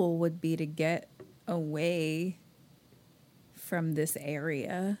goal would be to get away from this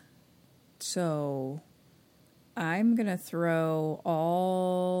area. So, I'm going to throw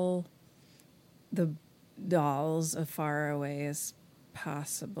all the dolls as far away as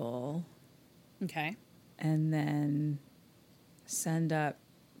possible. Okay. And then send up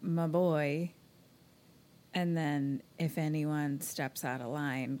my boy. And then if anyone steps out of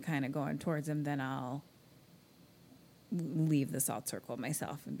line, kind of going towards him, then I'll leave the salt circle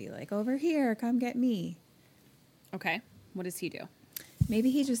myself and be like, over here, come get me. Okay. What does he do? Maybe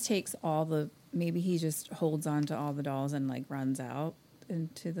he just maybe he just holds on to all the dolls and like runs out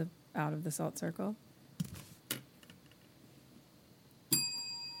out of the salt circle.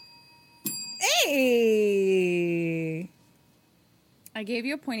 Hey! I gave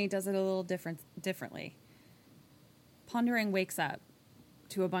you a point. He does it a little differently. Pondering wakes up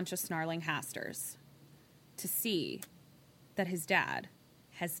to a bunch of snarling hasters to see that his dad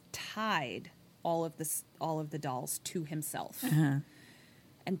has tied all of the dolls to himself. Uh-huh.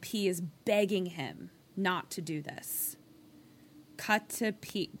 And P is begging him not to do this. Cut to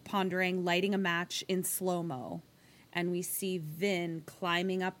Pondering lighting a match in slow-mo, and we see Vin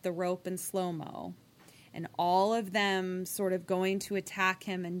climbing up the rope in slow-mo, and all of them sort of going to attack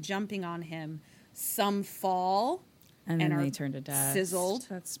him and jumping on him. Some fall and then they turn to dust. Sizzled.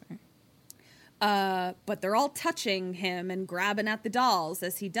 That's smart. But they're all touching him and grabbing at the dolls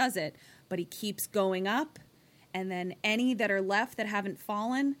as he does it. But he keeps going up, and then any that are left that haven't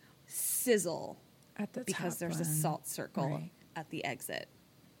fallen sizzle at the because top there's one. A salt circle right at the exit.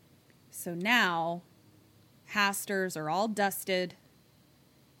 So now hasters are all dusted,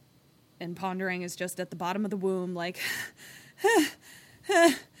 and Pondering is just at the bottom of the womb, like.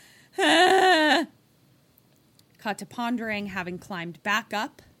 Cut to Pondering having climbed back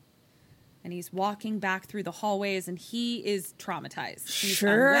up. And he's walking back through the hallways, and he is traumatized. He's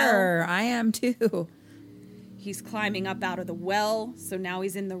sure, I am too. He's climbing up out of the well, so now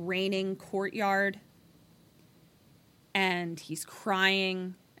he's in the raining courtyard. And he's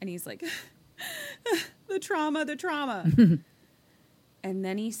crying, and he's like, the trauma. And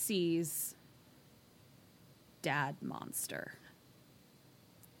then he sees Dad Monster.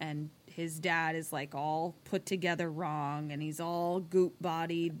 And his dad is like all put together wrong, and he's all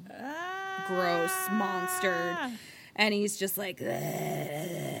goop-bodied, gross, monstered, and he's just like,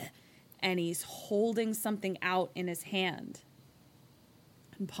 ugh. And he's holding something out in his hand,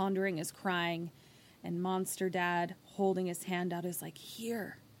 and Pondering is crying, And Monster Dad, holding his hand out, is like,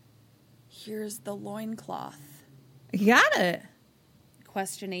 here's the loincloth. You got it.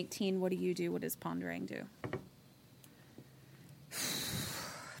 Question 18, what do you do? What does Pondering do?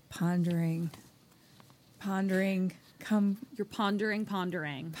 Pondering. Come. You're pondering.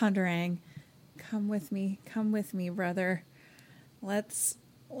 Pondering. Come with me, brother. Let's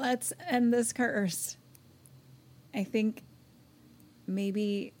end this curse. I think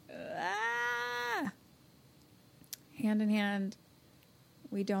maybe hand in hand,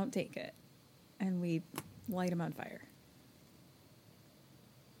 we don't take it and we light him on fire.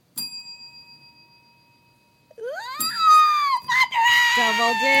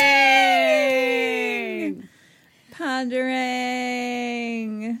 Double ding!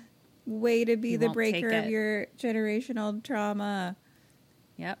 Pondering. Way to be He the won't breaker take of it. your generational trauma.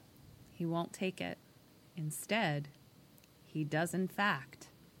 Yep. He won't take it. Instead, he does, in fact,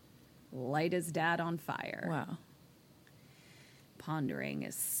 light his dad on fire. Wow. Pondering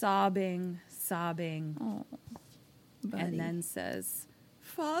is sobbing, Oh, buddy. and then says,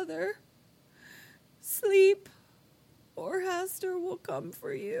 Father, sleep, or Hester will come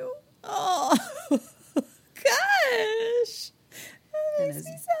for you. Oh, gosh. That And makes his-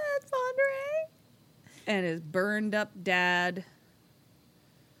 me sad, Pondering. And his burned up dad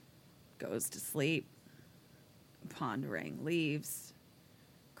goes to sleep. Pondering leaves,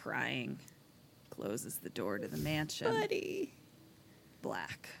 crying, closes the door to the mansion. Buddy.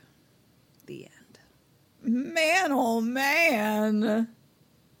 Black. The end. Man, oh man.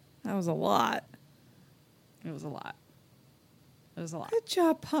 That was a lot. It was a lot. Good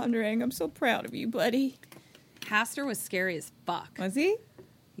job, Pondering. I'm so proud of you, buddy. Haster was scary as fuck. Was he?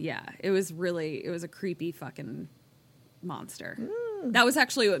 Yeah, it was a creepy fucking monster. That was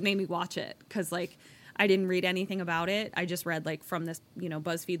actually what made me watch it, because like I didn't read anything about it. I just read like from this,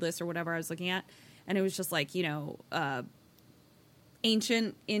 BuzzFeed list or whatever I was looking at, and it was just like,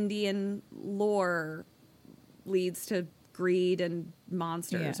 ancient Indian lore leads to greed and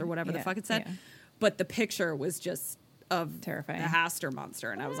monsters or whatever the fuck it said. yeah. But the picture was just of Terrifying. the Haster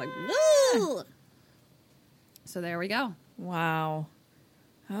monster, and I was like, woo! So there we go. Wow.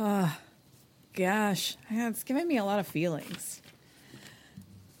 Oh, gosh. Yeah, it's giving me a lot of feelings.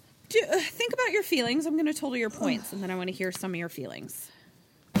 Think about your feelings. I'm going to total your points, and then I want to hear some of your feelings.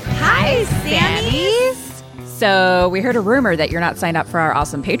 Hi, Sammys! So, we heard a rumor that you're not signed up for our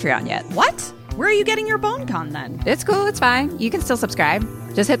awesome Patreon yet. What? Where are you getting your BoneCon then? It's cool, it's fine. You can still subscribe.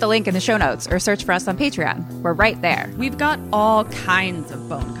 Just hit the link in the show notes or search for us on Patreon. We're right there. We've got all kinds of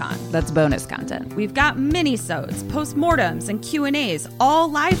BoneCon. That's bonus content. We've got mini-sodes, postmortems, and Q&As,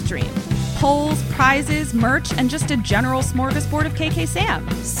 all live streamed. Polls, prizes, merch, and just a general smorgasbord of KK Sam.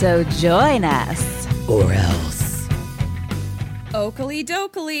 So join us. Or else. Oakley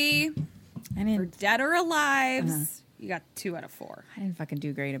dokley. I For didn't, dead or alive, you got 2 out of 4. I didn't fucking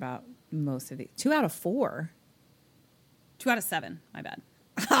do great about most of these. 2 out of 4. 2 out of 7, my bad.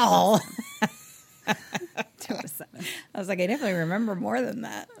 Oh. 2 out of 7. I was like, I definitely remember more than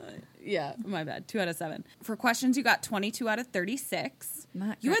that. Yeah, my bad. 2 out of 7. For questions, you got 22 out of 36.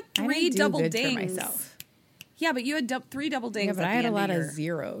 Not You had great. I 3 didn't do double good for dings. myself. Yeah, but you had 3 double dings. Yeah, but at I the had a end lot of your-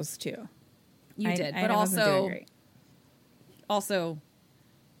 zeros, too. You did, I but wasn't doing also, great.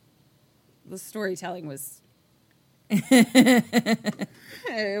 the storytelling was. It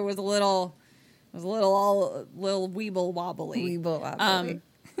was a little weeble wobbly. Weeble wobbly.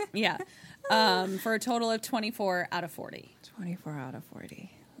 Yeah. For a total of 24 out of 40. 24 out of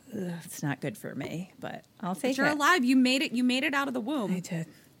 40. Ugh, it's not good for me, but I'll But take you're it. alive. You made it out of the womb. I did.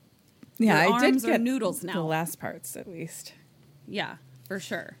 Yeah, Your I did arms are get noodles now. the last parts, at least. Yeah, for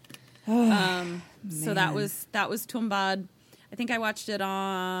sure. So that man. was Tumbbad. I think I watched it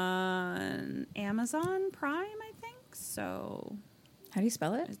on Amazon Prime, I think. So How do you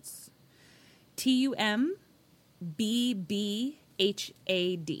spell it? it's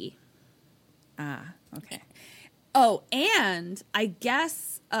TUMBBHAD. Ah, okay. Oh, and I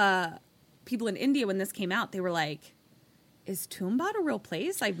guess people in India, when this came out, they were like, is Tumbbad a real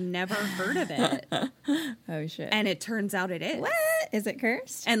place? I've never heard of it. Oh, shit. And it turns out it is. what? Is it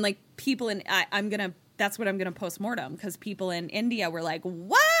cursed? And like people in, that's what I'm going to postmortem, because people in India were like,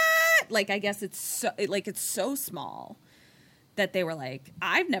 what? Like, I guess it's so small that they were like,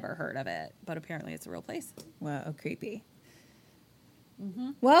 I've never heard of it, but apparently it's a real place. Wow, creepy.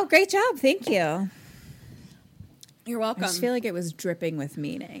 Mm-hmm. Well, great job. Thank you. You're I welcome. just feel like it was dripping with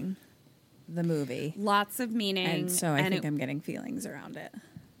meaning, the movie. Lots of meaning. And so I think it- I'm getting feelings around it.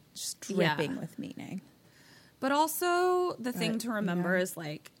 Just Yeah. dripping with meaning. But also the thing But, to remember yeah. is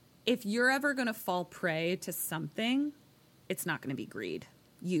like, if you're ever going to fall prey to something, it's not going to be greed.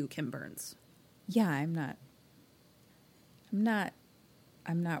 You, Kim Burns. Yeah, I'm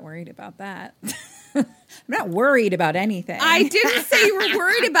not worried about that. I'm not worried about anything. I didn't say you were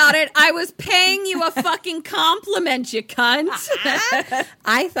worried about it. I was paying you a fucking compliment, you cunt.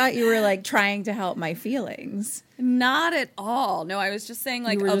 I thought you were like trying to help my feelings. Not at all. No, I was just saying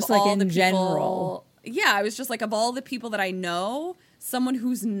like You were of just, like, all in the people, general. Yeah, I was just like of all the people that I know, someone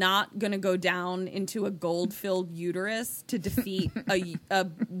who's not going to go down into a gold-filled uterus to defeat a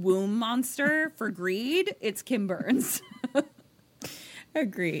womb monster for greed, it's Kim Burns.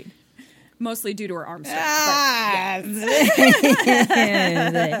 Agreed. Mostly due to her arm strength.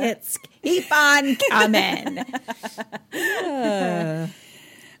 The hits keep on coming.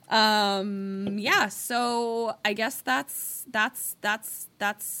 Yeah, so I guess that's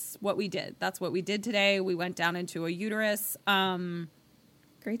what we did. That's what we did today. We went down into a uterus.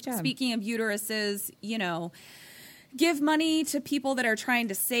 Great job. Speaking of uteruses, give money to people that are trying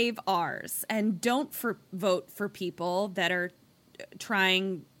to save ours, and don't vote for people that are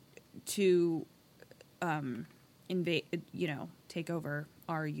trying to invade, take over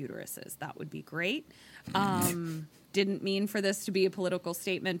our uteruses. That would be great. Didn't mean for this to be a political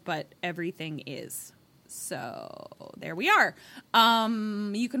statement, but everything is. So there we are.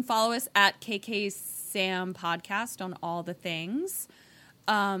 You can follow us at KK Sam Podcast on all the things.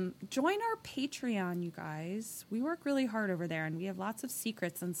 Join our Patreon, you guys. We work really hard over there, and we have lots of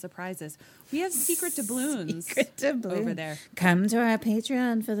secrets and surprises. We have secret doubloons over there. Come to our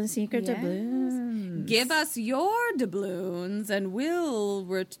Patreon for the secret Yes. doubloons. Give us your doubloons, and we'll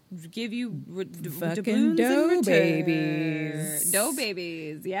give you Fucking doubloons dough in return. babies. Dough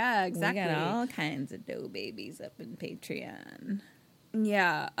babies. Yeah, exactly. We got all kinds of dough babies up in Patreon.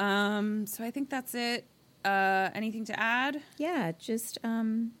 Yeah. So I think that's it. Anything to add? Yeah, just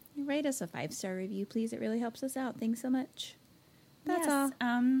rate us a 5-star review, please. It really helps us out. Thanks so much. That's all.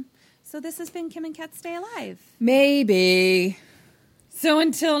 So this has been Kim and Kat Stay Alive. Maybe. So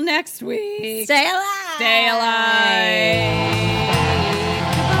until next week, Stay alive. Stay alive.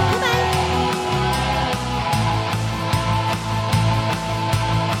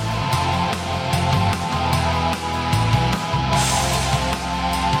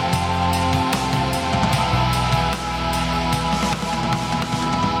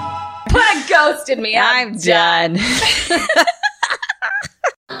 Ghosted me. I'm done.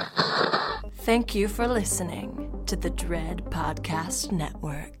 Thank you for listening to the Dread Podcast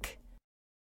Network.